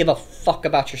don't give a fuck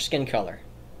about your skin color.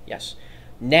 Yes.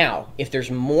 Now, if there's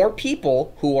more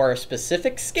people who are a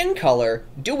specific skin color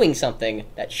doing something,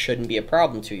 that shouldn't be a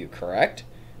problem to you, correct?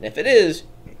 And if it is,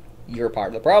 you're part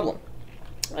of the problem.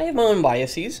 I have my own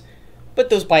biases,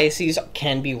 but those biases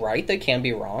can be right, they can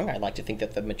be wrong. I like to think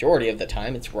that the majority of the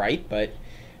time it's right, but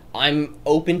I'm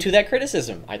open to that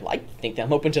criticism. I'd like to think that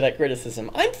I'm open to that criticism.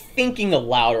 I'm thinking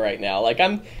aloud right now. Like,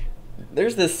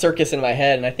 there's this circus in my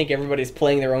head, and I think everybody's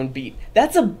playing their own beat.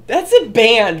 That's a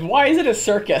band. Why is it a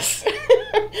circus?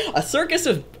 A circus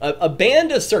of a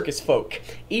band of circus folk.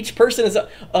 Each person is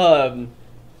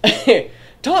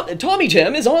Tommy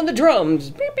Tim is on the drums.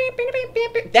 Beep, beep, beep, beep,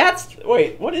 beep, beep. That's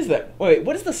wait. What is that? Wait,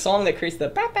 what is the song that creates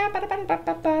the?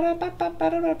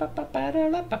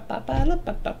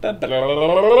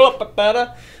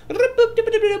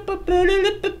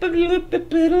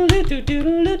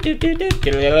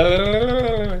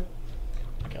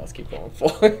 Okay, let's keep going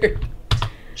forward.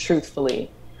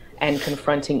 Truthfully. And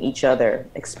confronting each other,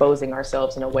 exposing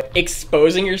ourselves in a way.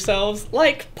 Exposing yourselves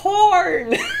like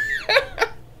porn!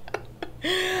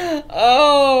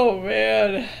 Oh,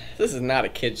 man. This is not a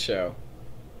kid's show.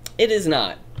 It is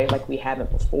not. Like we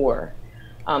haven't before.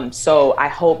 So I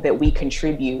hope that we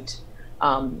contribute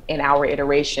in our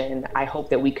iteration. I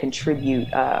hope that we contribute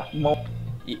more.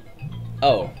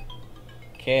 Oh.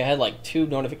 Okay, I had like 2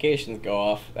 notifications go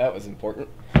off. That was important.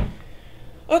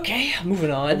 Okay, moving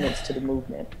on. To the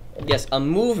movement. Yes, a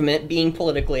movement being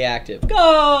politically active.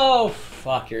 Go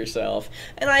fuck yourself.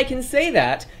 And I can say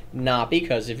that not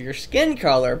because of your skin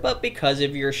color, but because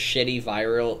of your shitty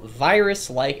viral.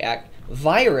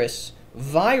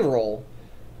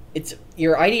 It's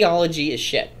your ideology is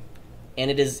shit. And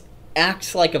it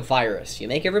acts like a virus. You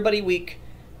make everybody weak,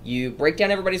 you break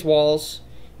down everybody's walls,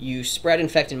 you spread,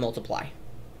 infect, and multiply.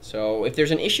 So if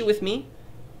there's an issue with me,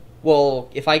 well,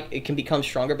 if it can become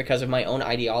stronger because of my own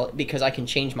ideology, because I can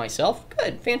change myself,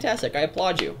 good, fantastic, I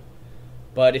applaud you.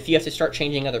 But if you have to start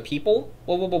changing other people,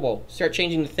 whoa, start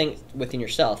changing the things within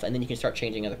yourself, and then you can start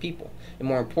changing other people. And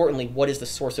more importantly, what is the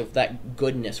source of that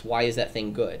goodness? Why is that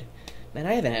thing good? Man,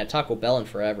 I haven't had Taco Bell in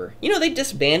forever. You know, they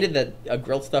disbanded a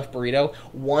grilled stuffed burrito,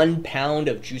 1 pound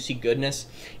of juicy goodness.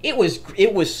 It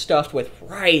was stuffed with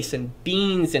rice and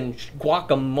beans and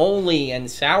guacamole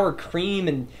and sour cream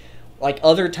and like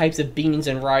other types of beans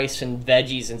and rice and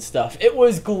veggies and stuff. It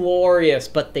was glorious,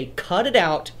 but they cut it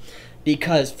out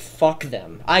because fuck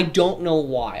them. I don't know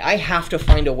why. I have to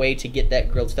find a way to get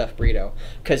that grilled stuffed burrito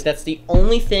because that's the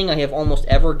only thing I have almost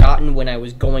ever gotten when I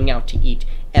was going out to eat,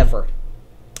 ever.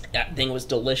 That thing was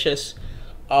delicious.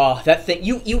 That thing,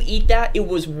 you eat that, it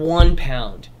was 1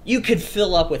 pound. You could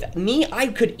fill up with it. Me, I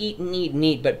could eat and eat and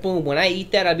eat, but boom, when I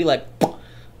eat that, I'd be like, oh,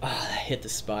 that hit the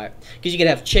spot. Because you could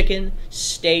have chicken,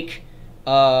 steak,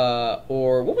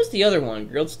 or what was the other one?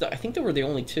 Grilled stuff. I think there were the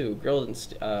only 2, grilled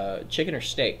and chicken or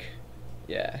steak.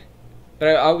 Yeah, but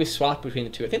I always swapped between the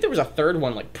 2. I think there was a 3rd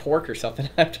one, like pork or something.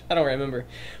 I don't remember.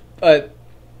 But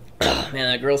oh, man,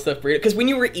 that grilled stuffed burrito. Because when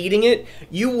you were eating it,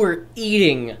 you were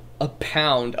eating a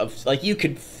pound of, like, you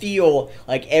could feel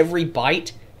like every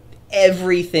bite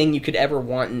everything you could ever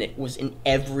want, and it was in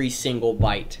every single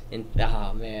bite. And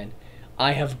oh man,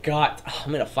 I have got. Oh,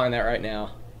 I'm gonna find that right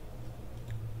now.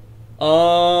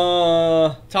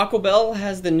 Taco Bell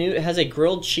has a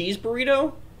grilled cheese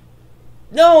burrito.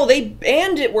 No, they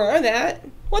banned it where I'm at.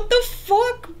 What the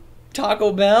fuck,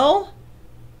 Taco Bell?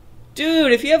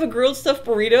 Dude, if you have a grilled stuffed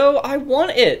burrito, I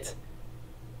want it.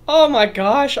 Oh my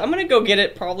gosh, I'm gonna go get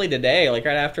it probably today, like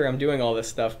right after I'm doing all this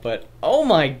stuff, but oh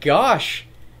my gosh.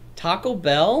 Taco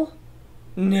Bell?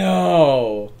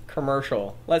 No.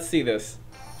 Commercial. Let's see this.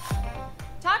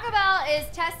 Taco Bell is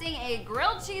testing a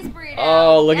grilled cheese burrito.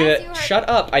 Oh, look at it. Shut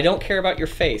up. I don't care about your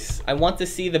face. I want to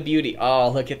see the beauty. Oh,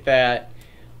 look at that.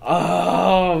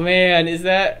 Oh, man. Is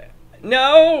that...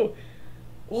 No.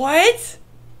 What?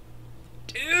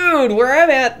 Dude, where I'm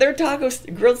at, their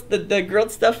the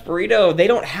grilled stuffed burrito, they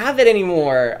don't have it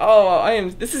anymore. Oh,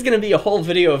 this is going to be a whole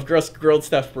video of grilled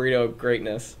stuffed burrito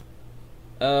greatness.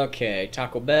 Okay,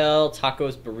 Taco Bell,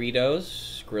 tacos,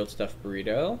 burritos, grilled stuffed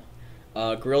burrito,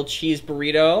 grilled cheese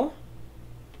burrito.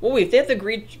 Well, wait, if they have the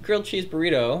grilled cheese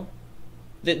burrito,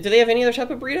 do they have any other type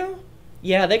of burrito?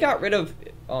 Yeah, they got rid of...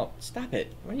 Oh, stop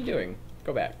it. What are you doing?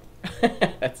 Go back.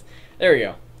 There we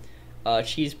go.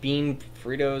 Cheese bean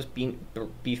burritos, beef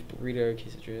burrito,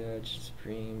 quesadilla,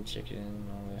 supreme, chicken,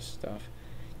 all this stuff.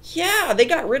 Yeah, they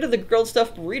got rid of the grilled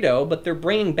stuffed burrito, but they're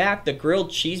bringing back the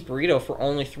grilled cheese burrito for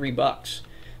only $3.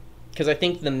 Because I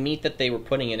think the meat that they were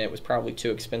putting in it was probably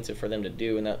too expensive for them to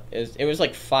do, and it was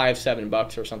like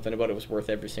 $5-7 or something, but it was worth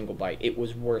every single bite. It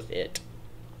was worth it.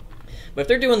 But if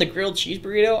they're doing the grilled cheese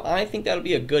burrito, I think that'll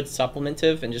be a good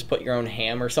supplementive, and just put your own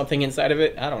ham or something inside of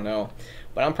it. I don't know.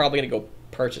 But I'm probably going to go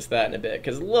purchase that in a bit,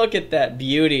 because look at that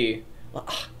beauty.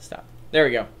 Oh, stop. There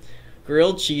we go.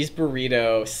 Grilled cheese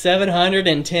burrito.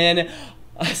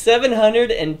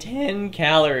 710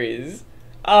 calories.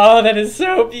 Oh, that is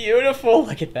so beautiful.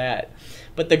 Look at that.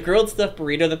 But the grilled stuffed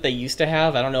burrito that they used to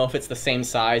have, I don't know if it's the same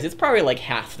size. It's probably like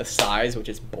half the size, which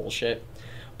is bullshit.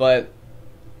 But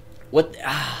what?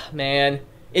 Ah, man.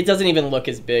 It doesn't even look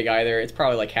as big either. It's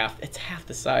probably like half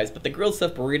the size. But the grilled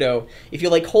stuffed burrito, if you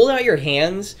like hold out your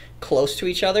hands close to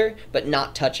each other, but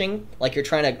not touching, like you're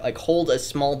trying to like hold a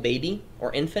small baby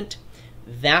or infant,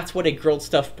 that's what a grilled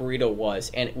stuffed burrito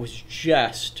was. And it was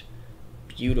just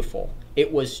beautiful.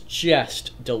 It was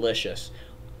just delicious.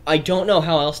 I don't know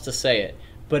how else to say it,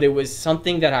 but it was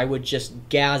something that I would just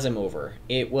gasm over.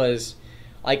 It was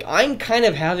like, I'm kind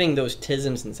of having those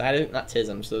tisms inside of it. Not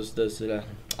tisms,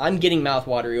 I'm getting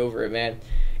mouth-watery over it, man.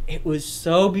 It was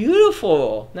so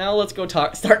beautiful. Now let's go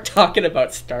start talking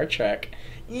about Star Trek.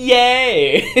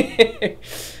 Yay!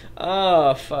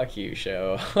 Oh, fuck you,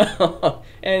 show.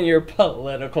 And your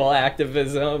political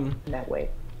activism. That way.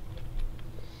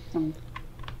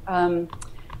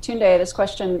 Tunde, this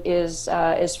question is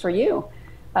for you.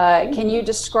 Can you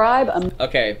describe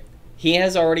Okay, he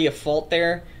has already a fault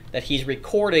there that he's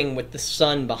recording with the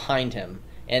sun behind him,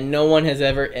 and no one has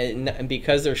ever, and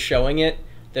because they're showing it,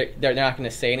 they're not going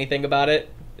to say anything about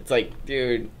it. It's like,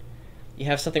 dude, you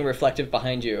have something reflective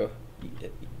behind you.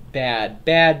 Bad.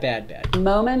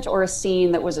 moment or a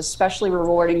scene that was especially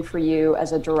rewarding for you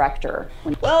as a director?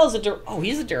 Well,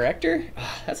 he's a director?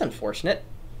 Oh, that's unfortunate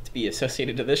to be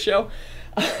associated to this show.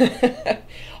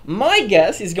 My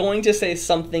guess is going to say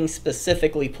something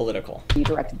specifically political. You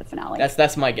directed the finale.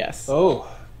 That's my guess. Oh,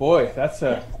 boy, that's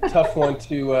a tough one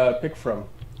to pick from.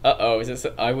 Uh-oh, is this,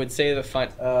 I would say the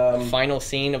final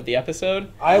scene of the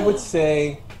episode? I would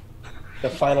say the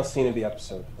final scene of the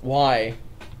episode. Why?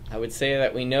 I would say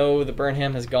that we know the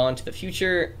Burnham has gone to the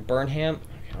future. Burnham?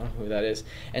 I don't know who that is.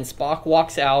 And Spock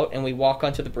walks out, and we walk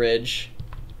onto the bridge.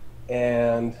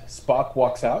 And Spock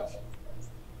walks out,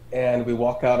 and we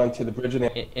walk out onto the bridge of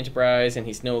the Enterprise, and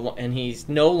he's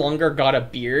no longer got a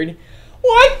beard.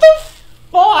 What the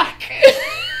fuck?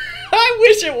 I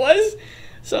wish it was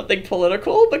something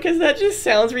political, because that just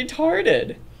sounds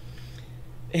retarded.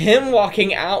 Him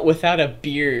walking out without a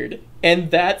beard.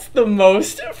 And that's the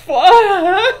most fun.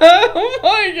 Oh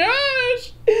my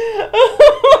gosh.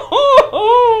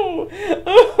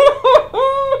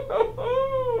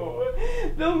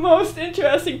 The most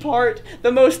interesting part,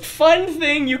 the most fun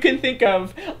thing you can think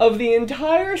of the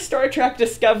entire Star Trek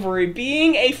Discovery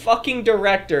being a fucking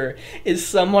director is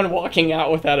someone walking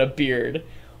out without a beard.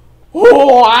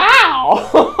 Wow!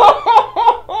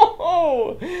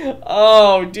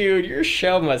 Oh, dude, your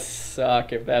show must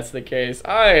suck if that's the case.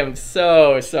 I am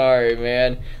so sorry,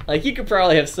 man. Like, you could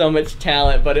probably have so much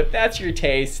talent, but if that's your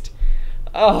taste...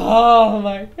 Oh,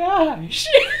 my gosh.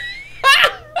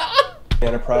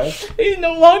 Enterprise. He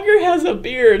no longer has a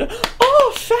beard.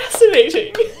 Oh,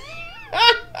 fascinating.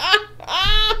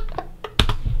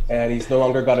 and he's no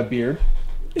longer got a beard.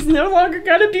 He's no longer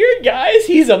got a beard, guys.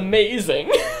 He's amazing.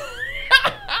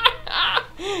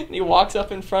 And he walks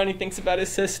up in front. He thinks about his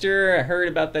sister. I heard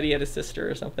about that he had a sister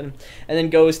or something. And then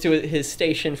goes to his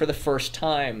station for the first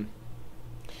time.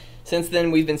 Since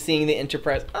then, we've been seeing the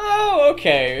Enterprise. Oh,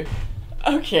 okay.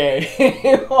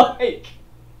 Okay. Like...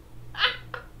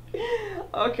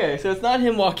 Okay, so it's not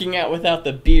him walking out without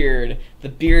the beard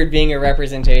being a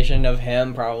representation of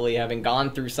him probably having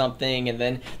gone through something, and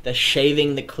then the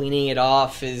shaving, the cleaning it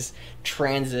off is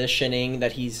transitioning,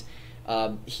 that he's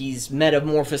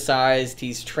metamorphosized,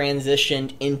 he's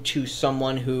transitioned into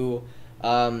someone who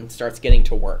starts getting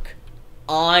to work.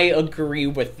 I agree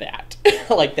with that.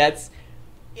 Like, that's,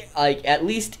 like, at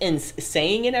least in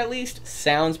saying it, at least,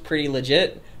 sounds pretty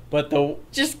legit. But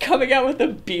just coming out with a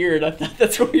beard, I thought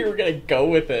that's where you were going to go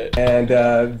with it. And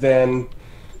then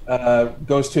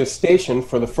goes to a station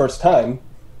for the first time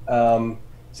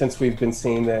since we've been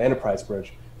seeing the Enterprise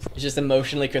bridge. It's just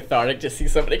emotionally cathartic to see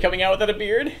somebody coming out without a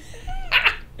beard.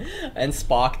 And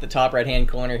Spock, the top right-hand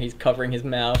corner, he's covering his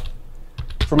mouth.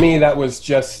 For me, that was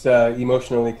just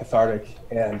emotionally cathartic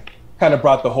and kind of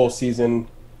brought the whole season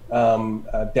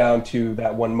down to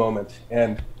that one moment.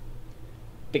 And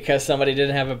because somebody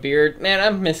didn't have a beard. Man,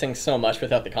 I'm missing so much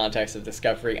without the context of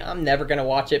Discovery. I'm never going to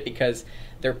watch it because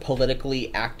they're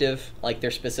politically active. Like,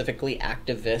 they're specifically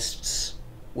activists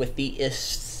with the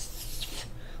ists.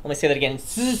 Let me say that again.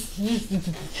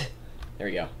 There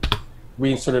we go.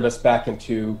 Reinserted us back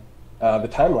into the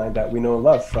timeline that we know and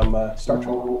love from Star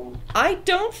Trek. I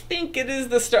don't think it is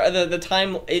the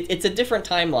time. It's a different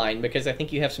timeline because I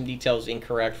think you have some details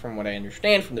incorrect from what I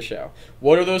understand from the show.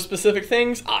 What are those specific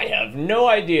things? I have no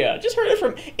idea. Just heard it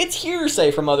from. It's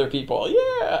hearsay from other people.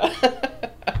 Yeah.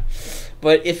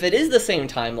 But if it is the same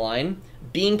timeline,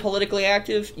 being politically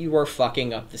active, you are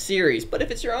fucking up the series. But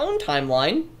if it's your own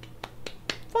timeline,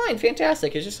 fine,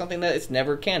 fantastic. It's just something that it's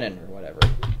never canon or whatever.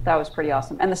 That was pretty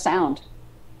awesome, and the sound.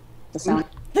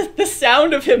 The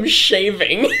sound of him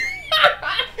shaving.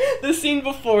 The scene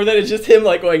before that is just him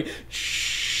like going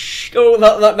shh. Oh,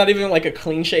 not even like a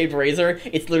clean shaved razor.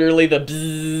 It's literally the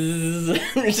bzzz.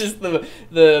 It's just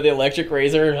the electric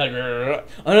razor. Like, oh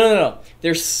no.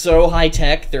 They're so high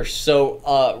tech. They're so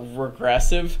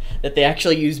regressive that they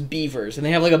actually use beavers, and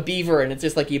they have like a beaver, and it's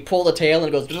just like you pull the tail and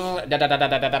it goes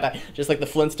just like the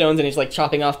Flintstones, and he's like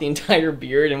chopping off the entire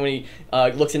beard. And when he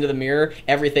looks into the mirror,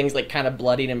 everything's like kind of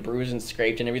bloodied and bruised and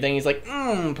scraped and everything. He's like,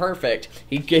 perfect.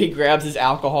 He grabs his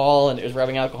alcohol and is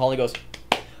rubbing alcohol, and he goes,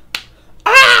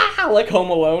 ah, like Home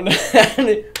Alone.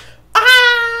 And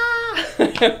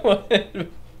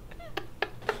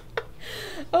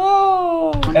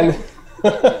oh. And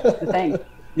the thing.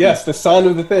 Yes, the sound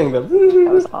of the thing. That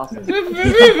was awesome. The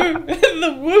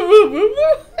woo woo woo woo.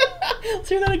 Let's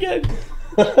hear that again.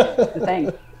 The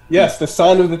thing. Yes, the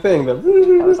sound of the thing. That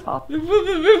was awesome. The woo woo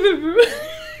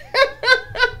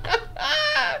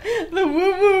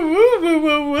woo woo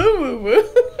woo woo woo.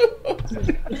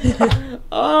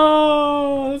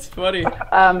 Oh, that's funny.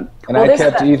 And I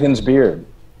kept Ethan's beard.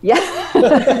 Yeah.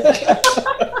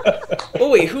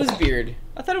 Oh wait, whose beard?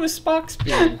 I thought it was Spock's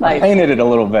beard. I painted it a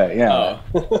little bit, yeah.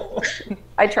 Oh.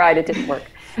 I tried, it didn't work.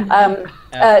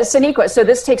 Sonequa, so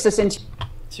this takes us into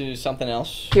something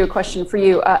else. To a question for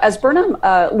you. As Burnham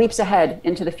leaps ahead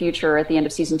into the future at the end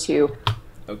of season 2,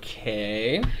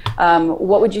 okay.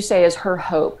 What would you say is her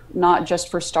hope, not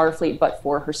just for Starfleet, but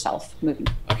for herself moving?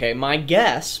 Okay, my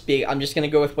guess, I'm just going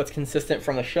to go with what's consistent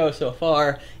from the show so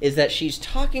far, is that she's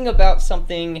talking about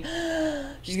something,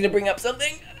 she's going to bring up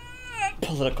something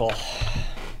political.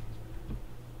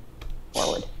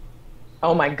 Forward.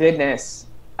 Oh my goodness.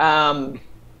 Well,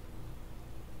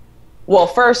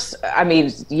 first, I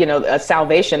mean, you know, a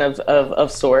salvation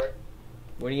of sort.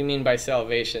 What do you mean by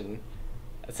salvation?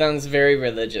 That sounds very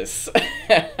religious.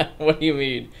 What do you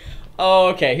mean? Oh,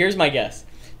 okay, here's my guess.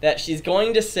 That she's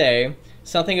going to say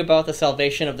something about the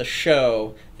salvation of the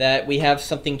show, that we have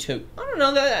something to... I don't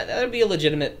know, that would be a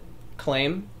legitimate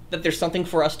claim. That there's something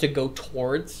for us to go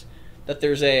towards. That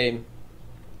there's a...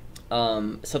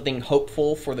 something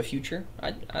hopeful for the future.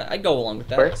 I'd go along with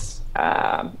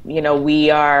that. You know, we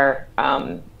are...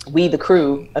 we, the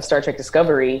crew of Star Trek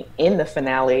Discovery, in the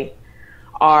finale,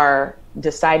 are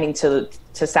deciding to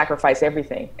sacrifice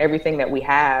everything that we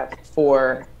have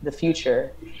for the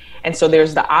future. And so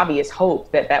there's the obvious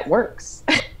hope that works.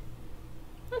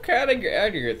 Okay, I'd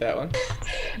agree with that one.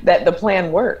 That the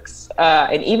plan works.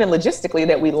 And even logistically,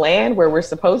 that we land where we're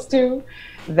supposed to,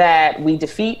 that we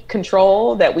defeat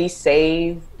Control, that we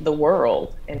save the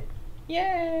world and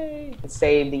yay,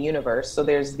 save the universe. So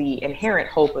there's the inherent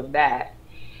hope of that.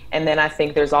 And then I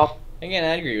think there's all... Again,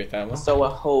 I agree with that one. So a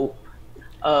hope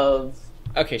of.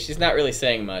 Okay, she's not really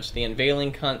saying much. The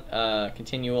unveiling,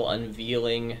 continual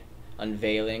unveiling,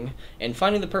 and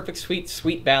finding the perfect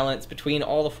sweet balance between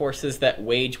all the forces that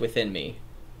wage within me.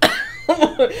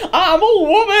 I'm a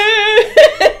woman!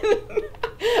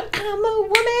 I'm a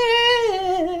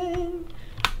woman!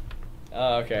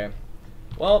 Oh, okay.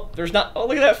 Well, there's not... Oh,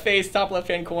 look at that face, top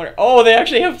left-hand corner. Oh, they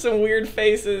actually have some weird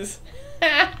faces.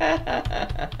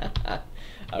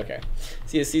 Okay.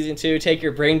 See you season 2. Take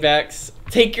your brain back.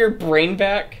 Take your brain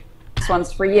back. This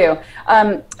one's for you.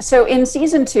 So in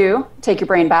season 2, Take Your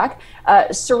Brain Back,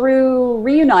 Saru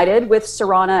reunited with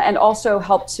Serana and also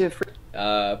helped to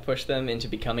push them into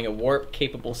becoming a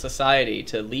warp-capable society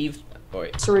to leave...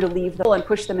 Saru to leave them and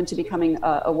push them into becoming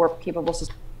a warp-capable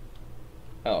society.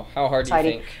 Oh, how hard do you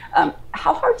think?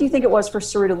 How hard do you think it was for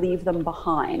Saru to leave them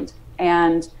behind?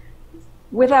 And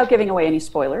without giving away any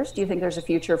spoilers, do you think there's a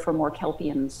future for more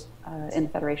Kelpians in the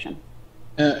Federation?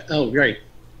 Right.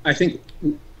 I think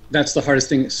that's the hardest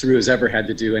thing Saru has ever had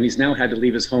to do, and he's now had to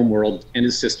leave his home world and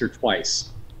his sister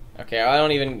twice. Okay, I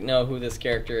don't even know who this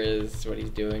character is, what he's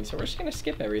doing, so we're just gonna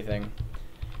skip everything.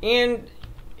 And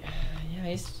yeah,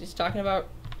 he's talking about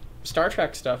Star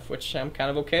Trek stuff, which I'm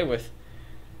kind of okay with.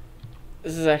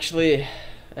 This is actually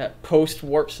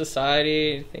post-warp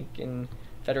society, I think, in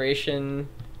Federation.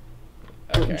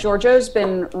 Okay. Giorgio's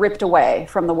been ripped away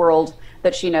from the world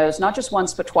that she knows, not just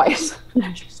once, but twice.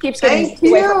 She just keeps getting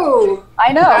away from...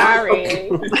 I know. Sorry.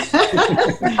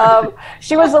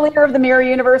 She was the leader of the Mirror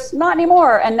Universe, not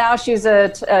anymore, and now she's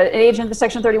an agent of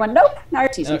Section 31. Nope, now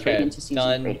you're season 3 into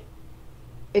season 3.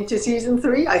 Into season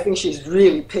 3, I think she's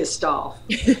really pissed off.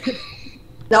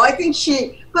 No, I think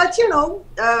she, but you know,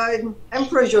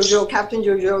 Emperor Jojo, Captain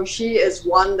Jojo, she is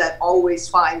one that always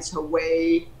finds her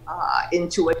way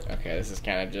into it. Okay, this is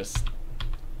kind of just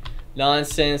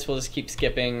nonsense. We'll just keep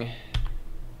skipping.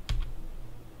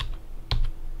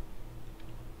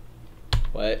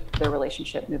 What? Their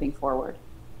relationship moving forward.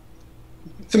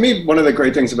 To me, one of the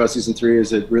great things about season 3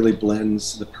 is it really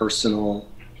blends the personal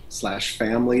 /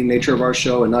 family nature of our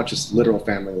show, and not just literal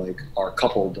family like our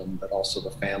coupledom, but also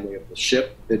the family of the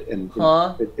ship.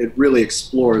 It really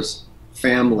explores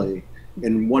family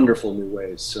in wonderful new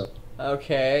ways. So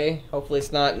okay, hopefully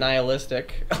it's not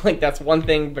nihilistic. Like, that's one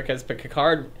thing, because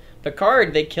Picard,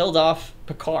 they killed off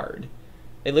Picard.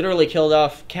 They literally killed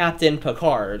off Captain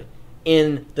Picard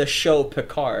in the show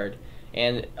Picard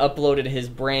and uploaded his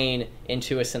brain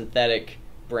into a synthetic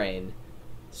brain.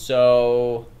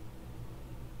 So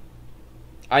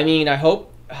I mean, I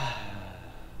hope...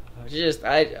 because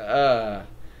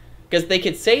they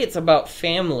could say it's about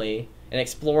family and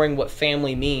exploring what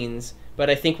family means, but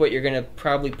I think what you're going to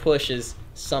probably push is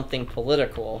something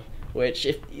political, which,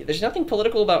 there's nothing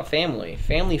political about family.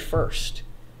 Family first.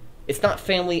 It's not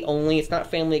family only, it's not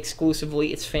family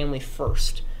exclusively, it's family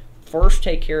first. First,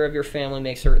 take care of your family,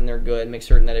 make certain they're good, make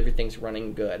certain that everything's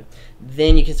running good.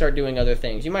 Then you can start doing other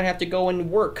things. You might have to go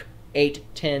and work 8,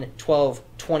 10, 12,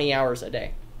 20 hours a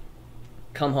day.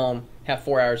 Come home, have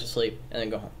 4 hours of sleep, and then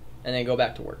go home. And then go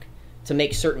back to work. To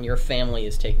make certain your family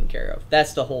is taken care of.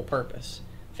 That's the whole purpose.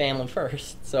 Family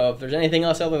first. So if there's anything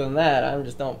else other than that, I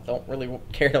just don't really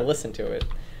care to listen to it.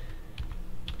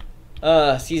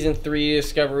 Season 3,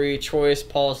 Discovery, Choice,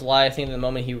 Paul's lie. I think the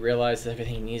moment he realizes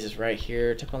everything he needs is right here.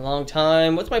 It took a long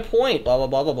time. What's my point? Blah, blah,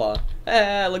 blah, blah, blah.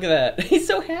 Ah, look at that. He's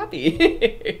so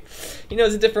happy. He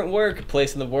knows a different work,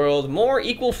 place in the world, more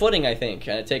equal footing, I think.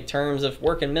 Take terms of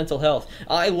work and mental health.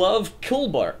 I love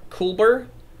Kulber. Kulber?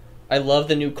 I love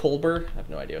the new Kulber. I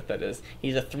have no idea what that is.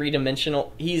 He's a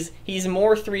three-dimensional... He's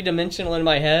more three-dimensional in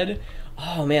my head.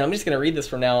 Oh, man, I'm just going to read this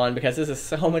from now on because this is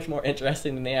so much more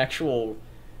interesting than the actual...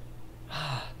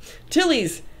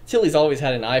 Tilly's always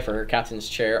had an eye for her captain's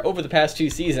chair over the past 2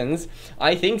 seasons.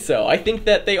 I think so. I think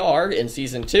that they are, in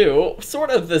season 2, sort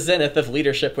of the zenith of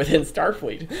leadership within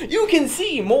Starfleet. You can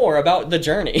see more about the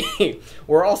journey.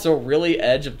 We're also really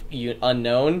edge of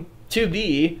unknown. To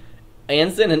be,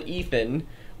 Anson and Ethan,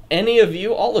 any of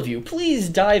you, all of you, please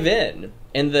dive in.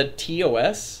 And the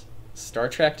TOS, Star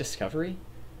Trek Discovery?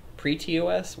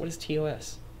 Pre-TOS? What is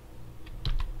TOS?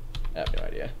 I have no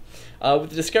idea.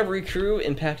 With the Discovery crew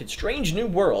impacted strange new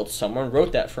worlds. Someone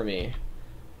wrote that for me.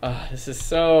 This is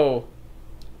so...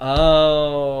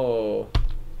 Oh.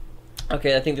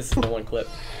 Okay, I think this is the one clip.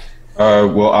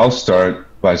 Well, I'll start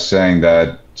by saying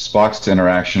that Spock's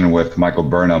interaction with Michael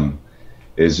Burnham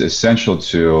is essential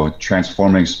to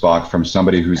transforming Spock from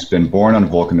somebody who's been born on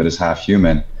Vulcan that is half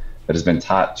human, that has been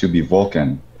taught to be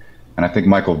Vulcan. And I think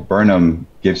Michael Burnham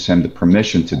gives him the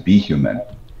permission to be human.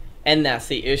 And that's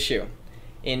the issue.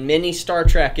 in many Star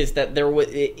Trek is that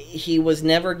he was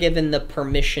never given the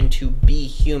permission to be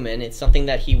human. It's something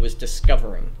that he was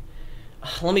discovering.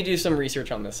 Let me do some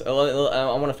research on this. I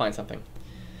want to find something.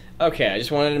 Okay, I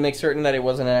just wanted to make certain that it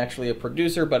wasn't actually a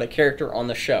producer, but a character on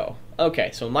the show. Okay,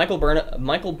 so Michael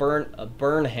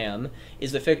Burnham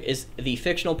is the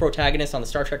fictional protagonist on the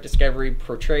Star Trek Discovery,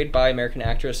 portrayed by American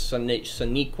actress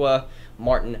Sonequa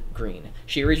Martin Green.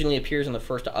 She originally appears on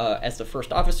as the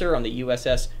first officer on the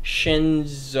USS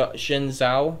Shenzhou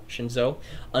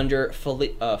under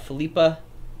Philippa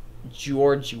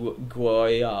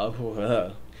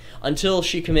Georgieva, until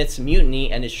she commits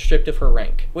mutiny and is stripped of her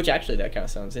rank. Which actually, that kind of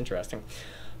sounds interesting.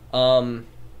 But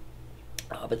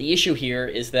the issue here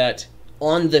is that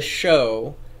on the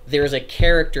show, there's a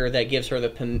character that gives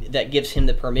him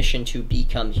the permission to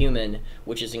become human,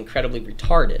 which is incredibly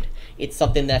retarded. It's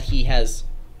something that he's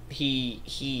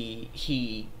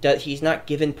not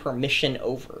given permission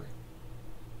over.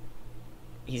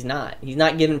 He's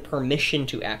not given permission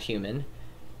to act human.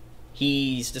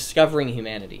 He's discovering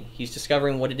humanity. He's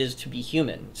discovering what it is to be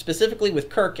human. Specifically with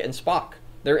Kirk and Spock,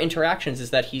 their interactions is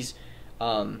that he's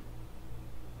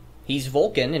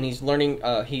Vulcan and he's learning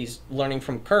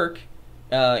from Kirk,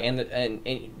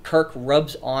 and Kirk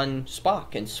rubs on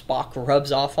Spock and Spock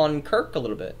rubs off on Kirk a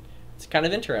little bit. It's kind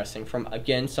of interesting from,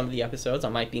 again, some of the episodes.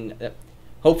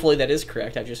 Hopefully that is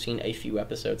correct. I've just seen a few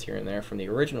episodes here and there from the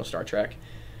original Star Trek,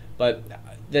 but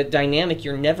the dynamic,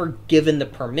 you're never given the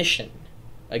permission.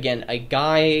 Again, a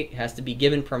guy has to be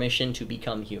given permission to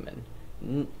become human.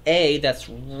 That's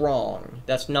wrong.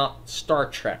 That's not Star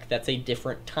Trek. That's a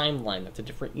different timeline. That's a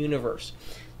different universe.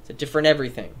 It's a different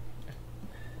everything.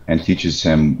 And teaches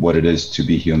him what it is to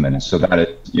be human. So that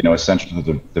is, essential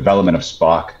to the development of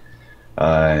Spock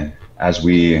as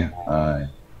we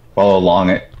follow along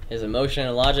it. His emotion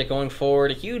and logic going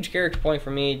forward, a huge character point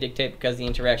for me, dictate because the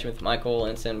interaction with Michael,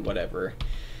 Ensign, whatever.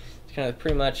 Kind of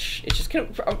pretty much, it's just kind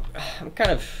of, I'm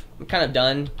kind of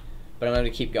done, but I'm going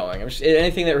to keep going.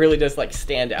 Anything that really does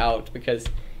stand out, because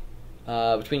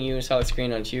between you and Solid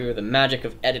Screen on 2, the magic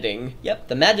of editing. Yep,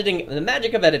 the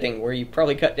magic of editing, where you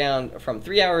probably cut down from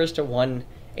 3 hours to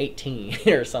 1:18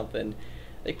 or something.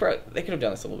 They could have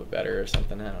done this a little bit better or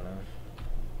something. I don't know.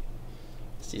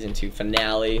 Season 2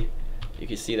 finale. You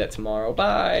can see that tomorrow.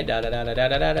 Bye. Da da da da da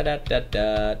da da da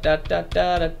da da da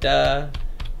da da.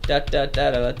 Da, da,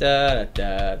 da, da, da,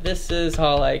 da. This is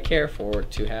all I care for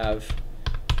to have.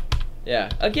 Yeah.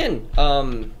 Again,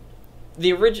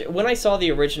 when I saw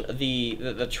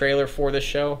the trailer for this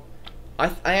show, I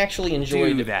actually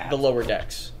enjoyed the lower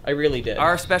decks. I really did.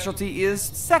 Our specialty is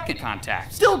second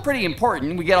contact. Still pretty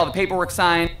important. We get all the paperwork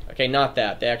signed. Okay, not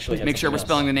that. They actually make sure we're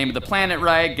spelling the name of the planet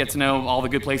right. Get to know all the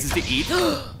good places to eat.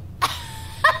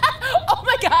 Oh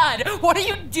my God! What are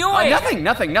you doing? Nothing.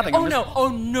 Oh no! Oh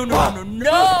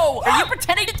no! Are you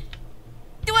pretending to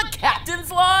do a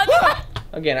captain's log?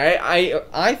 Again,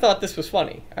 I thought this was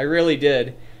funny. I really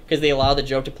did, because they allowed the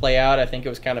joke to play out. I think it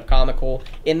was kind of comical.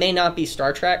 It may not be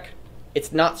Star Trek.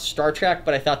 It's not Star Trek,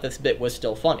 but I thought this bit was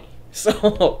still funny.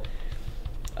 So,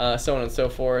 so on and so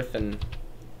forth. And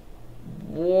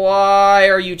why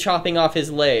are you chopping off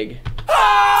his leg?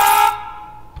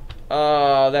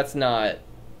 Oh, that's not.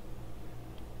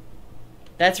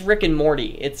 That's Rick and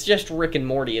Morty. It's just Rick and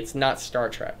Morty. It's not Star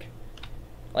Trek.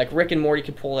 Rick and Morty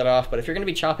could pull it off, but if you're going to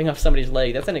be chopping off somebody's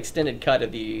leg, that's an extended cut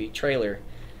of the trailer.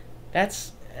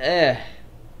 That's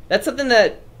something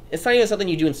that, it's not even something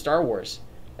you do in Star Wars.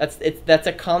 That's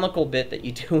a comical bit that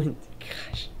you do in,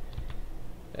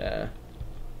 gosh.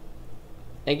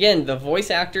 Again, the voice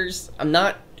actors, I'm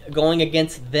not going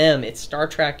against them. It's Star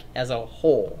Trek as a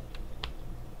whole.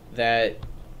 That...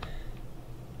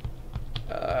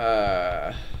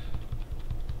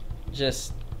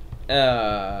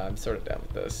 I'm sort of done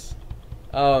with this.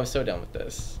 Oh, I'm so done with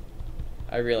this.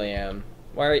 I really am.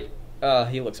 Why are you...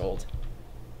 he looks old.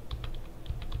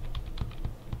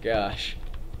 Gosh.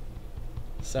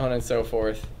 So on and so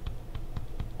forth.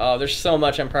 Oh, there's so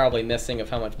much I'm probably missing of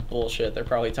how much bullshit they're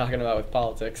probably talking about with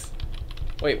politics.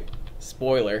 Wait,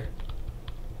 spoiler.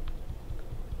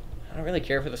 I don't really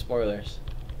care for the spoilers.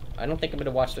 I don't think I'm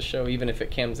gonna watch the show even if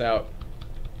it comes out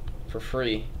for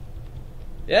free.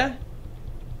 Yeah?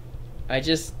 I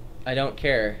don't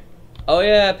care. Oh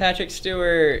yeah, Patrick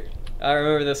Stewart. I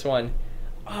remember this one.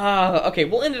 Okay,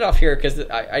 we'll end it off here because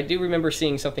I do remember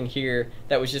seeing something here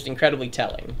that was just incredibly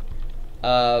telling.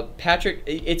 Patrick,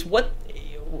 it's what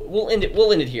we'll end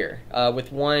it here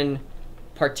with one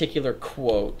particular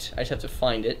quote. I just have to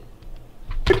find it.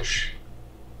 Which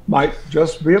might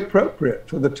just be appropriate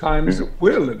for the times that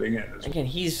we're living in. Again,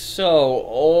 he's so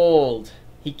old.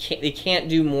 They can't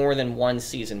do more than one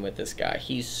season with this guy.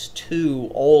 He's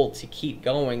too old to keep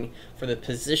going for the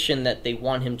position that they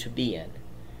want him to be in.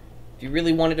 If you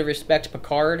really wanted to respect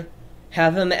Picard,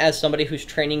 have him as somebody who's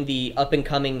training the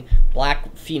up-and-coming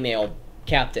black female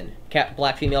captain.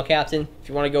 Black female captain. If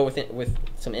you want to go with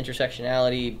some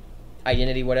intersectionality,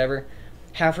 identity, whatever,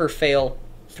 have her fail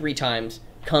 3 times,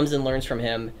 comes and learns from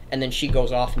him, and then she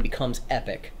goes off and becomes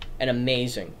epic and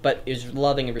amazing, but is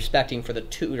loving and respecting for the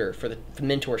tutor, for the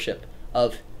mentorship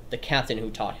of the captain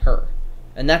who taught her.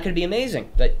 And that could be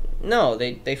amazing. But no,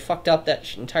 they fucked up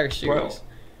that entire series.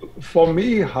 Well, for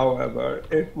me, however,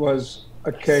 it was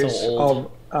a case of...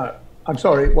 I'm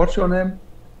sorry, what's your name?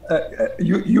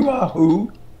 You are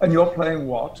who, and you're playing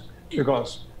what?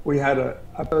 Because we had a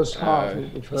first half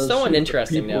of the first so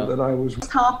uninteresting people now. that I was...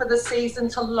 half of the season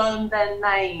to learn their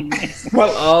names.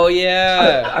 Well, oh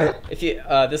yeah. If you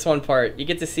this one part, you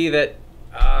get to see that.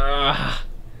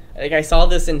 Like I saw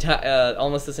this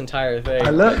almost this entire thing.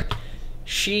 I learned.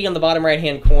 She on the bottom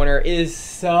right-hand corner is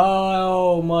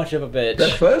so much of a bitch. Their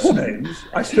first names,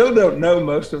 I still don't know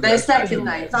most of their second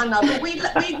names. I know, but we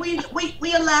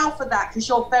allow for that because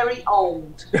you're very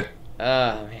old.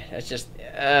 Oh man, that's just.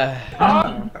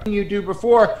 You do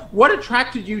before. What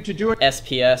attracted you to do it?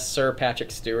 SPS, Sir Patrick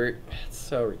Stewart. It's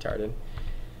so retarded.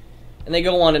 And they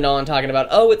go on and on talking about,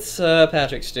 oh, it's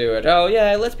Patrick Stewart. Oh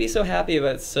yeah, let's be so happy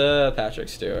about Patrick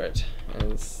Stewart,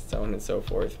 and so on and so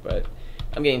forth. But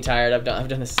I'm getting tired. I've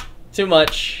done this too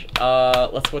much.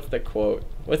 What's the quote?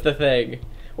 What's the thing?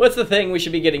 What's the thing we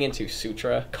should be getting into?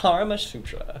 Sutra. Karma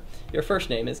Sutra. Your first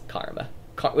name is Karma.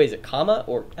 Wait, is it Kama?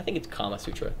 Or I think it's Kama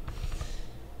Sutra.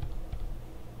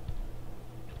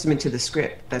 Testament to the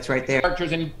script. That's right there.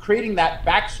 Characters and creating that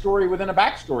backstory within a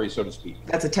backstory, so to speak.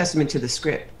 That's a testament to the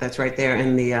script. That's right there.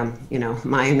 And the, you know,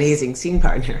 my amazing scene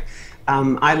partner.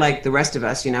 I, like the rest of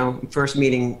us, you know, first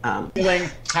meeting. Oh,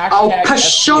 for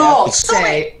sure.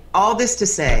 Say all this to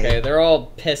say. Okay, they're all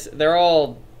pissed. They're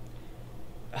all.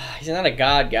 He's not a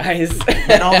god, guys.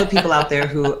 And all the people out there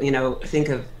who, you know, think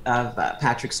of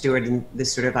Patrick Stewart in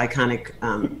this sort of iconic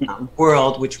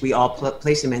world, which we all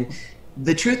place him in.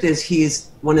 The truth is,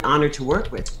 he's one honor to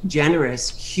work with. Generous,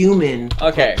 human.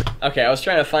 Okay, I was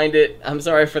trying to find it. I'm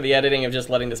sorry for the editing of just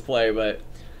letting this play, but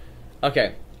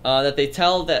okay. That they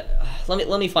tell that.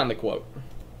 Let me find the quote.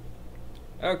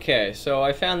 Okay, so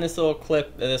I found this little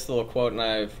clip, this little quote,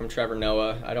 from Trevor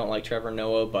Noah. I don't like Trevor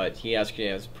Noah, but he actually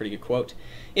has a pretty good quote.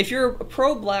 If you're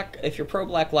pro-black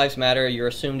Lives Matter, you're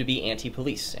assumed to be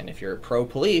anti-police, and if you're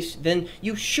pro-police, then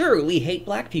you surely hate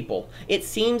black people. It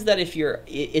seems that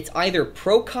it's either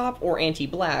pro-cop or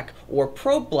anti-black, or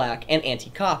pro-black and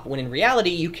anti-cop, when in reality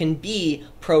you can be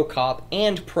pro-cop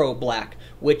and pro-black,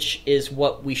 which is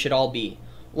what we should all be.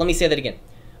 Let me say that again.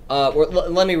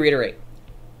 Let me reiterate.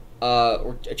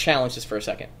 Or challenge this for a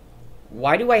second.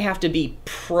 Why do I have to be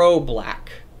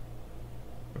pro-black?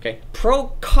 Okay,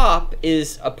 pro-cop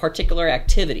is a particular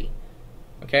activity.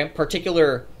 Okay,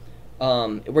 particular,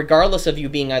 regardless of you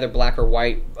being either black or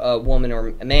white, woman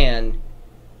or a man,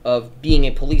 of being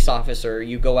a police officer,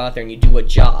 you go out there and you do a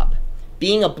job.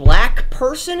 Being a black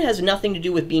person has nothing to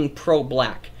do with being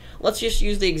pro-black. Let's just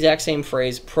use the exact same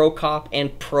phrase, pro-cop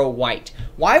and pro-white.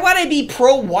 Why would I be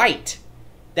pro-white?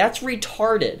 That's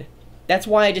retarded. That's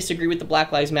why I disagree with the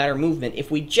Black Lives Matter movement.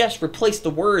 If we just replace the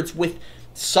words with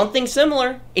something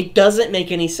similar, it doesn't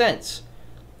make any sense.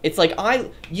 It's like,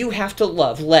 you have to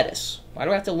love lettuce. Why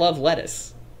do I have to love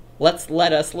lettuce? Let's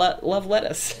let us love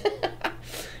lettuce.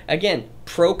 Again,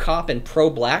 pro-cop and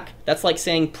pro-black, that's like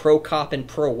saying pro-cop and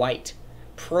pro-white.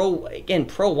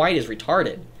 Pro-white is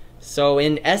retarded. So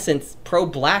in essence,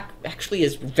 pro-black actually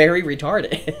is very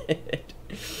retarded.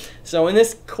 So in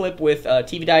this clip with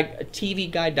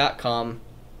TVGuide.com,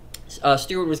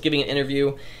 Stewart was giving an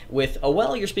interview with,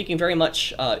 you're speaking very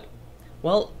much,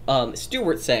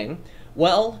 Stewart saying,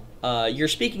 you're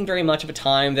speaking very much of a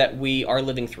time that we are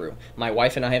living through. My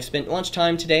wife and I have spent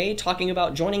lunchtime today talking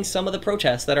about joining some of the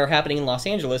protests that are happening in Los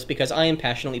Angeles because I am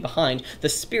passionately behind the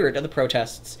spirit of the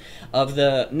protests, of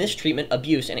the mistreatment,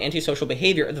 abuse, and antisocial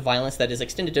behavior of the violence that is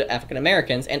extended to African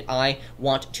Americans, and I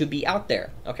want to be out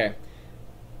there. Okay.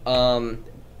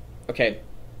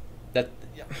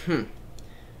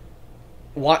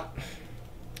 What?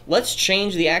 Let's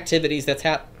change the activities that's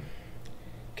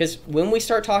because when we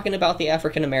start talking about the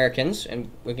African Americans, and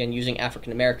again using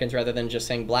African Americans rather than just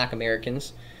saying Black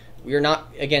Americans, we're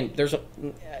not, again, there's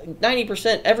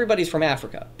 90%, everybody's from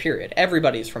Africa, period.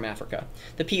 Everybody's from Africa.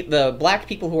 The black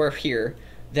people who are here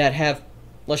that have,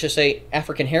 let's just say,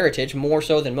 African heritage, more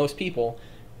so than most people,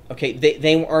 okay,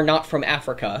 they are not from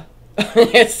Africa.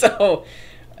 So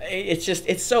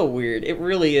it's so weird. It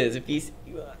really is.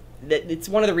 it's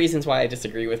one of the reasons why I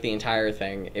disagree with the entire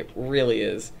thing. It really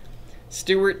is.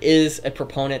 Stewart is a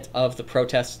proponent of the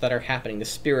protests that are happening, the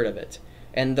spirit of it,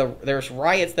 and there's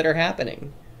riots that are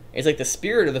happening. It's like the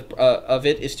spirit of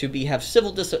it is to have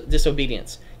civil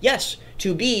disobedience. Yes,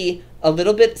 to be a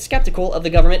little bit skeptical of the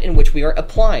government in which we are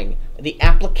applying, the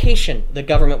application the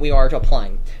government we are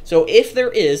applying. So if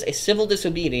there is a civil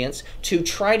disobedience to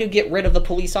try to get rid of the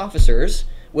police officers,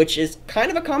 which is kind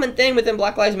of a common thing within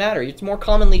Black Lives Matter, it's more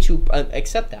commonly to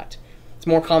accept that. It's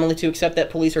more commonly to accept that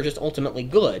police are just ultimately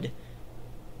good.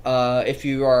 If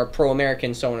you are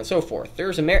pro-American, so on and so forth.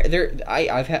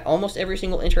 I've had almost every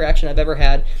single interaction I've ever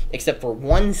had, except for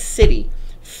one city.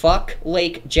 Fuck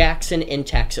Lake Jackson in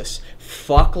Texas.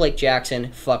 Fuck Lake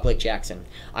Jackson. Fuck Lake Jackson.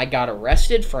 I got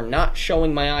arrested for not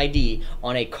showing my ID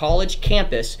on a college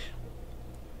campus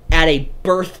at a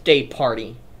birthday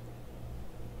party.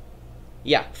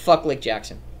 Yeah, fuck Lake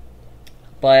Jackson.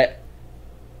 But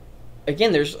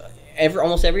again, there's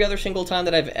almost every other single time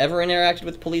that I've ever interacted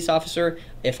with a police officer,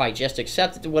 if I just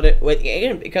accepted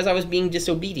because I was being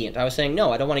disobedient. I was saying,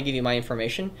 no, I don't want to give you my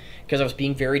information, because I was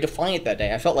being very defiant that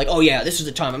day. I felt like, oh yeah, this is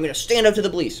the time, I'm going to stand up to the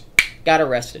police. Got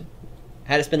arrested.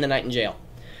 Had to spend the night in jail.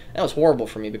 That was horrible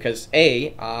for me because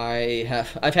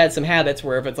I've had some habits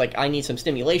where if it's like I need some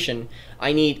stimulation,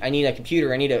 I need a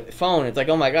computer, I need a phone. It's like,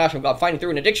 oh my gosh, I'm fighting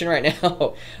through an addiction right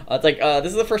now. It's like this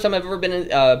is the first time I've ever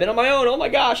been on my own. Oh my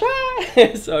gosh,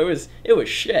 so it was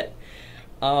shit.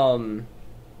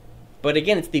 But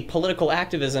again, it's the political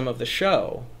activism of the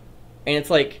show, and it's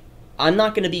like I'm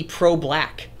not going to be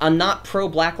pro-black. I'm not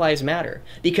pro-Black Lives Matter,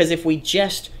 because if we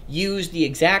just use the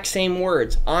exact same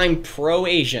words, I'm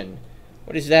pro-Asian.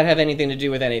 What does that have anything to do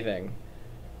with anything?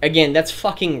 Again, that's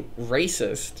fucking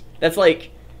racist. That's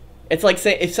like, it's like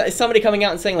it's somebody coming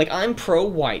out and saying like, I'm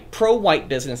pro-white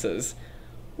businesses.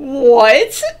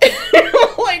 What?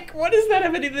 Like, what does that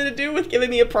have anything to do with giving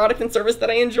me a product and service that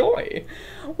I enjoy?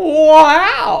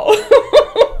 Wow.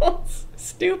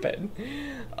 Stupid.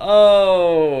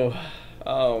 Oh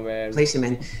man. Place him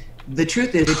in. The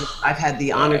truth is, I've had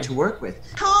the honor to work with.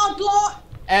 Hard lot.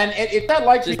 And if that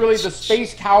likes really the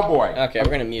space cowboy. Okay,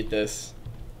 we're gonna mute this.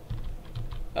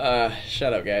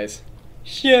 Shut up, guys.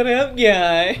 Shut up,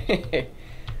 guy.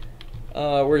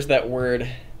 Where's that word?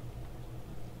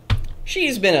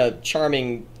 She's been a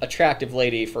charming, attractive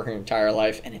lady for her entire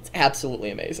life, and it's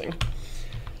absolutely amazing.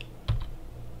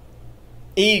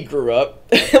 He grew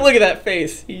up. Look at that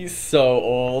face. He's so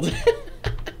old.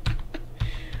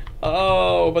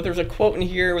 Oh, but there's a quote in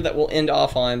here that we'll end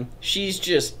off on. She's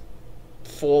just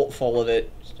full of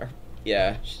it.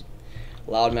 Yeah,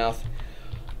 loudmouth.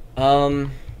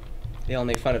 They all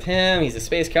make fun of him. He's a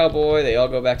space cowboy. They all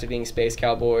go back to being space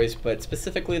cowboys, but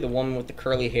specifically the woman with the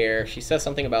curly hair. She says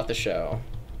something about the show.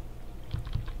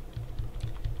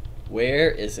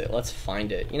 Where is it? Let's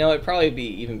find it. You know, it'd probably be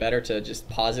even better to just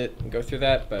pause it and go through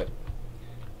that, but...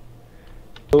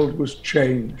 The world was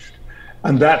changed,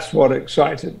 and that's what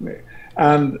excited me.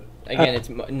 And again, it's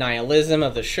nihilism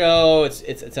of the show.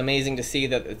 It's amazing to see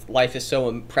that life is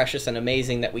so precious and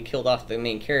amazing that we killed off the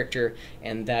main character,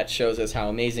 and that shows us how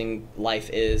amazing life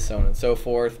is, so on and so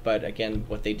forth. But again,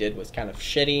 what they did was kind of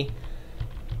shitty.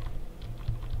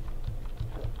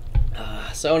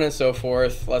 So on and so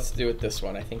forth. Let's do it this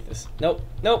one. I think this... Nope.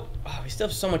 Oh, we still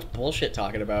have so much bullshit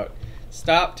talking about.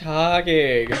 Stop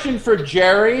talking. Question for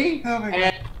Jerry. Oh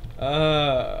my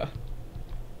God.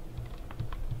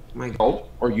 My world,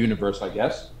 or universe, I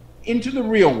guess, into the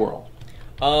real world.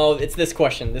 Oh, it's this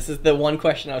question. This is the one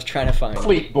question I was trying to find.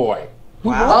 Fleet boy.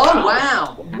 Wow. Oh,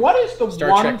 wow. What is the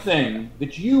one thing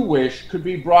that you wish could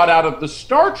be brought out of the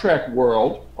Star Trek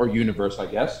world, or universe, I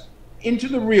guess, into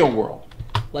the real world?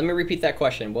 Let me repeat that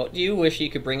question. What do you wish you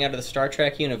could bring out of the Star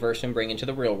Trek universe and bring into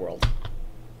the real world?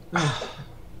 Oh,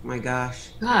 my gosh.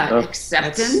 God,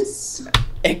 acceptance?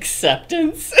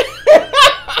 Acceptance?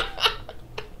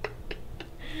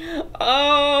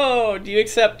 Oh, do you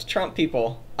accept Trump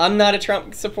people? I'm not a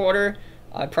Trump supporter.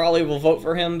 I probably will vote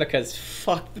for him because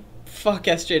fuck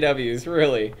SJWs,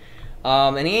 really.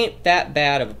 And he ain't that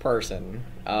bad of a person.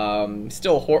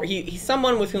 He's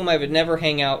someone with whom I would never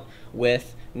hang out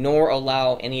with, nor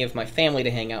allow any of my family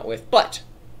to hang out with, but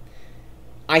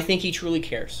I think he truly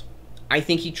cares. I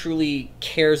think he truly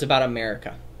cares about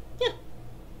America. Yeah.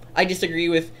 I disagree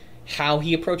with how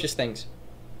he approaches things.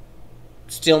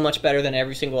 Still much better than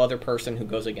every single other person who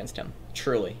goes against him.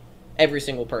 Truly. Every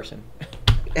single person.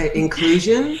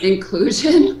 Inclusion?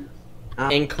 Inclusion?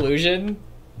 Inclusion?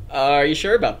 Are you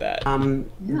sure about that?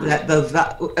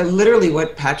 Literally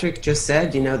what Patrick just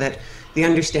said, you know, that the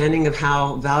understanding of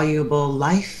how valuable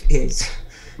life is.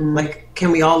 Like,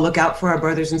 can we all look out for our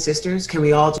brothers and sisters? Can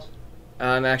we all...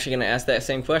 I'm actually going to ask that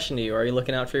same question to you. Are you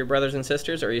looking out for your brothers and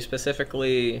sisters, or are you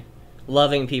specifically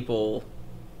loving people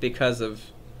because of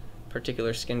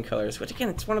particular skin colors? Which, again,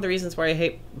 it's one of the reasons why I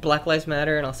hate Black Lives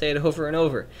Matter, and I'll say it over and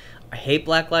over. I hate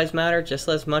Black Lives Matter just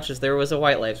as much as there was a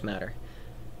White Lives Matter.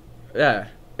 Yeah,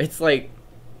 it's like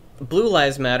Blue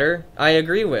Lives Matter, I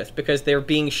agree with, because they're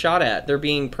being shot at, they're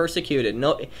being persecuted.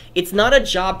 No, it's not a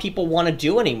job people want to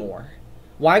do anymore.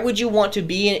 Why would you want to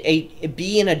be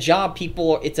in a job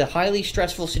it's a highly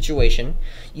stressful situation.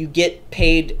 You get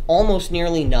paid almost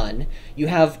nearly none. You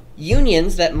have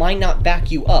unions that might not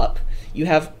back you up. You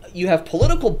have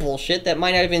political bullshit that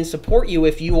might not even support you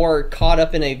if you are caught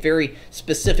up in a very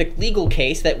specific legal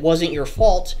case that wasn't your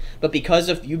fault, but because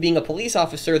of you being a police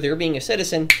officer, there being a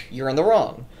citizen, you're in the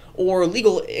wrong. Or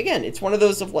legal, again, it's one of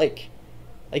those of like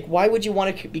why would you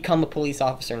want to become a police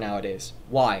officer nowadays?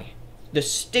 Why? The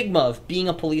stigma of being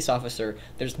a police officer,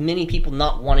 there's many people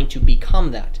not wanting to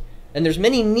become that. And there's we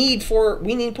need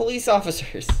police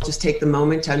officers. Just take the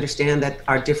moment to understand that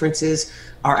our differences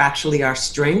are actually our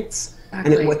strengths.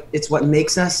 Exactly. And it's what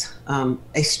makes us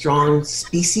a strong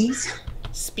species.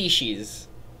 Species.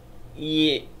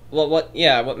 Yeah. Well, what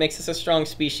makes us a strong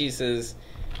species is...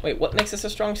 Wait, what makes us a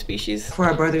strong species? For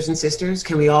our brothers and sisters,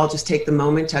 can we all just take the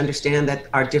moment to understand that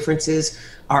our differences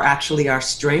are actually our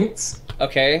strengths?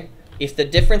 Okay. If the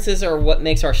differences are what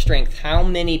makes our strength, how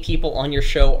many people on your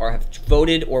show have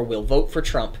voted or will vote for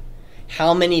Trump?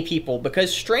 How many people?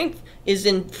 Because strength is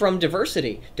from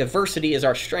diversity. Diversity is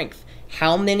our strength.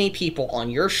 How many people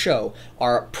on your show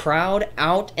are proud,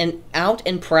 out and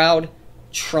proud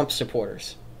Trump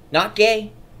supporters? Not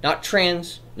gay, not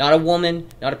trans, not a woman,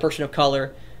 not a person of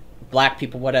color, black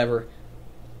people, whatever.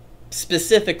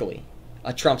 Specifically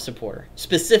a Trump supporter,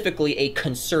 specifically a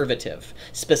conservative,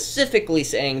 specifically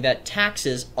saying that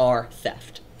taxes are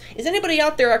theft. Is anybody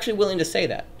out there actually willing to say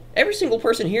that? Every single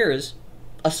person here is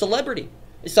a celebrity.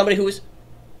 Is somebody who is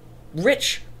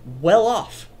rich, well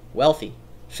off, wealthy,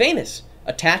 famous,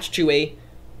 attached to a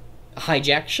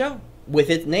hijacked show with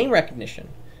its name recognition.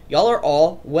 Y'all are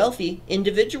all wealthy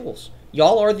individuals.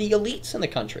 Y'all are the elites in the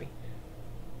country.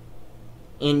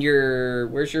 And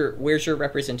where's your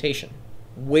representation?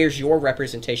 Where's your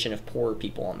representation of poorer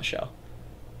people on the show?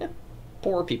 Yeah,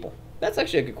 poorer people. That's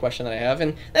actually a good question that I have,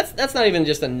 and that's not even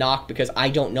just a knock because I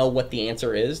don't know what the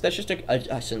answer is. That's just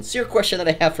a sincere question that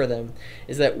I have for them,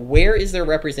 is that where is their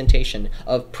representation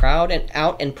of proud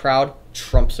and proud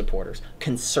Trump supporters,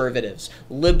 conservatives,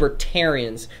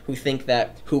 libertarians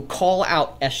who call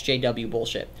out SJW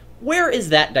bullshit? Where is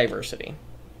that diversity?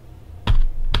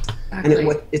 And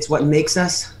it's what makes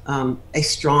us a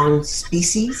strong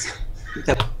species.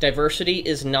 Diversity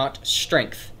is not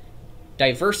strength.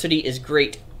 Diversity is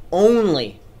great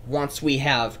only once we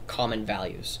have common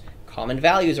values. Common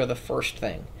values are the first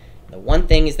thing. The one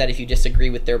thing is that if you disagree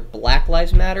with their Black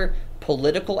Lives Matter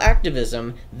political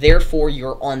activism, therefore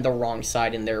you're on the wrong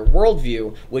side in their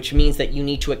worldview, which means that you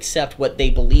need to accept what they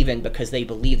believe in because they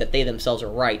believe that they themselves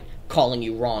are right, calling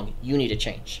you wrong. You need to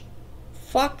change.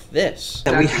 Fuck this.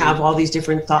 That we have all these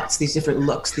different thoughts, these different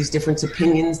looks, these different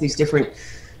opinions, these different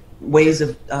ways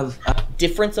of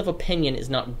difference of opinion is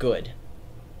not good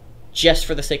just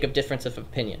for the sake of difference of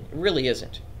opinion. It really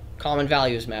isn't. Common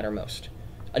values matter most.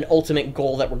 An ultimate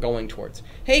goal that we're going towards.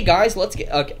 Hey guys, let's get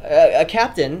a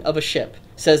captain of a ship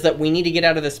says that we need to get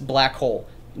out of this black hole.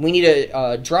 We need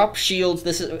to drop shields,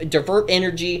 divert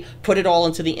energy, put it all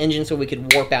into the engine so we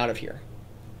could warp out of here.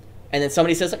 And then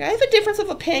somebody says, like, I have a difference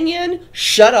of opinion.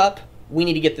 Shut up. We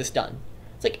need to get this done.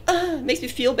 It's like, it makes me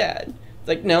feel bad. It's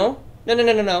like, no.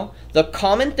 The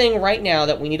common thing right now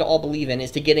that we need to all believe in is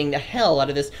to getting the hell out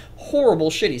of this horrible,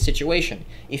 shitty situation.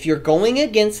 If you're going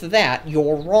against that,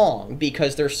 you're wrong,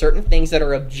 because there's certain things that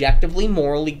are objectively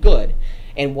morally good.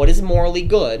 And what is morally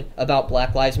good about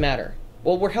Black Lives Matter?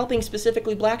 Well, we're helping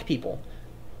specifically black people.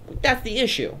 That's the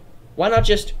issue. Why not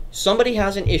just, somebody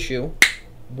has an issue,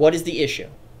 what is the issue?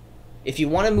 If you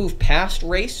want to move past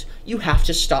race, you have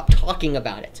to stop talking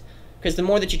about it. Because the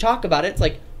more that you talk about it, it's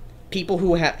like, people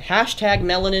who hashtag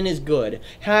melanin is good,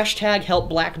 hashtag help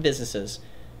black businesses.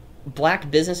 Black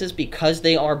businesses because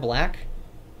they are black?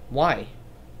 Why?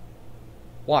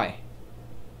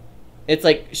 It's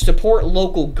like, support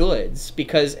local goods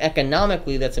because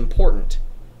economically that's important.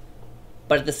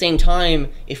 But at the same time,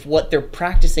 if what they're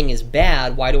practicing is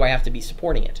bad, why do I have to be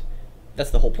supporting it?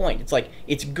 That's the whole point. It's like,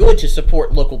 it's good to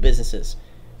support local businesses.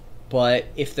 But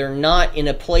if they're not in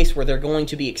a place where they're going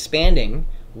to be expanding,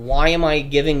 why am I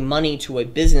giving money to a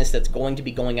business that's going to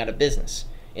be going out of business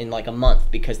in like a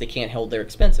month because they can't hold their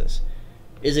expenses?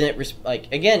 Isn't it,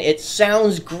 like, again, it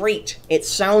sounds great. It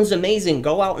sounds amazing.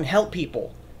 Go out and help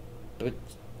people. But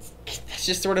That's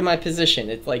just sort of my position.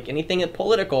 It's like anything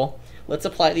political, let's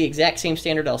apply the exact same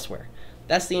standard elsewhere.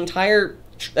 That's the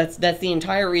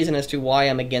entire reason as to why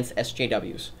I'm against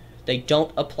SJWs. They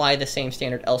don't apply the same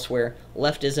standard elsewhere.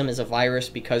 Leftism is a virus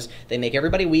because they make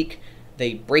everybody weak,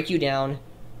 they break you down,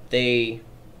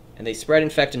 and they spread,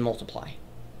 infect, and multiply.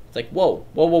 It's like, whoa,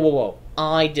 whoa, whoa, whoa, whoa.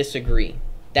 I disagree.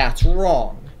 That's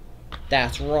wrong.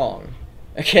 That's wrong.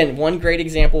 Again, one great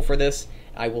example for this,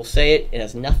 I will say it, it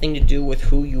has nothing to do with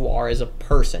who you are as a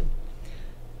person.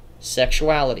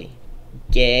 Sexuality.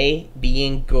 Gay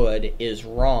being good is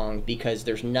wrong because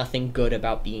there's nothing good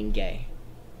about being gay.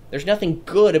 There's nothing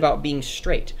good about being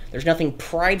straight. There's nothing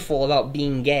prideful about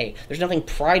being gay. There's nothing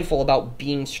prideful about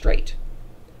being straight.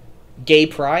 Gay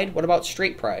pride? What about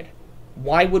straight pride?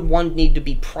 Why would one need to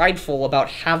be prideful about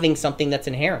having something that's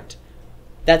inherent?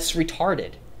 That's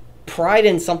retarded. Pride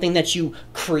in something that you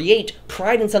create,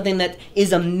 pride in something that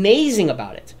is amazing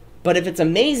about it. But if it's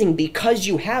amazing because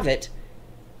you have it,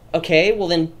 okay, well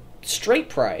then straight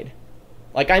pride.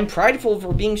 Like, I'm prideful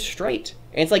for being straight.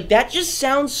 And it's like, that just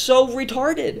sounds so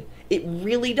retarded. It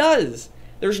really does.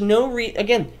 There's no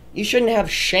again, you shouldn't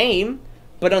have shame,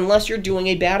 but unless you're doing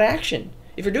a bad action.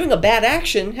 If you're doing a bad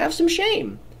action, have some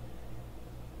shame.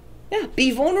 Yeah,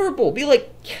 be vulnerable. Be like,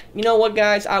 you know what,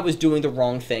 guys? I was doing the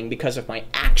wrong thing because of my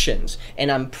actions. And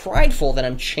I'm prideful that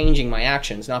I'm changing my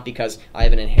actions, not because I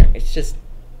have an inherent... It's just...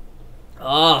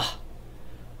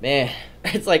 man.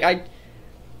 It's like,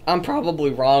 I'm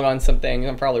probably wrong on some things.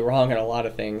 I'm probably wrong on a lot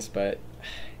of things, but...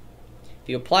 If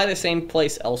you apply the same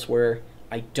place elsewhere,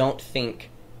 I don't think...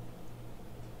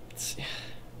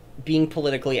 being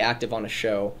politically active on a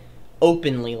show...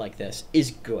 openly like this is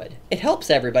good. It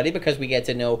helps everybody because we get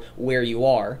to know where you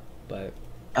are, but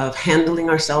of handling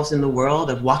ourselves in the world,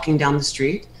 of walking down the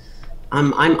street,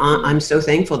 I'm so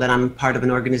thankful that I'm part of an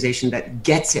organization that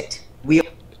gets it.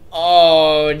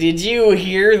 Oh, did you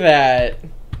hear that?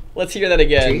 Let's hear that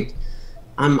again.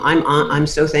 I'm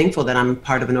so thankful that I'm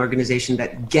part of an organization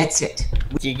that gets it.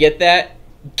 Do you get that?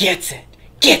 Gets it.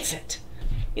 Gets it.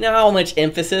 You know how much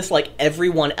emphasis, like,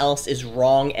 everyone else is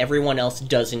wrong, everyone else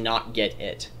does not get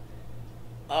it.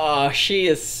 Oh, she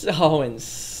is so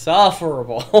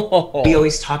insufferable. We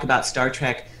always talk about Star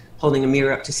Trek holding a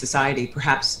mirror up to society.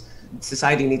 Perhaps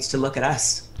society needs to look at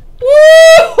us.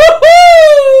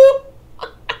 Woo-hoo-hoo!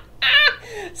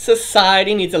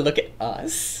 Society needs to look at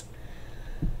us?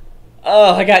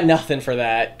 Oh, I got nothing for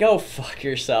that. Go fuck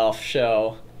yourself,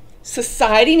 show.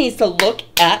 Society needs to look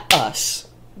at us.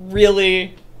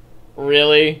 Really?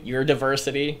 Really? Your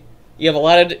diversity? You have a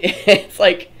lot of... It's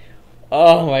like...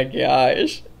 Oh my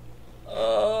gosh.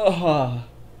 Oh,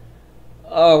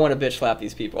 I want to bitch slap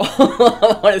these people.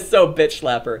 I want to so bitch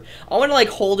slap her. I want to, like,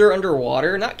 hold her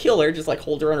underwater. Not kill her, just, like,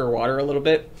 hold her underwater a little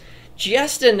bit.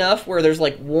 Just enough where there's,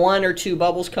 like, 1 or 2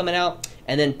 bubbles coming out.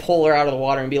 And then pull her out of the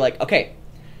water and be like, okay.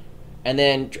 And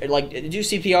then, like, do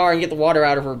CPR and get the water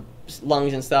out of her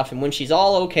lungs and stuff. And when she's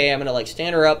all okay, I'm going to, like,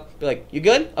 stand her up. Be like, you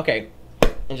good? Okay.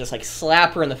 And just, like,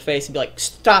 slap her in the face and be like,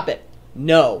 stop it.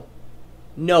 No.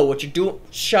 No, what you're doing,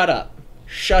 shut up.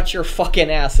 Shut your fucking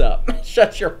ass up.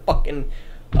 Shut your fucking,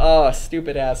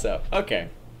 stupid ass up. Okay.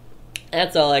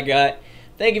 That's all I got.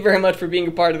 Thank you very much for being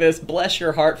a part of this. Bless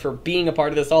your heart for being a part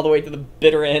of this all the way to the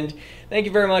bitter end. Thank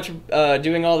you very much for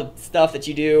doing all the stuff that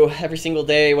you do every single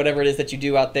day, whatever it is that you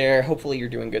do out there. Hopefully you're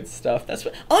doing good stuff. That's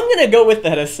what I'm going to go with,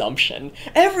 that assumption.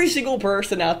 Every single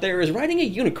person out there is riding a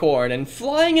unicorn and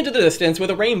flying into the distance with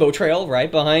a rainbow trail right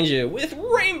behind you with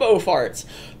rainbow farts.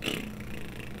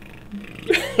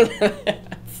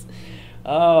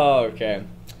 Oh, okay.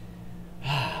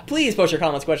 Please post your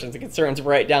comments, questions, and concerns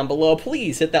right down below.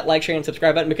 Please hit that like, share, and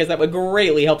subscribe button because that would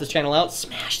greatly help this channel out.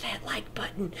 Smash that like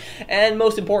button. And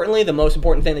most importantly, the most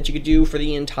important thing that you could do for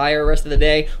the entire rest of the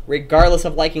day, regardless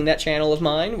of liking that channel of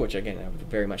mine, which again, I would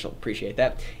very much appreciate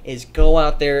that, is go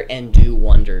out there and do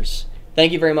wonders.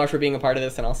 Thank you very much for being a part of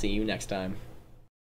this, and I'll see you next time.